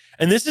that.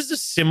 And this is a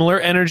similar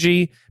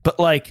energy, but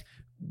like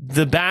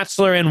The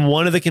Bachelor and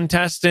one of the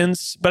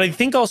contestants. But I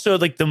think also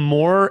like the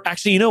more,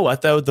 actually, you know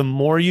what though? The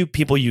more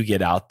people you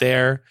get out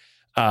there,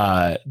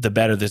 the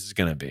better this is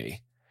going to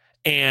be.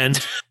 And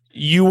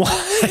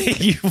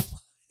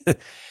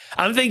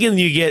I'm thinking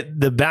you get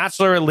The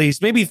Bachelor at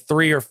least, maybe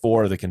 3 or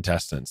 4 of the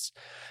contestants.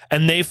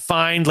 And they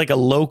find like a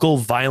local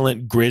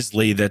violent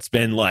grizzly that's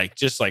been like,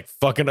 just like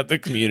fucking up the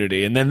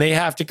community. And then they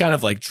have to kind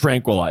of like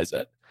tranquilize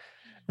it.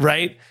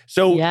 Right.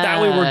 So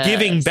that way we're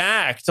giving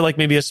back to like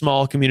maybe a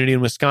small community in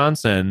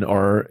Wisconsin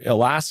or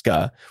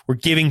Alaska. We're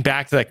giving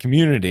back to that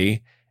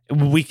community.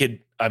 We could,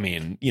 I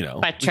mean, you know,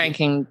 by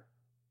tranking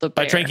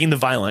the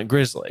violent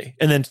grizzly.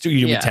 And then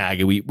we tag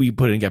it. We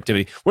put it in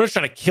captivity. We're not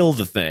trying to kill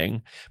the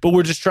thing, but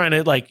we're just trying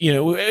to like, you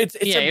know, it's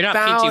you're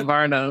not P.T.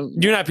 Barnum.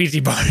 You're not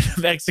P.T.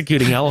 Barnum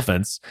executing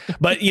elephants.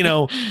 But, you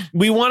know,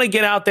 we want to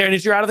get out there and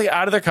if you're out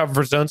of their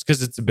comfort zones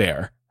because it's a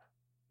bear.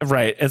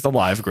 Right. It's a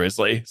live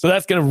grizzly. So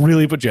that's going to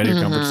really put you out of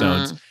your comfort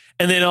zones.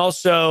 And then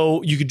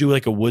also you could do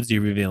like a woodsy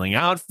revealing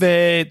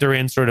outfit. They're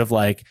in sort of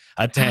like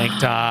a tank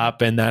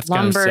top and that's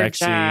kind of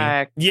sexy.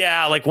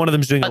 Yeah. Like one of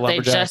them's doing a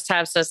lumberjack. But they just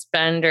have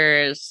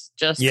suspenders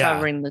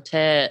covering the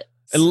tits.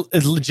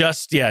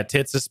 Just,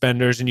 tit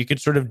suspenders. And you could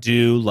sort of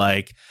do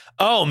like,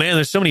 oh man,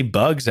 there's so many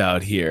bugs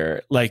out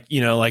here. Like,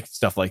 you know, like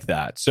stuff like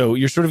that. So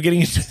you're sort of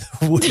getting into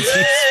the woodsy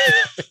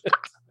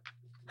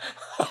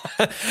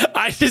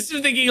I just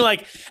was thinking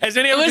like,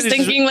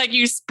 like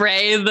you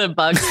spray the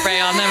bug spray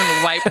on them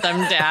and wipe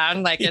them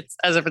down like it's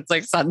as if it's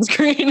like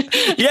sunscreen.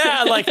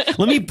 Yeah, like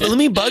let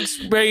me bug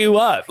spray you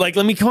up. Like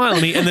let me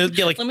and then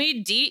like let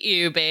me deet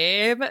you,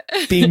 babe.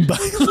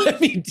 Let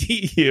me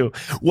deet you.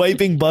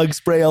 Wiping bug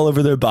spray all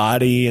over their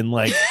body and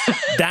like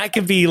that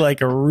could be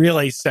like a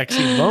really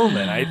sexy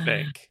moment, I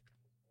think.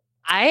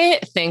 I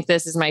think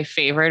this is my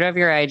favorite of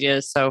your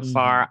ideas so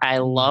far. I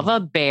love a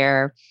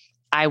bear.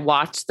 I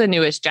watched the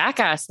newest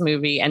Jackass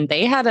movie and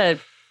they had a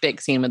big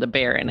scene with a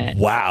bear in it.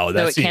 Wow.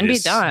 So it can be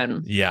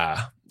done.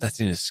 Yeah. That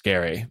scene is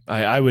scary.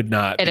 I would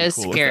not. It is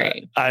cool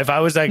scary. If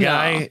I was that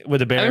guy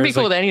with a bear. I wouldn't be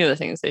cool with any of the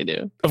things they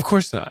do. Of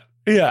course not.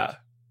 Yeah.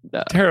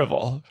 No.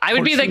 Terrible. I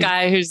would be the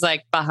guy who's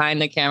like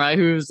behind the camera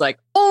who's like,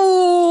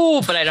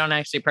 oh, but I don't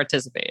actually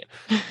participate.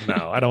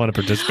 No, I don't want to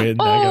participate in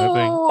that kind of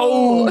thing.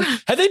 Oh,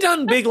 have they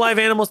done big live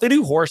animals? They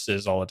do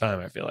horses all the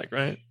time, I feel like,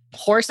 right?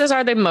 Horses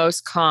are the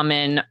most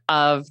common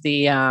of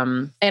the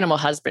animal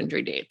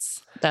husbandry dates.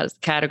 That is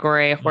the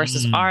category.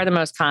 Horses are the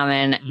most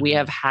common.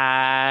 They've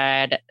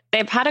had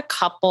a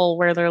couple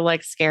where they're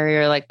like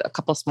scarier, like a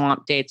couple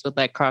swamp dates with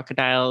like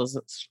crocodiles,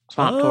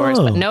 swamp tours,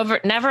 but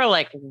never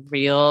like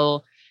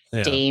real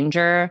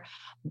danger.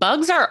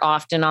 Bugs are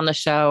often on the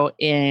show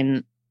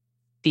in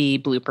the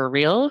blooper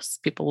reels.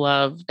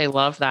 They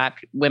love that.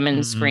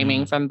 Women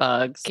screaming from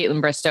bugs. Caitlin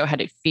Bristow had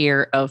a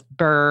fear of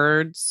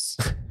birds.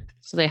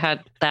 So they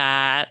had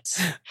that.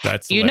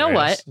 That's you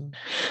hilarious. know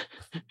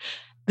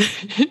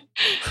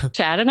what?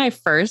 Chad and I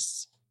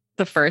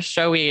the first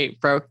show we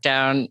broke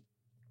down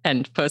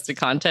and posted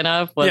content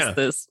of was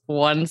this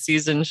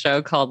 1-season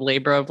show called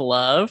Labor of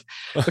Love,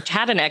 which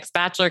had an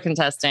ex-Bachelor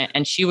contestant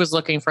and she was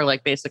looking for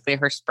like basically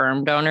her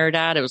sperm donor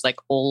dad. It was like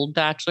old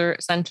Bachelor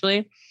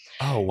essentially.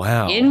 Oh,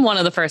 wow. In one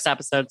of the first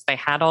episodes, they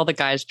had all the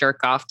guys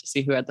jerk off to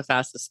see who had the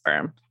fastest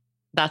sperm.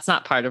 That's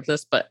not part of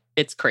this, but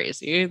it's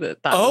crazy that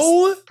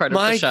was part of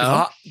the show.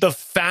 God. The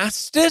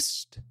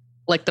fastest?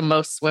 Like the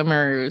most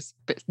swimmers,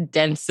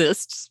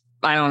 densest,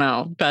 I don't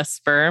know, best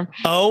sperm.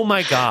 Oh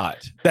my God.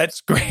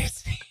 That's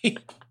crazy.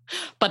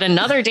 But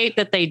another date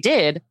that they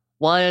did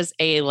was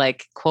a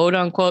like quote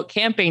unquote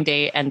camping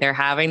date and they're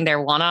having their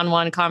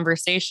one-on-one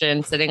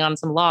conversation sitting on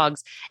some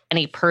logs and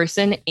a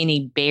person in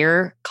a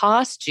bear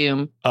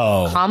costume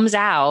comes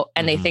out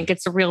and they think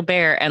it's a real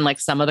bear. And like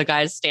some of the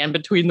guys stand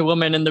between the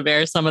woman and the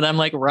bear. Some of them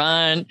like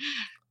run,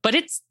 but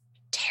it's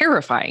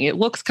terrifying. It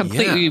looks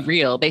completely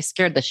real. They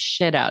scared the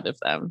shit out of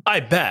them. I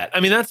bet. I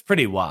mean, that's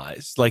pretty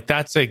wise. Like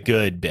that's a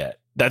good bit.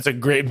 That's a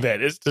great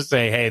bit, is to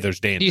say, hey,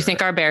 there's danger. Do you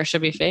think our bear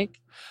should be fake?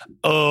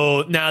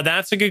 Oh, now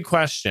that's a good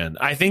question.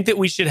 I think that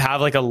we should have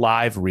like a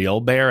live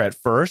real bear at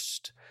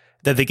first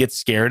that they get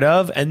scared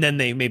of, and then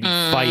they maybe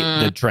they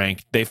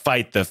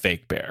fight the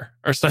fake bear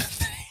or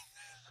something.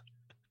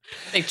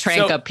 They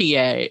trank a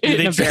PA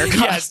in a bear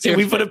costume. Yes,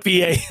 we put a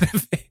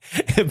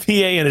PA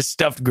in a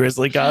stuffed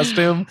grizzly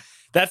costume.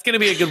 That's going to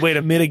be a good way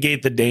to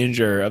mitigate the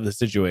danger of the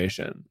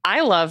situation.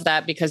 I love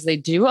that because they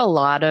do a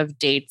lot of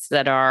dates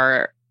that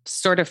are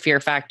sort of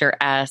Fear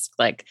Factor-esque,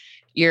 like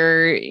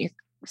you're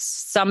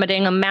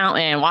summiting a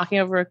mountain, walking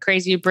over a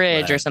crazy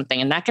bridge or something,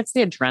 and that gets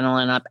the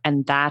adrenaline up,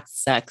 and that's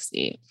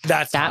sexy.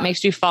 That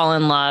makes you fall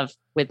in love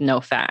with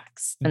no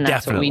facts, and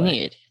that's what we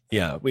need.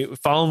 Yeah, we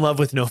fall in love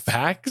with no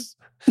facts.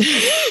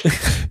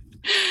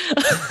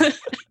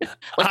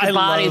 Like the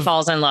body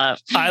falls in love.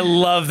 I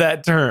love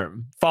that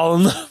term. Fall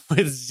in love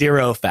with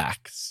zero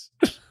facts.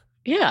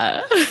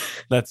 Yeah.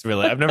 That's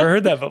really, I've never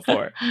heard that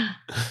before.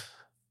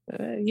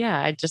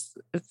 Yeah,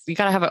 you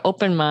got to have an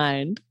open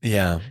mind.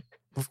 Yeah,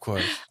 of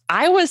course.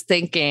 I was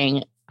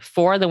thinking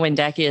for the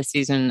Windekia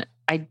season,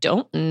 I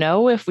don't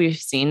know if we've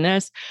seen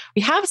this.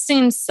 We have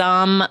seen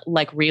some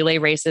like relay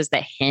races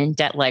that hint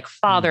at like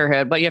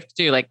fatherhood, what you have to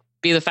do, like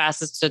be the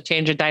fastest to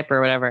change a diaper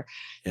or whatever.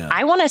 Yeah.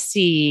 I want to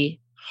see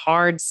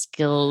hard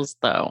skills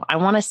though. I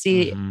want to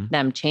see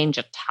them change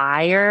a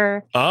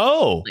tire.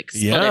 Oh, like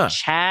split a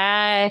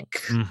check.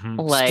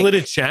 Like split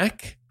a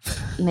check.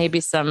 Maybe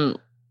some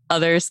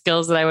other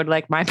skills that I would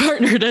like my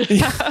partner to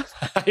have.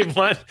 You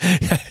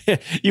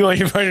want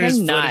your partner to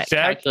split not a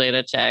check? Calculate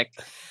a check.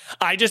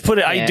 I just put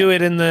it. I do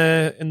it in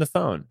the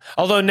phone.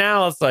 Although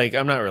now it's like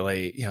I'm not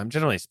really. I'm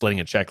generally splitting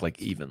a check like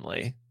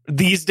evenly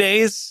these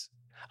days.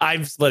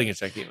 I'm splitting a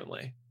check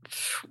evenly.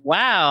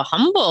 Wow,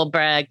 humble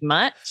brag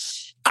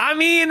much. I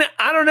mean,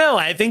 I don't know.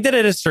 I think that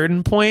at a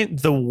certain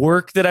point, the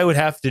work that I would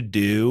have to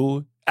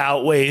do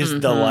outweighs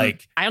the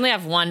like. I only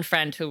have one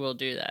friend who will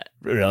do that.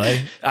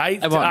 Really? I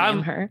won't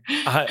name her.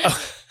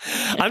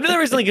 I'm doing that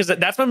recently because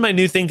that's been my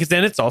new thing. Because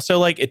then it's also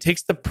like it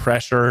takes the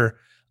pressure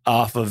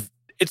off of.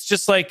 It's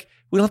just like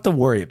we don't have to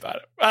worry about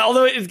it.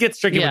 Although it gets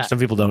tricky when some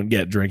people don't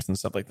get drinks and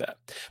stuff like that.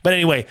 But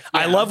anyway,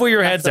 I love where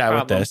your head's at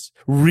with this.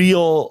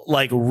 Real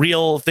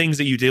things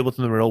that you deal with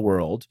in the real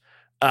world.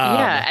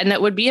 And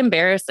that would be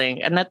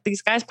embarrassing. And that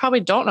these guys probably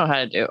don't know how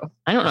to do.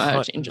 I don't know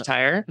how to change a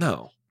tire.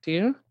 No. Do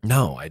you?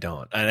 No, I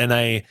don't. And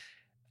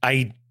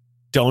I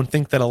don't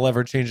think that I'll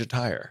ever change a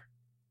tire.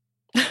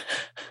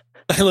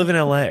 I live in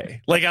LA.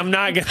 Like, I'm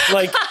not going to,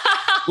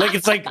 like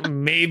it's like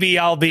maybe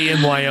I'll be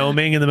in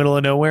Wyoming in the middle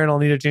of nowhere and I'll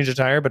need to change a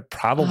tire, but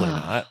probably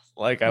not.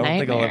 Like, I don't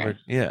think I'll ever,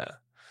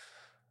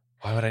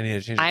 Why would I need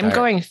to change a tire? I'm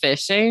going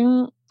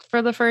fishing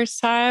for the first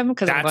time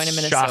because I'm going to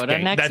Minnesota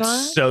next month.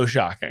 That's so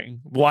shocking.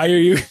 Why are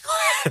you...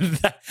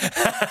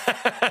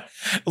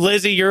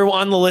 Lizzie, you're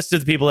on the list of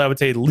the people I would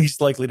say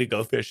least likely to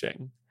go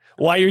fishing.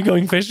 Why are you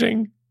going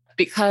fishing?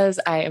 Because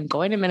I am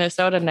going to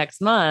Minnesota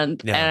next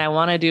month and I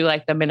want to do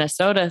like the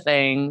Minnesota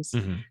things.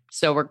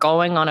 So we're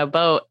going on a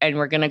boat and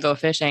we're going to go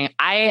fishing.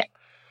 I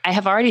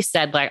have already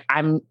said like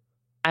I'm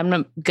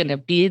going to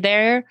be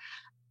there.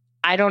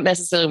 I don't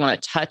necessarily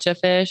want to touch a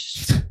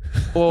fish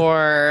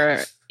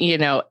or,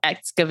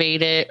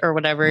 excavate it or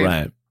whatever.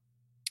 Right.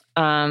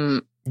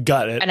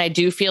 Got it. And I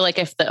do feel like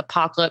if the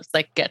apocalypse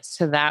like gets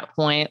to that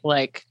point,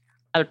 like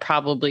I would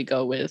probably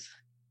go with,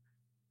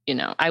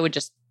 I would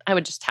just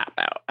tap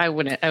out. I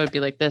would be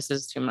like, this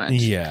is too much.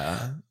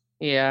 Yeah.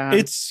 Yeah.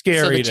 It's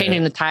scary. So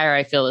changing the tire,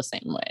 I feel the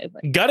same way.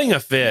 Like, gutting a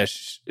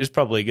fish is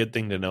probably a good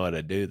thing to know how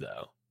to do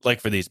though. Like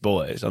for these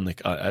boys on the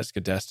as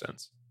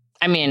contestants.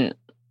 I mean,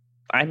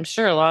 I'm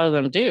sure a lot of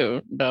them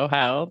do know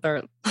how.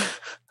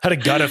 How to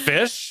gut a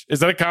fish? Is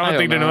that a common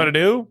thing to know how to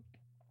do?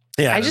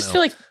 Yeah. I just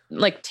feel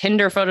like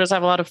Tinder photos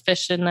have a lot of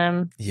fish in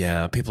them.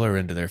 Yeah, people are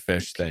into their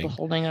fish thing.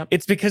 Holding up.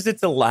 It's because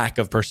it's a lack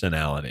of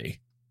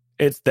personality.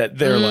 It's that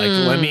they're like,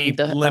 let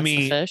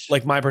me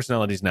like my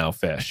personality is now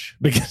fish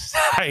because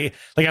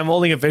I'm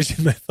holding a fish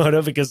in my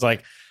photo because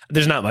like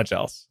there's not much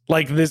else.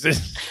 Like this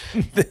is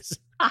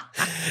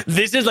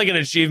like an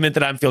achievement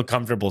that I feel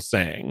comfortable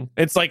saying.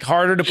 It's like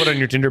harder to put on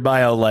your Tinder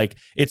bio. Like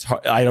it's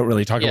hard. I don't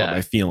really talk about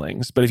my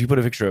feelings, but if you put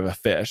a picture of a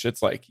fish,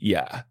 it's like,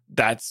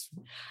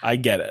 I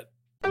get it.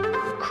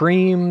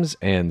 Creams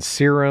and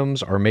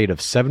serums are made of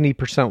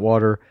 70%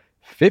 water,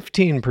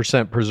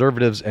 15%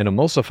 preservatives and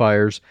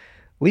emulsifiers,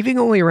 leaving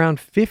only around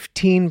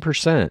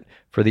 15%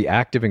 for the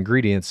active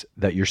ingredients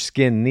that your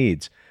skin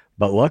needs.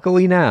 But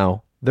luckily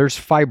now, there's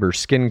Fiber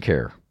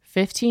Skincare.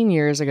 15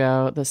 years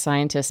ago, the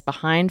scientists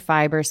behind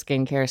Fiber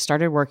Skincare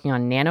started working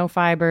on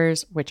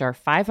nanofibers, which are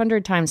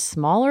 500 times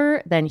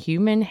smaller than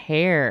human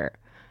hair.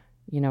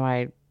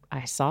 I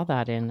saw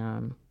that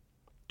in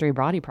factory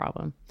body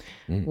problem.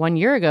 1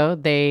 year ago,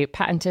 they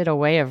patented a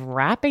way of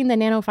wrapping the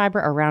nanofiber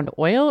around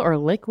oil or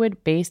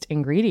liquid-based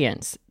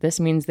ingredients. This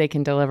means they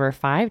can deliver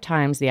 5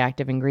 times the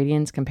active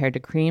ingredients compared to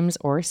creams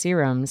or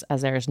serums,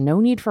 as there is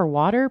no need for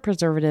water,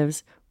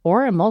 preservatives,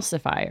 or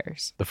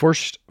emulsifiers. The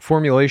first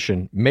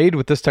formulation made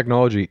with this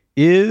technology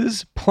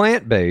is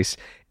plant-based,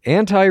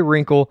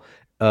 anti-wrinkle.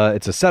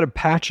 It's a set of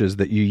patches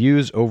that you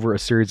use over a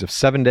series of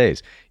 7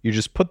 days. You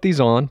just put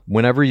these on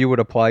whenever you would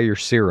apply your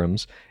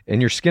serums,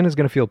 and your skin is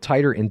going to feel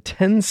tighter in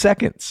 10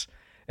 seconds.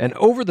 And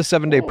over the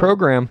 7-day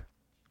program,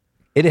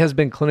 it has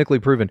been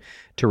clinically proven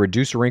to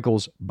reduce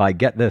wrinkles by,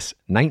 get this,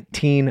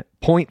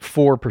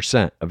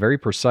 19.4%, a very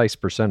precise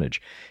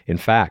percentage. In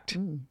fact,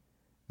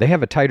 they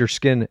have a tighter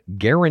skin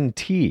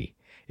guarantee.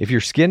 If your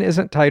skin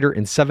isn't tighter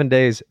in 7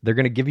 days, they're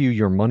going to give you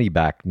your money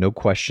back, no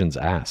questions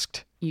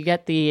asked. You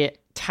get the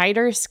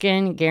tighter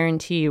skin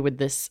guarantee with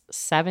this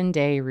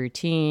 7-day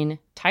routine.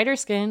 Tighter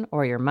skin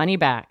or your money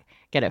back.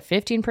 Get a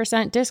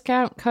 15%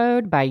 discount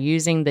code by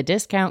using the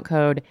discount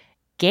code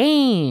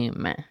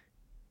GAME.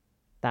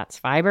 That's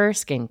Fiber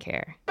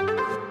Skincare.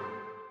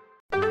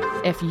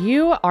 If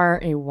you are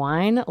a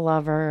wine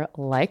lover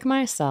like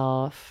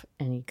myself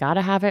and you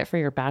gotta have it for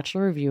your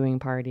bachelor viewing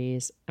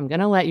parties, I'm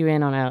gonna let you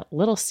in on a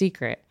little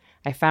secret.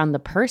 I found the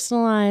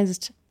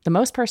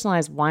most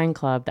personalized wine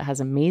club that has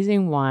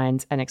amazing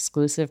wines and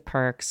exclusive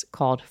perks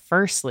called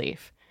First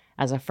Leaf.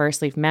 As a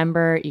First Leaf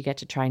member, you get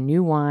to try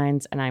new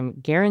wines, and I'm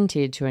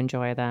guaranteed to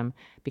enjoy them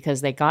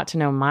because they got to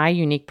know my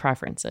unique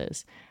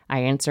preferences. I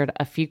answered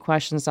a few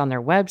questions on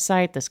their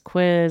website, this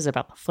quiz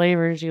about the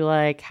flavors you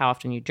like, how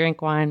often you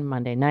drink wine,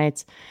 Monday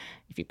nights,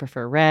 if you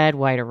prefer red,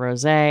 white, or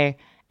rosé.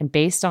 And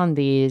based on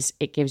these,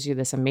 it gives you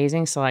this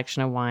amazing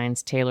selection of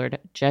wines tailored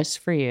just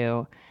for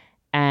you.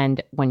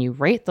 And when you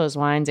rate those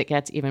wines, it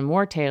gets even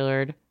more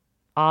tailored,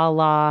 a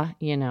la,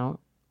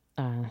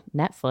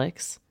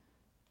 Netflix.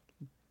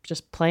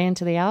 Just play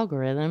into the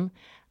algorithm.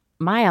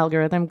 My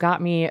algorithm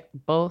got me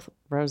both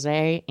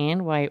rosé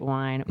and white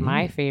wine,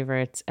 my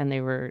favorites, and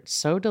they were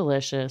so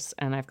delicious,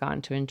 and I've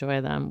gotten to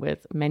enjoy them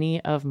with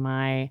many of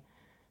my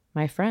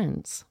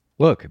friends.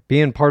 Look,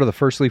 being part of the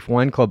First Leaf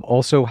Wine Club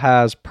also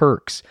has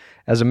perks.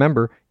 As a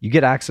member, you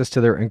get access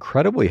to their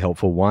incredibly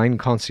helpful wine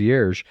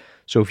concierge.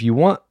 So if you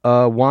want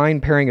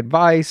wine pairing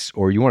advice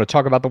or you want to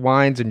talk about the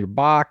wines in your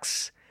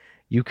box,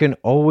 you can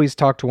always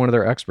talk to one of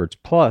their experts.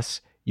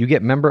 Plus, you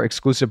get member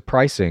exclusive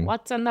pricing.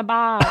 What's in the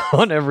box?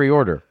 On every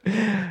order.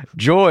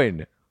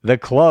 Join the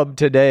club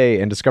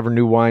today and discover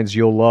new wines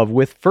you'll love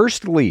with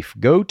First Leaf.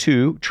 Go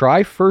to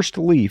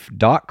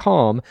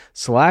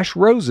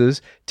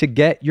tryfirstleaf.com/roses to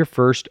get your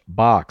first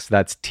box.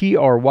 That's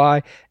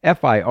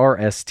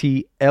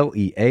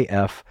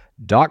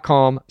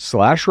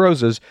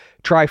tryfirstleaf.com/roses.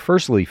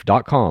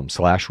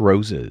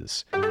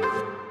 Tryfirstleaf.com/roses.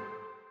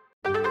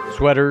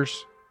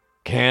 Sweaters,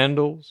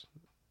 candles,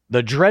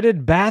 the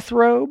dreaded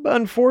bathrobe.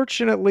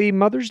 Unfortunately,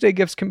 Mother's Day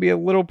gifts can be a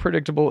little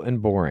predictable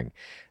and boring.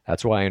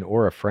 That's why an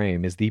Aura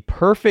frame is the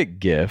perfect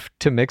gift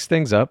to mix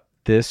things up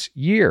this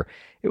year.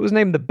 It was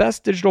named the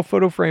best digital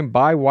photo frame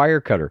by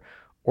Wirecutter.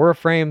 Aura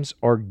frames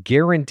are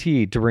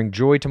guaranteed to bring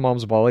joy to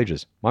moms of all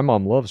ages. My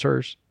mom loves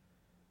hers.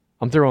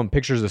 I'm throwing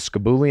pictures of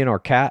Skaboolian, our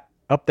cat,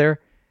 up there.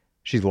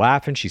 She's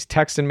laughing. She's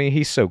texting me.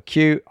 He's so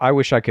cute. I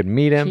wish I could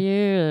meet him.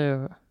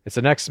 Cute. It's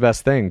the next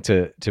best thing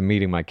to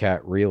meeting my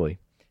cat, really.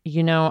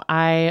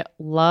 I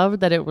love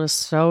that it was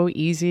so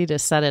easy to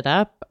set it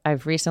up.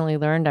 I've recently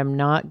learned I'm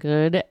not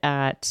good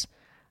at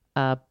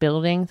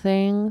building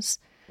things,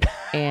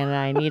 and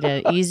I need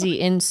an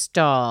easy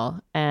install.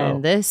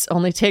 And this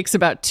only takes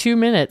about 2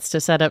 minutes to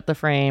set up the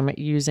frame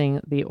using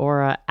the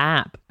Aura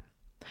app.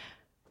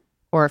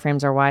 Aura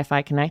frames are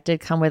Wi-Fi connected,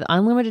 come with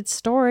unlimited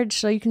storage,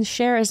 so you can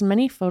share as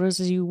many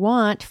photos as you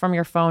want from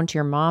your phone to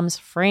your mom's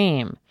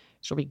frame.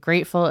 She'll be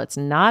grateful it's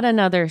not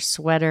another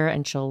sweater,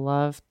 and she'll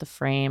love the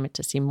frame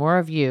to see more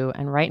of you.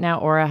 And right now,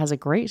 Aura has a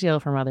great deal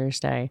for Mother's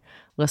Day.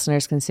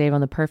 Listeners can save on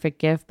the perfect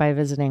gift by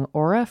visiting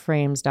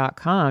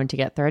auraframes.com to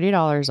get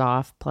 $30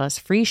 off plus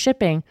free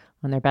shipping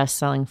on their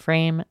best-selling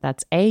frame.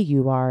 That's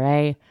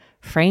AURA,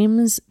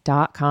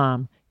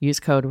 frames.com. Use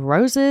code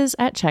ROSES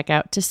at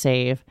checkout to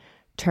save.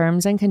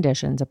 Terms and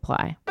conditions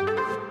apply.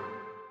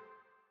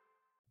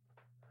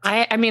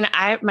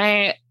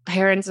 My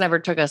parents never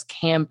took us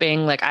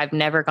camping. Like, I've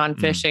never gone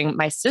fishing.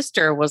 My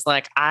sister was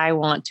like, I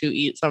want to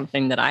eat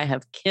something that I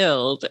have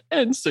killed.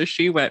 And so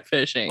she went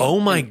fishing. Oh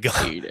my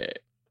God. Ate it.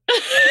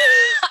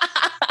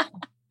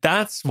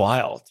 That's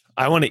wild.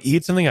 I want to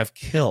eat something I've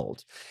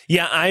killed.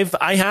 Yeah,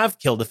 I have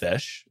killed a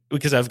fish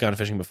because I've gone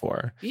fishing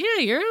before. Yeah,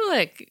 you're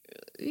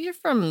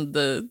from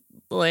the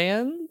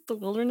land, the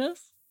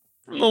wilderness.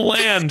 From the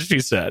land, she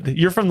said.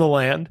 You're from the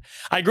land.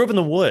 I grew up in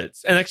the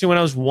woods. And actually, when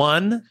I was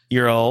 1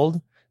 year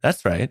old,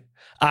 that's right,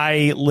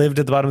 I lived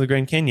at the bottom of the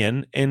Grand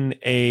Canyon in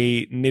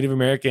a Native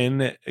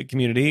American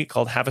community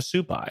called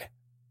Havasupai.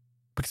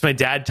 Because my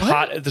dad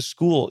taught at the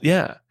school.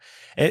 Yeah.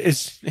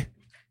 It's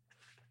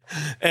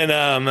And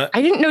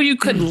I didn't know you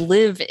could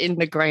live in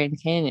the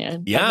Grand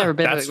Canyon. I've yeah, never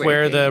been to that's the Grand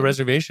where the Canyon.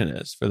 reservation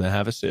is for the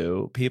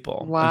Havasu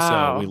people. Wow. And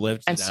so we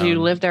lived And down so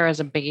you lived there as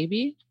a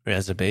baby?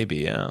 as a baby,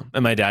 yeah.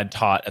 And my dad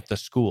taught at the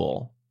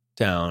school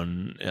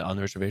down on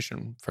the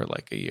reservation for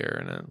like a year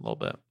and a little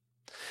bit.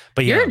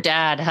 But yeah, Your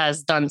dad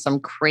has done some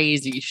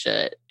crazy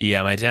shit.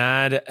 yeah, my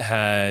dad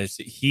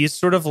he's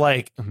sort of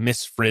like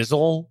Miss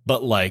Frizzle,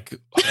 but like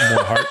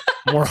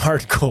more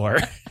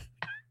hardcore.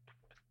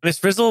 Miss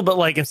Frizzle, but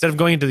like instead of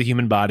going into the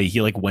human body,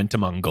 he like went to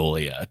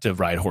Mongolia to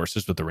ride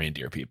horses with the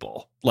reindeer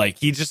people. Like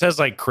he just has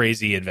like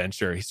crazy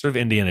adventure. He's sort of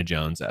Indiana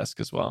Jones-esque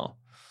as well.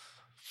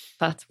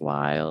 That's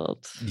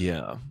wild.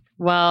 Yeah.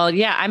 Well,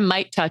 yeah, I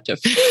might touch a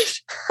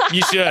fish.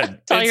 You should.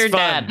 Tell It's your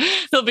fun. dad.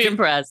 He'll be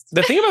impressed.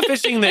 The thing about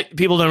fishing that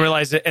people don't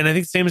realize, and I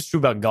think the same is true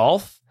about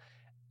golf,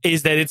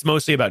 is that it's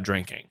mostly about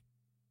drinking.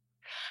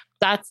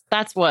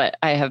 That's what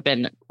I have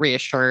been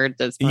reassured.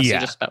 That's mostly Yeah.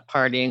 just about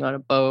partying on a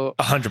boat.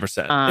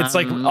 100%. It's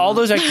like all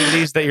those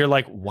activities that you're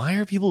like, why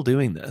are people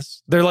doing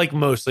this? They're like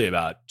mostly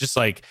about just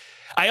like,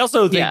 I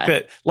also think Yeah.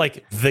 that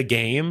like the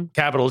game,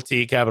 capital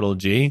T, capital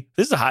G,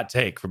 this is a hot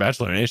take for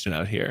Bachelor Nation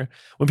out here.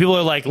 When people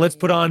are like, let's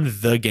put on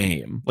the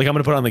game. Like I'm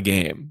going to put on the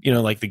game. You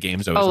know, like the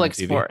game's always Oh, on like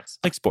TV. sports.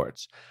 Like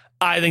sports.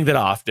 I think that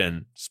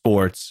often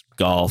sports,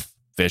 golf,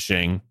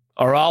 fishing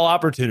are all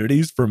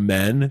opportunities for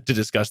men to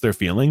discuss their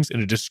feelings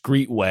in a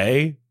discreet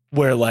way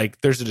where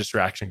like there's a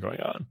distraction going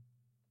on.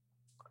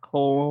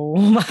 Oh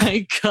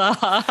my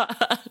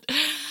God.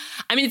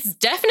 I mean, it's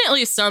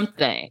definitely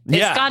something.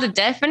 Yeah. It's got a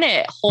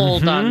definite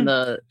hold on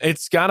the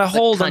It's got a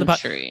hold on the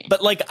country.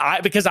 But like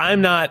because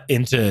I'm not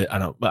into I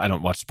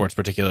don't watch sports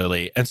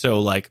particularly. And so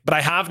like but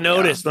I have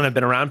noticed when I've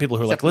been around people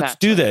who are Except like, let's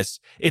do this.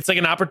 It's like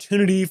an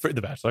opportunity for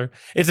The Bachelor.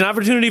 It's an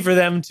opportunity for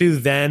them to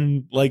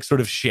then like sort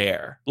of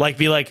share. Like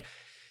be like,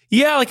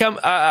 yeah, like I'm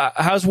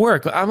how's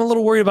work? I'm a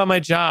little worried about my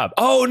job.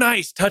 Oh,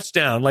 nice.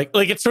 Touchdown. Like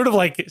it's sort of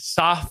like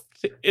soft.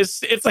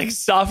 It's like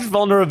soft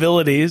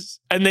vulnerabilities,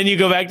 and then you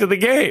go back to the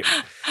game.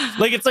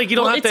 Like it's like you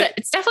don't have to.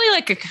 It's definitely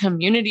like a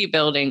community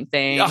building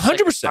thing.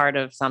 100%. Like part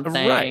of something.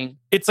 Right.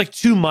 It's like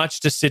too much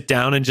to sit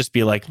down and just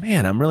be like,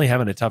 man, I'm really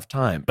having a tough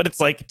time. But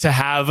it's like to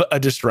have a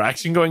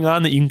distraction going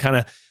on that you can kind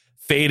of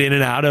fade in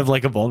and out of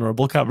like a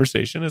vulnerable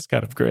conversation is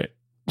kind of great.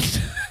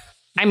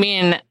 I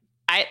mean,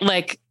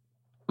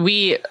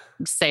 we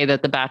say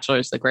that The Bachelor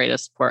is the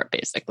greatest sport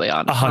basically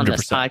on this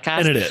 100%. podcast.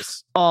 And it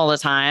is. all the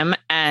time.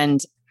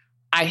 And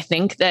I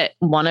think that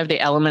one of the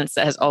elements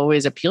that has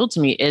always appealed to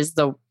me is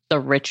the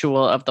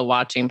ritual of the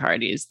watching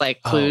parties.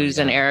 Like Clues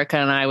and Erica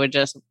and I would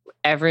just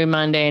every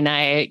Monday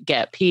night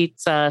get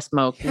pizza,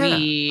 smoke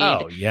weed,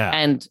 Oh, yeah.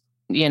 and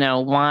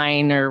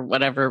wine or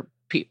whatever.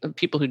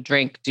 People who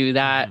drink do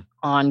that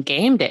on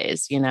game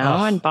days, Oh,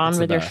 and bond it's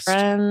the with your best.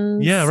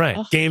 friends. Yeah, right.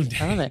 Oh, Game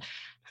I love day. it.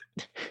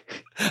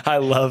 I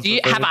love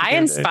Have I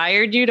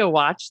inspired you to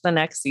watch the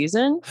next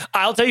season?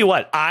 I'll tell you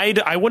what,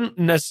 I wouldn't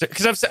necessarily,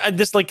 because I've said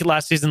this like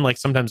last season, like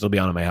sometimes it'll be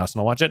on in my house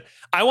and I'll watch it.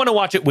 I want to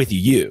watch it with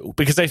you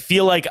because I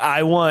feel like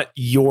I want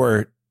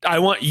your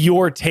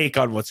take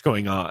on what's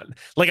going on.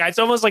 Like it's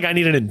almost like I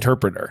need an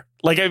interpreter.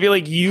 Like I feel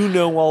like you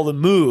know all the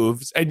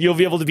moves and you'll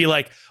be able to be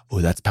like, oh,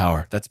 that's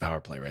power. That's power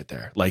play right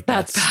there. Like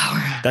That's power.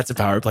 That's a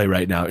power play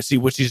right now. See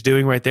what she's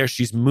doing right there.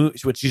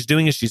 What she's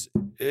doing is she's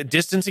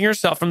distancing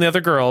herself from the other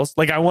girls.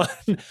 Like I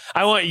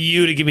want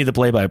you to give me the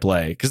play by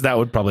play because that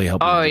would probably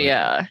help. Oh me do it.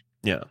 yeah.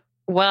 Yeah.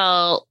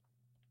 Well,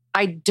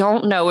 I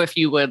don't know if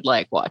you would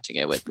like watching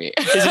it with me.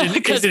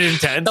 Is it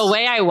intense? The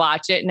way I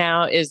watch it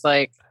now is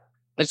like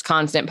there's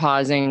constant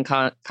pausing,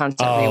 constant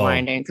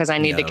rewinding because I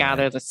need to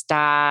gather the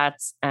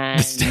stats and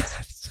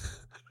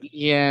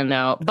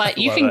But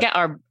you can get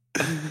our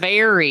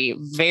very,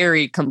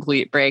 very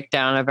complete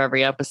breakdown of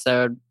every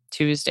episode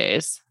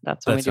Tuesdays.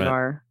 That's when we do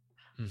our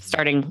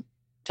starting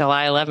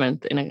July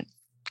 11th in a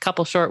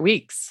couple short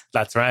weeks.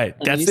 That's right.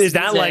 A new Is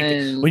that like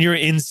season. when you're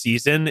in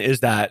season?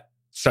 Is that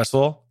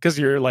stressful because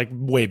you're like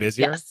way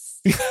busier? Yes.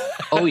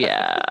 Oh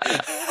yeah.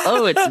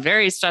 Oh, it's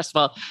very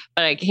stressful,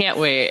 but I can't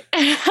wait.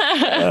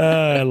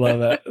 I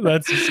love it.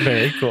 That's just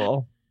very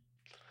cool.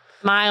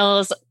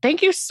 Miles,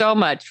 thank you so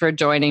much for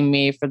joining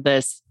me for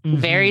this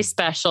very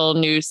special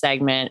new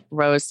segment,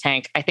 Rose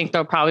Tank. I think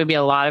there'll probably be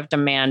a lot of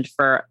demand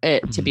for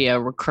it to be a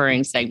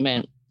recurring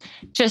segment.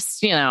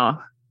 Just,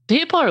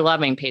 people are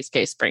loving Pace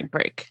Case Spring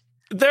Break.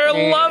 They're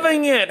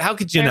loving it. How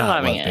could you They're not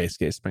love loving it. Pace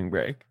Case Spring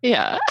Break?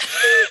 Yeah.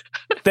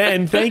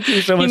 Then thank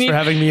you so much for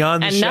having me on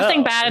the and show.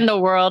 nothing bad in the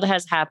world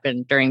has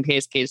happened during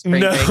Pace Case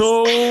Spring Break.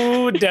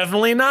 No,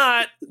 definitely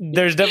not.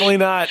 There's definitely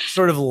not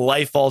sort of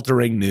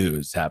life-altering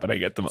news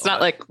happening at the moment. It's not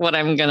like what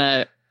I'm going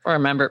to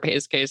remember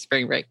Pace Case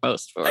Spring Break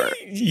most for.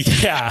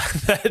 Yeah,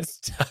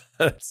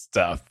 that's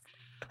tough.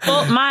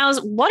 Well, Miles,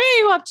 what are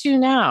you up to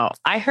now?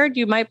 I heard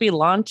you might be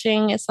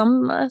launching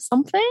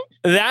something.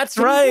 That's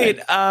right.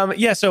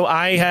 So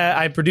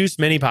I produce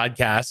many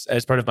podcasts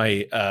as part of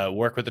my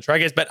work with the Try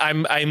Guys, but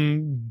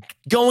I'm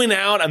going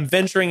out, I'm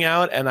venturing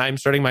out, and I'm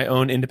starting my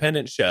own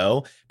independent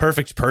show,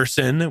 Perfect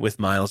Person with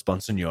Miles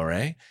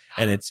Bonsignore.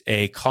 And it's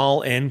a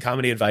call-in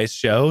comedy advice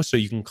show. So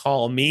you can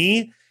call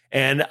me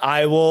and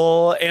I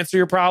will answer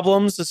your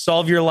problems,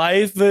 solve your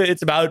life.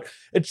 It's about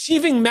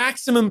achieving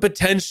maximum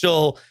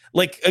potential,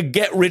 like a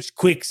get rich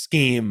quick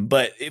scheme,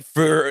 but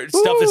for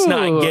stuff that's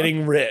not Ooh.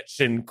 getting rich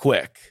and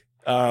quick.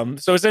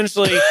 So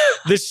essentially,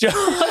 the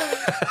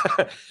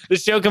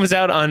show comes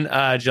out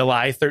on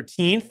July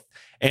 13th,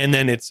 and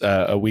then it's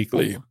a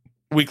weekly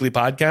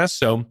podcast.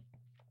 So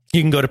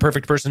you can go to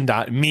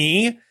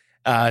perfectperson.me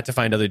to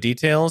find other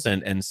details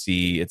and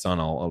see it's on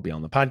it'll be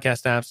on the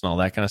podcast apps and all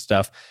that kind of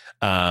stuff.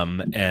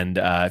 And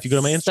if you go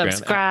to my Instagram,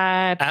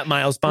 subscribe at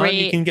Miles Bond,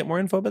 you can get more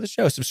info about the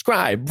show.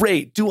 Subscribe,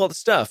 rate, do all the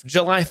stuff.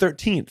 July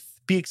 13th.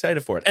 Be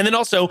excited for it. And then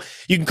also,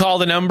 you can call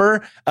the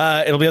number.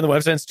 It'll be on the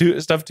website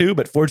and stuff too,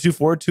 but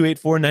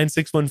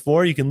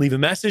 424-284-9614. You can leave a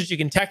message. You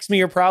can text me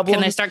your problem.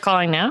 Can I start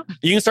calling now?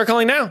 You can start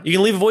calling now. You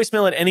can leave a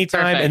voicemail at any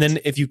time. Perfect. And then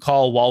if you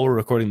call while we're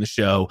recording the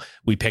show,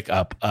 we pick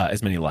up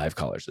as many live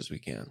callers as we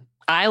can.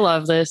 I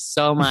love this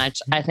so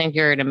much. I think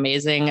you're an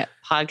amazing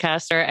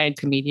podcaster and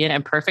comedian,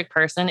 and Perfect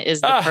Person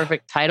is the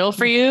perfect title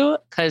for you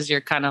because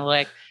you're kind of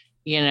like,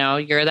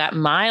 you're that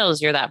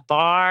Miles, you're that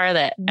bar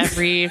that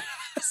every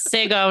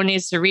sicko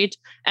needs to reach.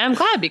 And I'm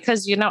glad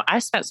because, I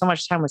spent so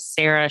much time with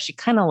Sarah. She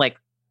kind of like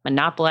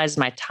monopolized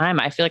my time.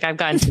 I feel like I've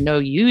gotten to know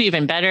you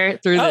even better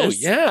through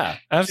this. Oh, yeah,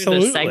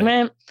 absolutely. Through this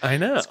segment. I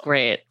know. It's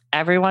great.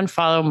 Everyone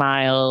follow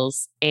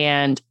Miles.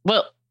 And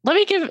can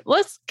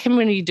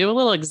we do a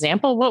little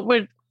example?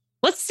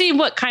 Let's see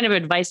what kind of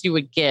advice you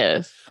would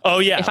give. Oh,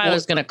 yeah. If I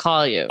was going to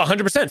call you.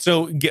 100%.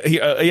 So,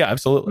 yeah,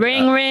 absolutely.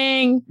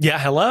 Ring. Yeah,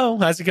 hello.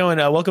 How's it going?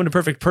 Welcome to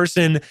Perfect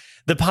Person,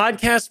 the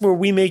podcast where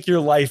we make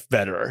your life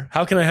better.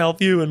 How can I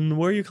help you? And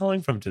where are you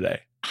calling from today?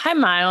 Hi,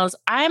 Miles.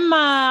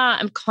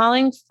 I'm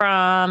calling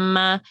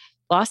from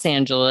Los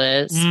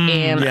Angeles,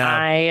 and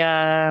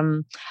yeah.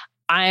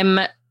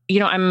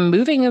 I'm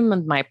moving in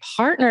with my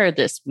partner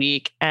this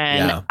week,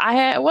 and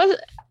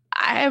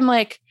I'm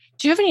like,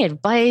 do you have any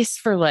advice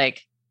for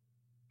like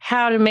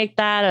how to make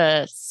that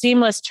a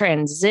seamless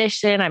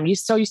transition? I'm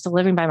so used to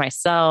living by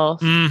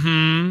myself.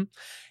 Mm-hmm.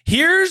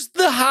 Here's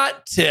the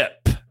hot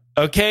tip.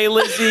 Okay,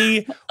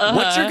 Lizzie,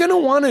 what you're going to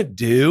want to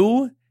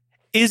do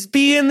is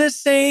be in the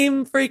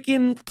same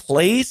freaking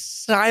place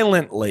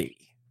silently.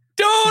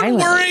 Don't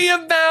worry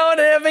about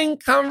having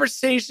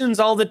conversations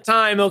all the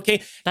time,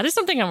 okay? That is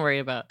something I'm worried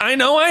about. I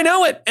know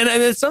it. And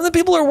it's something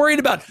people are worried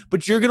about.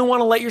 But you're going to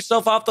want to let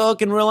yourself off the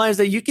hook and realize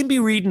that you can be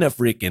reading a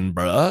freaking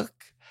book.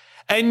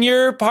 And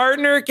your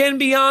partner can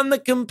be on the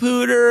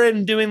computer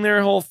and doing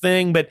their whole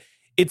thing. But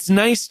it's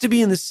nice to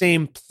be in the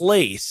same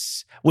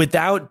place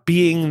without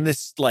being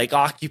this, like,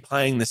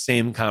 occupying the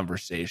same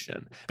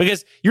conversation.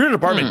 Because you're in an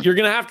apartment, you're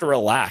going to have to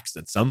relax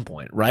at some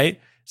point, right?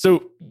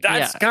 So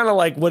that's kind of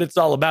like what it's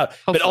all about.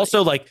 Hopefully. But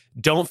also, like,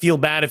 don't feel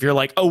bad if you're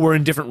like, oh, we're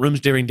in different rooms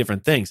doing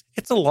different things.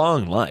 It's a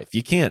long life.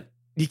 You can't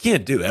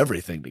do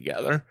everything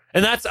together.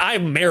 And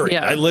I'm married.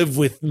 Yeah. I live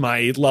with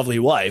my lovely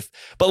wife.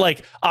 But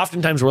like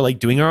oftentimes we're like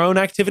doing our own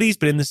activities,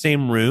 but in the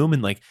same room.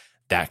 And like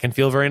that can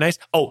feel very nice.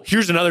 Oh,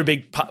 here's another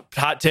big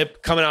hot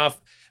tip coming off.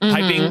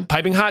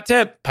 Piping hot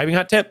tip.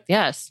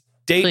 Yes.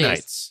 Date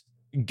nights.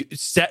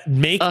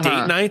 Make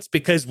date nights,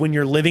 because when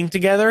you're living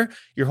together,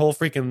 your whole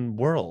freaking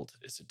world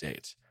is a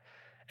date.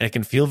 And it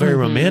can feel very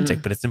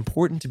romantic, but it's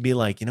important to be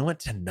like, you know what?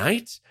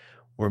 Tonight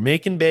we're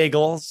making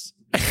bagels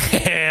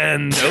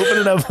and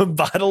opening up a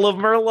bottle of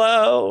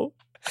Merlot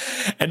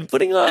and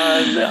putting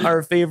on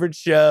our favorite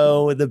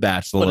show, The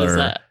Bachelor. What is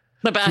that?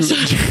 The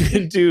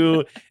Bachelor.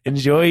 To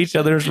enjoy each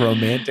other's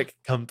romantic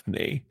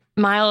company.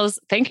 Miles,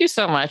 thank you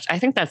so much. I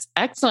think that's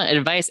excellent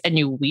advice. And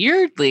you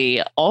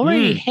weirdly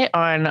already hit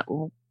on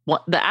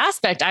the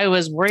aspect I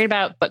was worried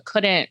about, but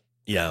couldn't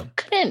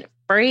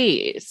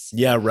phrase.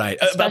 Yeah, right.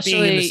 About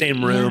being in the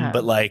same room,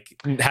 but like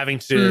having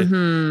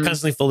to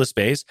constantly fill the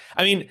space.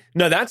 I mean,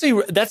 no, that's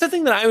the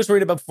thing that I was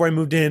worried about before I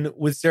moved in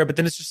with Sarah. But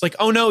then it's just like,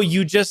 oh no,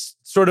 you just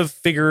sort of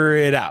figure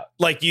it out.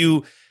 Like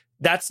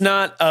that's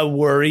not a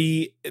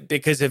worry,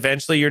 because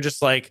eventually you're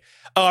just like,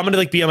 oh, I'm going to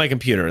like be on my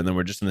computer, and then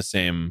we're just in the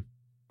same,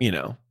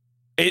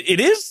 It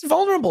is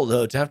vulnerable,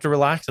 though, to have to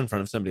relax in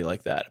front of somebody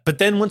like that. But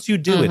then once you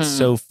do, it's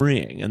so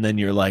freeing. And then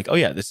you're like, oh,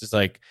 yeah, this is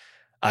like,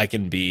 I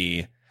can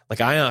be,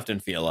 like, I often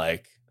feel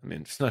like, I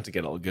mean, just not to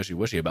get all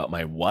gushy-wushy about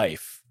my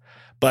wife,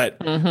 but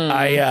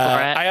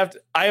I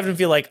often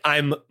feel like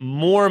I'm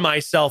more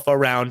myself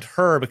around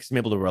her because I'm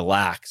able to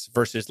relax,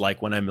 versus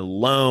like when I'm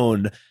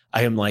alone,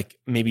 I am like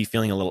maybe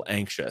feeling a little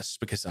anxious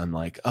because I'm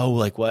like, oh,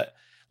 like what?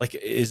 Like,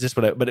 is this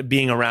but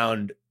being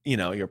around,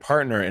 your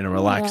partner in a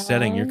relaxed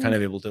setting, you're kind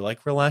of able to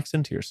like relax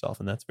into yourself.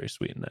 And that's very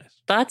sweet and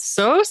nice. That's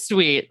so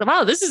sweet.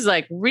 Wow. This is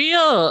like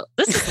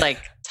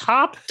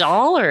top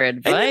dollar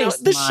advice.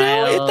 And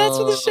show, that's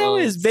what the show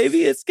is,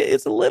 baby.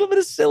 It's a little bit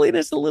of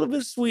silliness, a little bit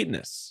of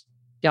sweetness.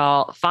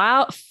 Y'all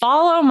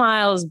follow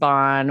Miles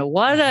Bond.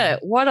 What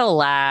a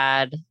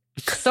lad.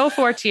 So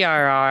for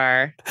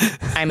TRR.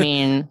 I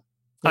mean,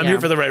 I'm here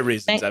for the right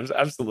reasons.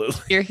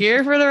 Absolutely. You're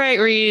here for the right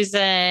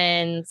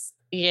reasons.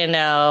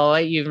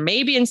 You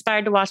may be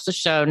inspired to watch the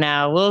show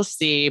now. We'll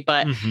see.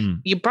 But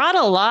you brought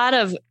a lot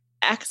of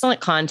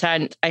excellent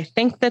content. I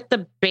think that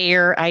the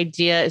bear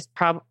idea is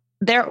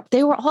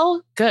they were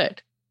all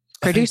good.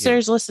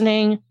 Producers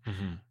listening,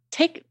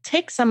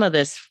 take some of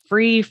this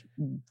free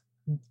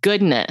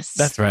goodness.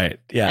 That's right.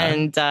 Yeah.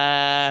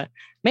 And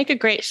make a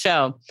great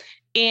show.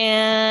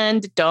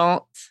 And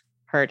don't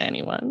hurt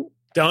anyone.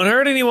 Don't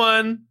hurt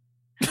anyone.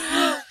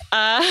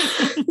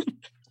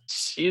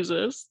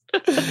 Jesus.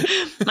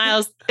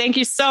 Miles, thank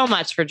you so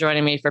much for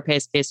joining me for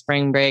Pace Case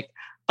Spring Break.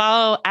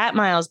 Follow at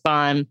Miles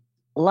Bond.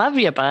 Love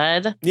you,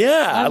 bud.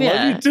 Yeah, I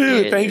love you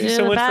too. Thank you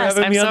so much for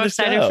having me on the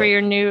show. I'm so excited for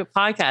your new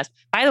podcast.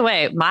 By the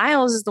way,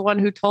 Miles is the one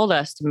who told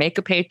us to make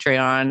a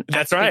Patreon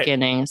at the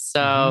beginning.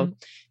 So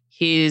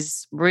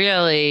he's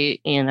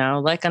really,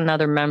 like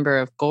another member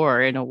of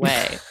Gore in a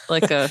way,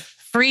 like a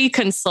free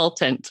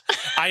consultant.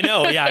 I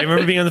know. Yeah. I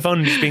remember being on the phone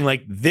and just being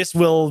like, this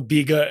will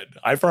be good.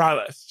 I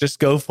promise. Just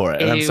go for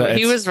it.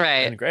 He was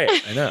right. Great.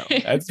 I know.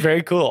 It's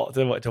very cool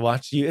to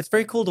watch you. It's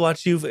very cool to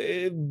watch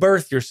you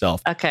birth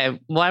yourself. Okay.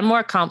 One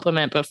more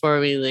compliment before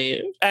we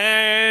leave.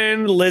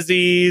 And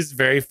Lizzie's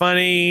very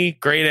funny,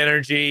 great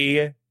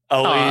energy.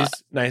 Always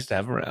nice to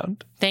have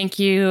around. Thank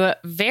you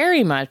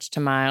very much to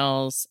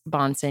Miles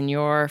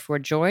Bonsignor for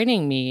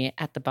joining me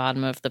at the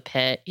bottom of the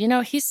pit.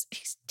 He's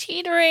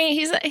teetering.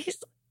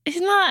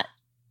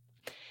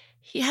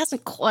 He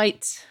hasn't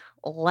quite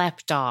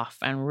leapt off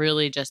and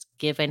really just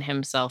given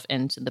himself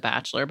into The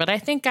Bachelor. But I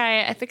think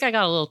I got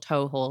a little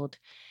toehold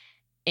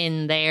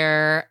in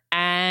there.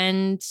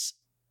 And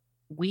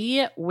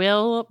we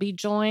will be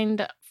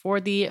joined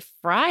for the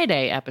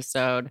Friday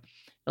episode.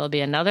 There'll be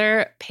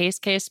another Pace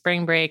Case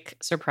Spring Break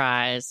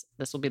surprise.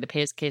 This will be the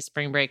Pace Case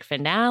Spring Break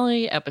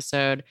finale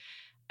episode.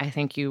 I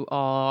think you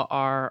all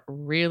are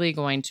really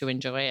going to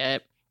enjoy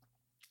it.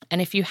 And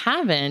if you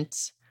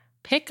haven't,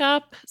 pick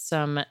up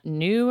some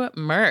new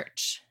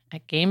merch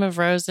at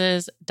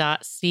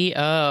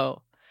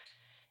gameofroses.co.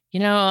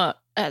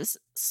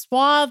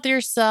 Swathe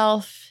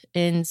yourself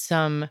in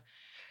some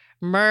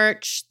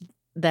merch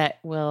that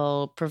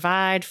will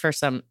provide for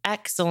some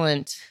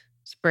excellent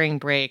spring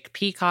break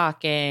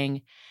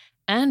peacocking.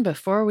 And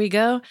before we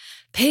go,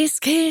 Pace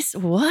Case,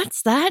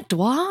 what's that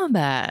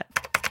drawback?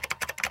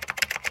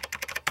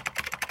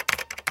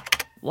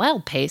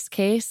 Well, Pace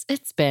Case,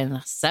 it's been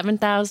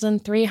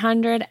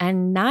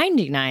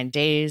 7,399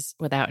 days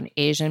without an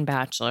Asian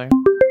bachelor.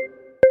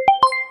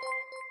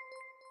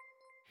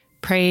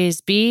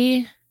 Praise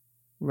be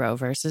Roe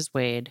versus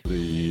Wade.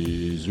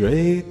 Please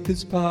rate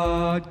this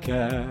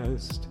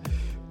podcast.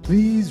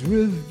 Please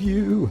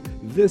review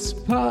this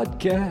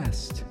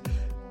podcast.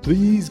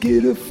 Please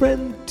get a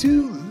friend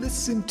to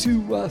listen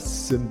to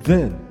us. And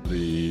then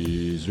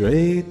please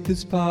rate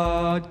this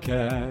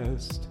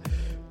podcast.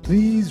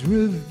 Please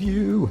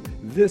review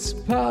this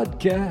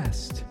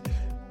podcast.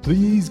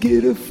 Please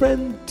get a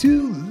friend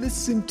to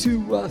listen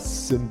to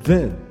us. And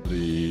then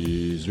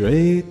please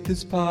rate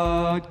this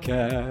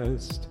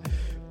podcast.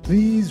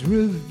 Please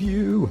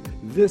review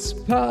this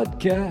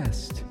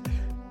podcast.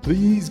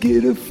 Please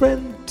get a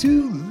friend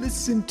to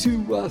listen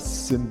to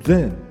us. And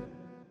then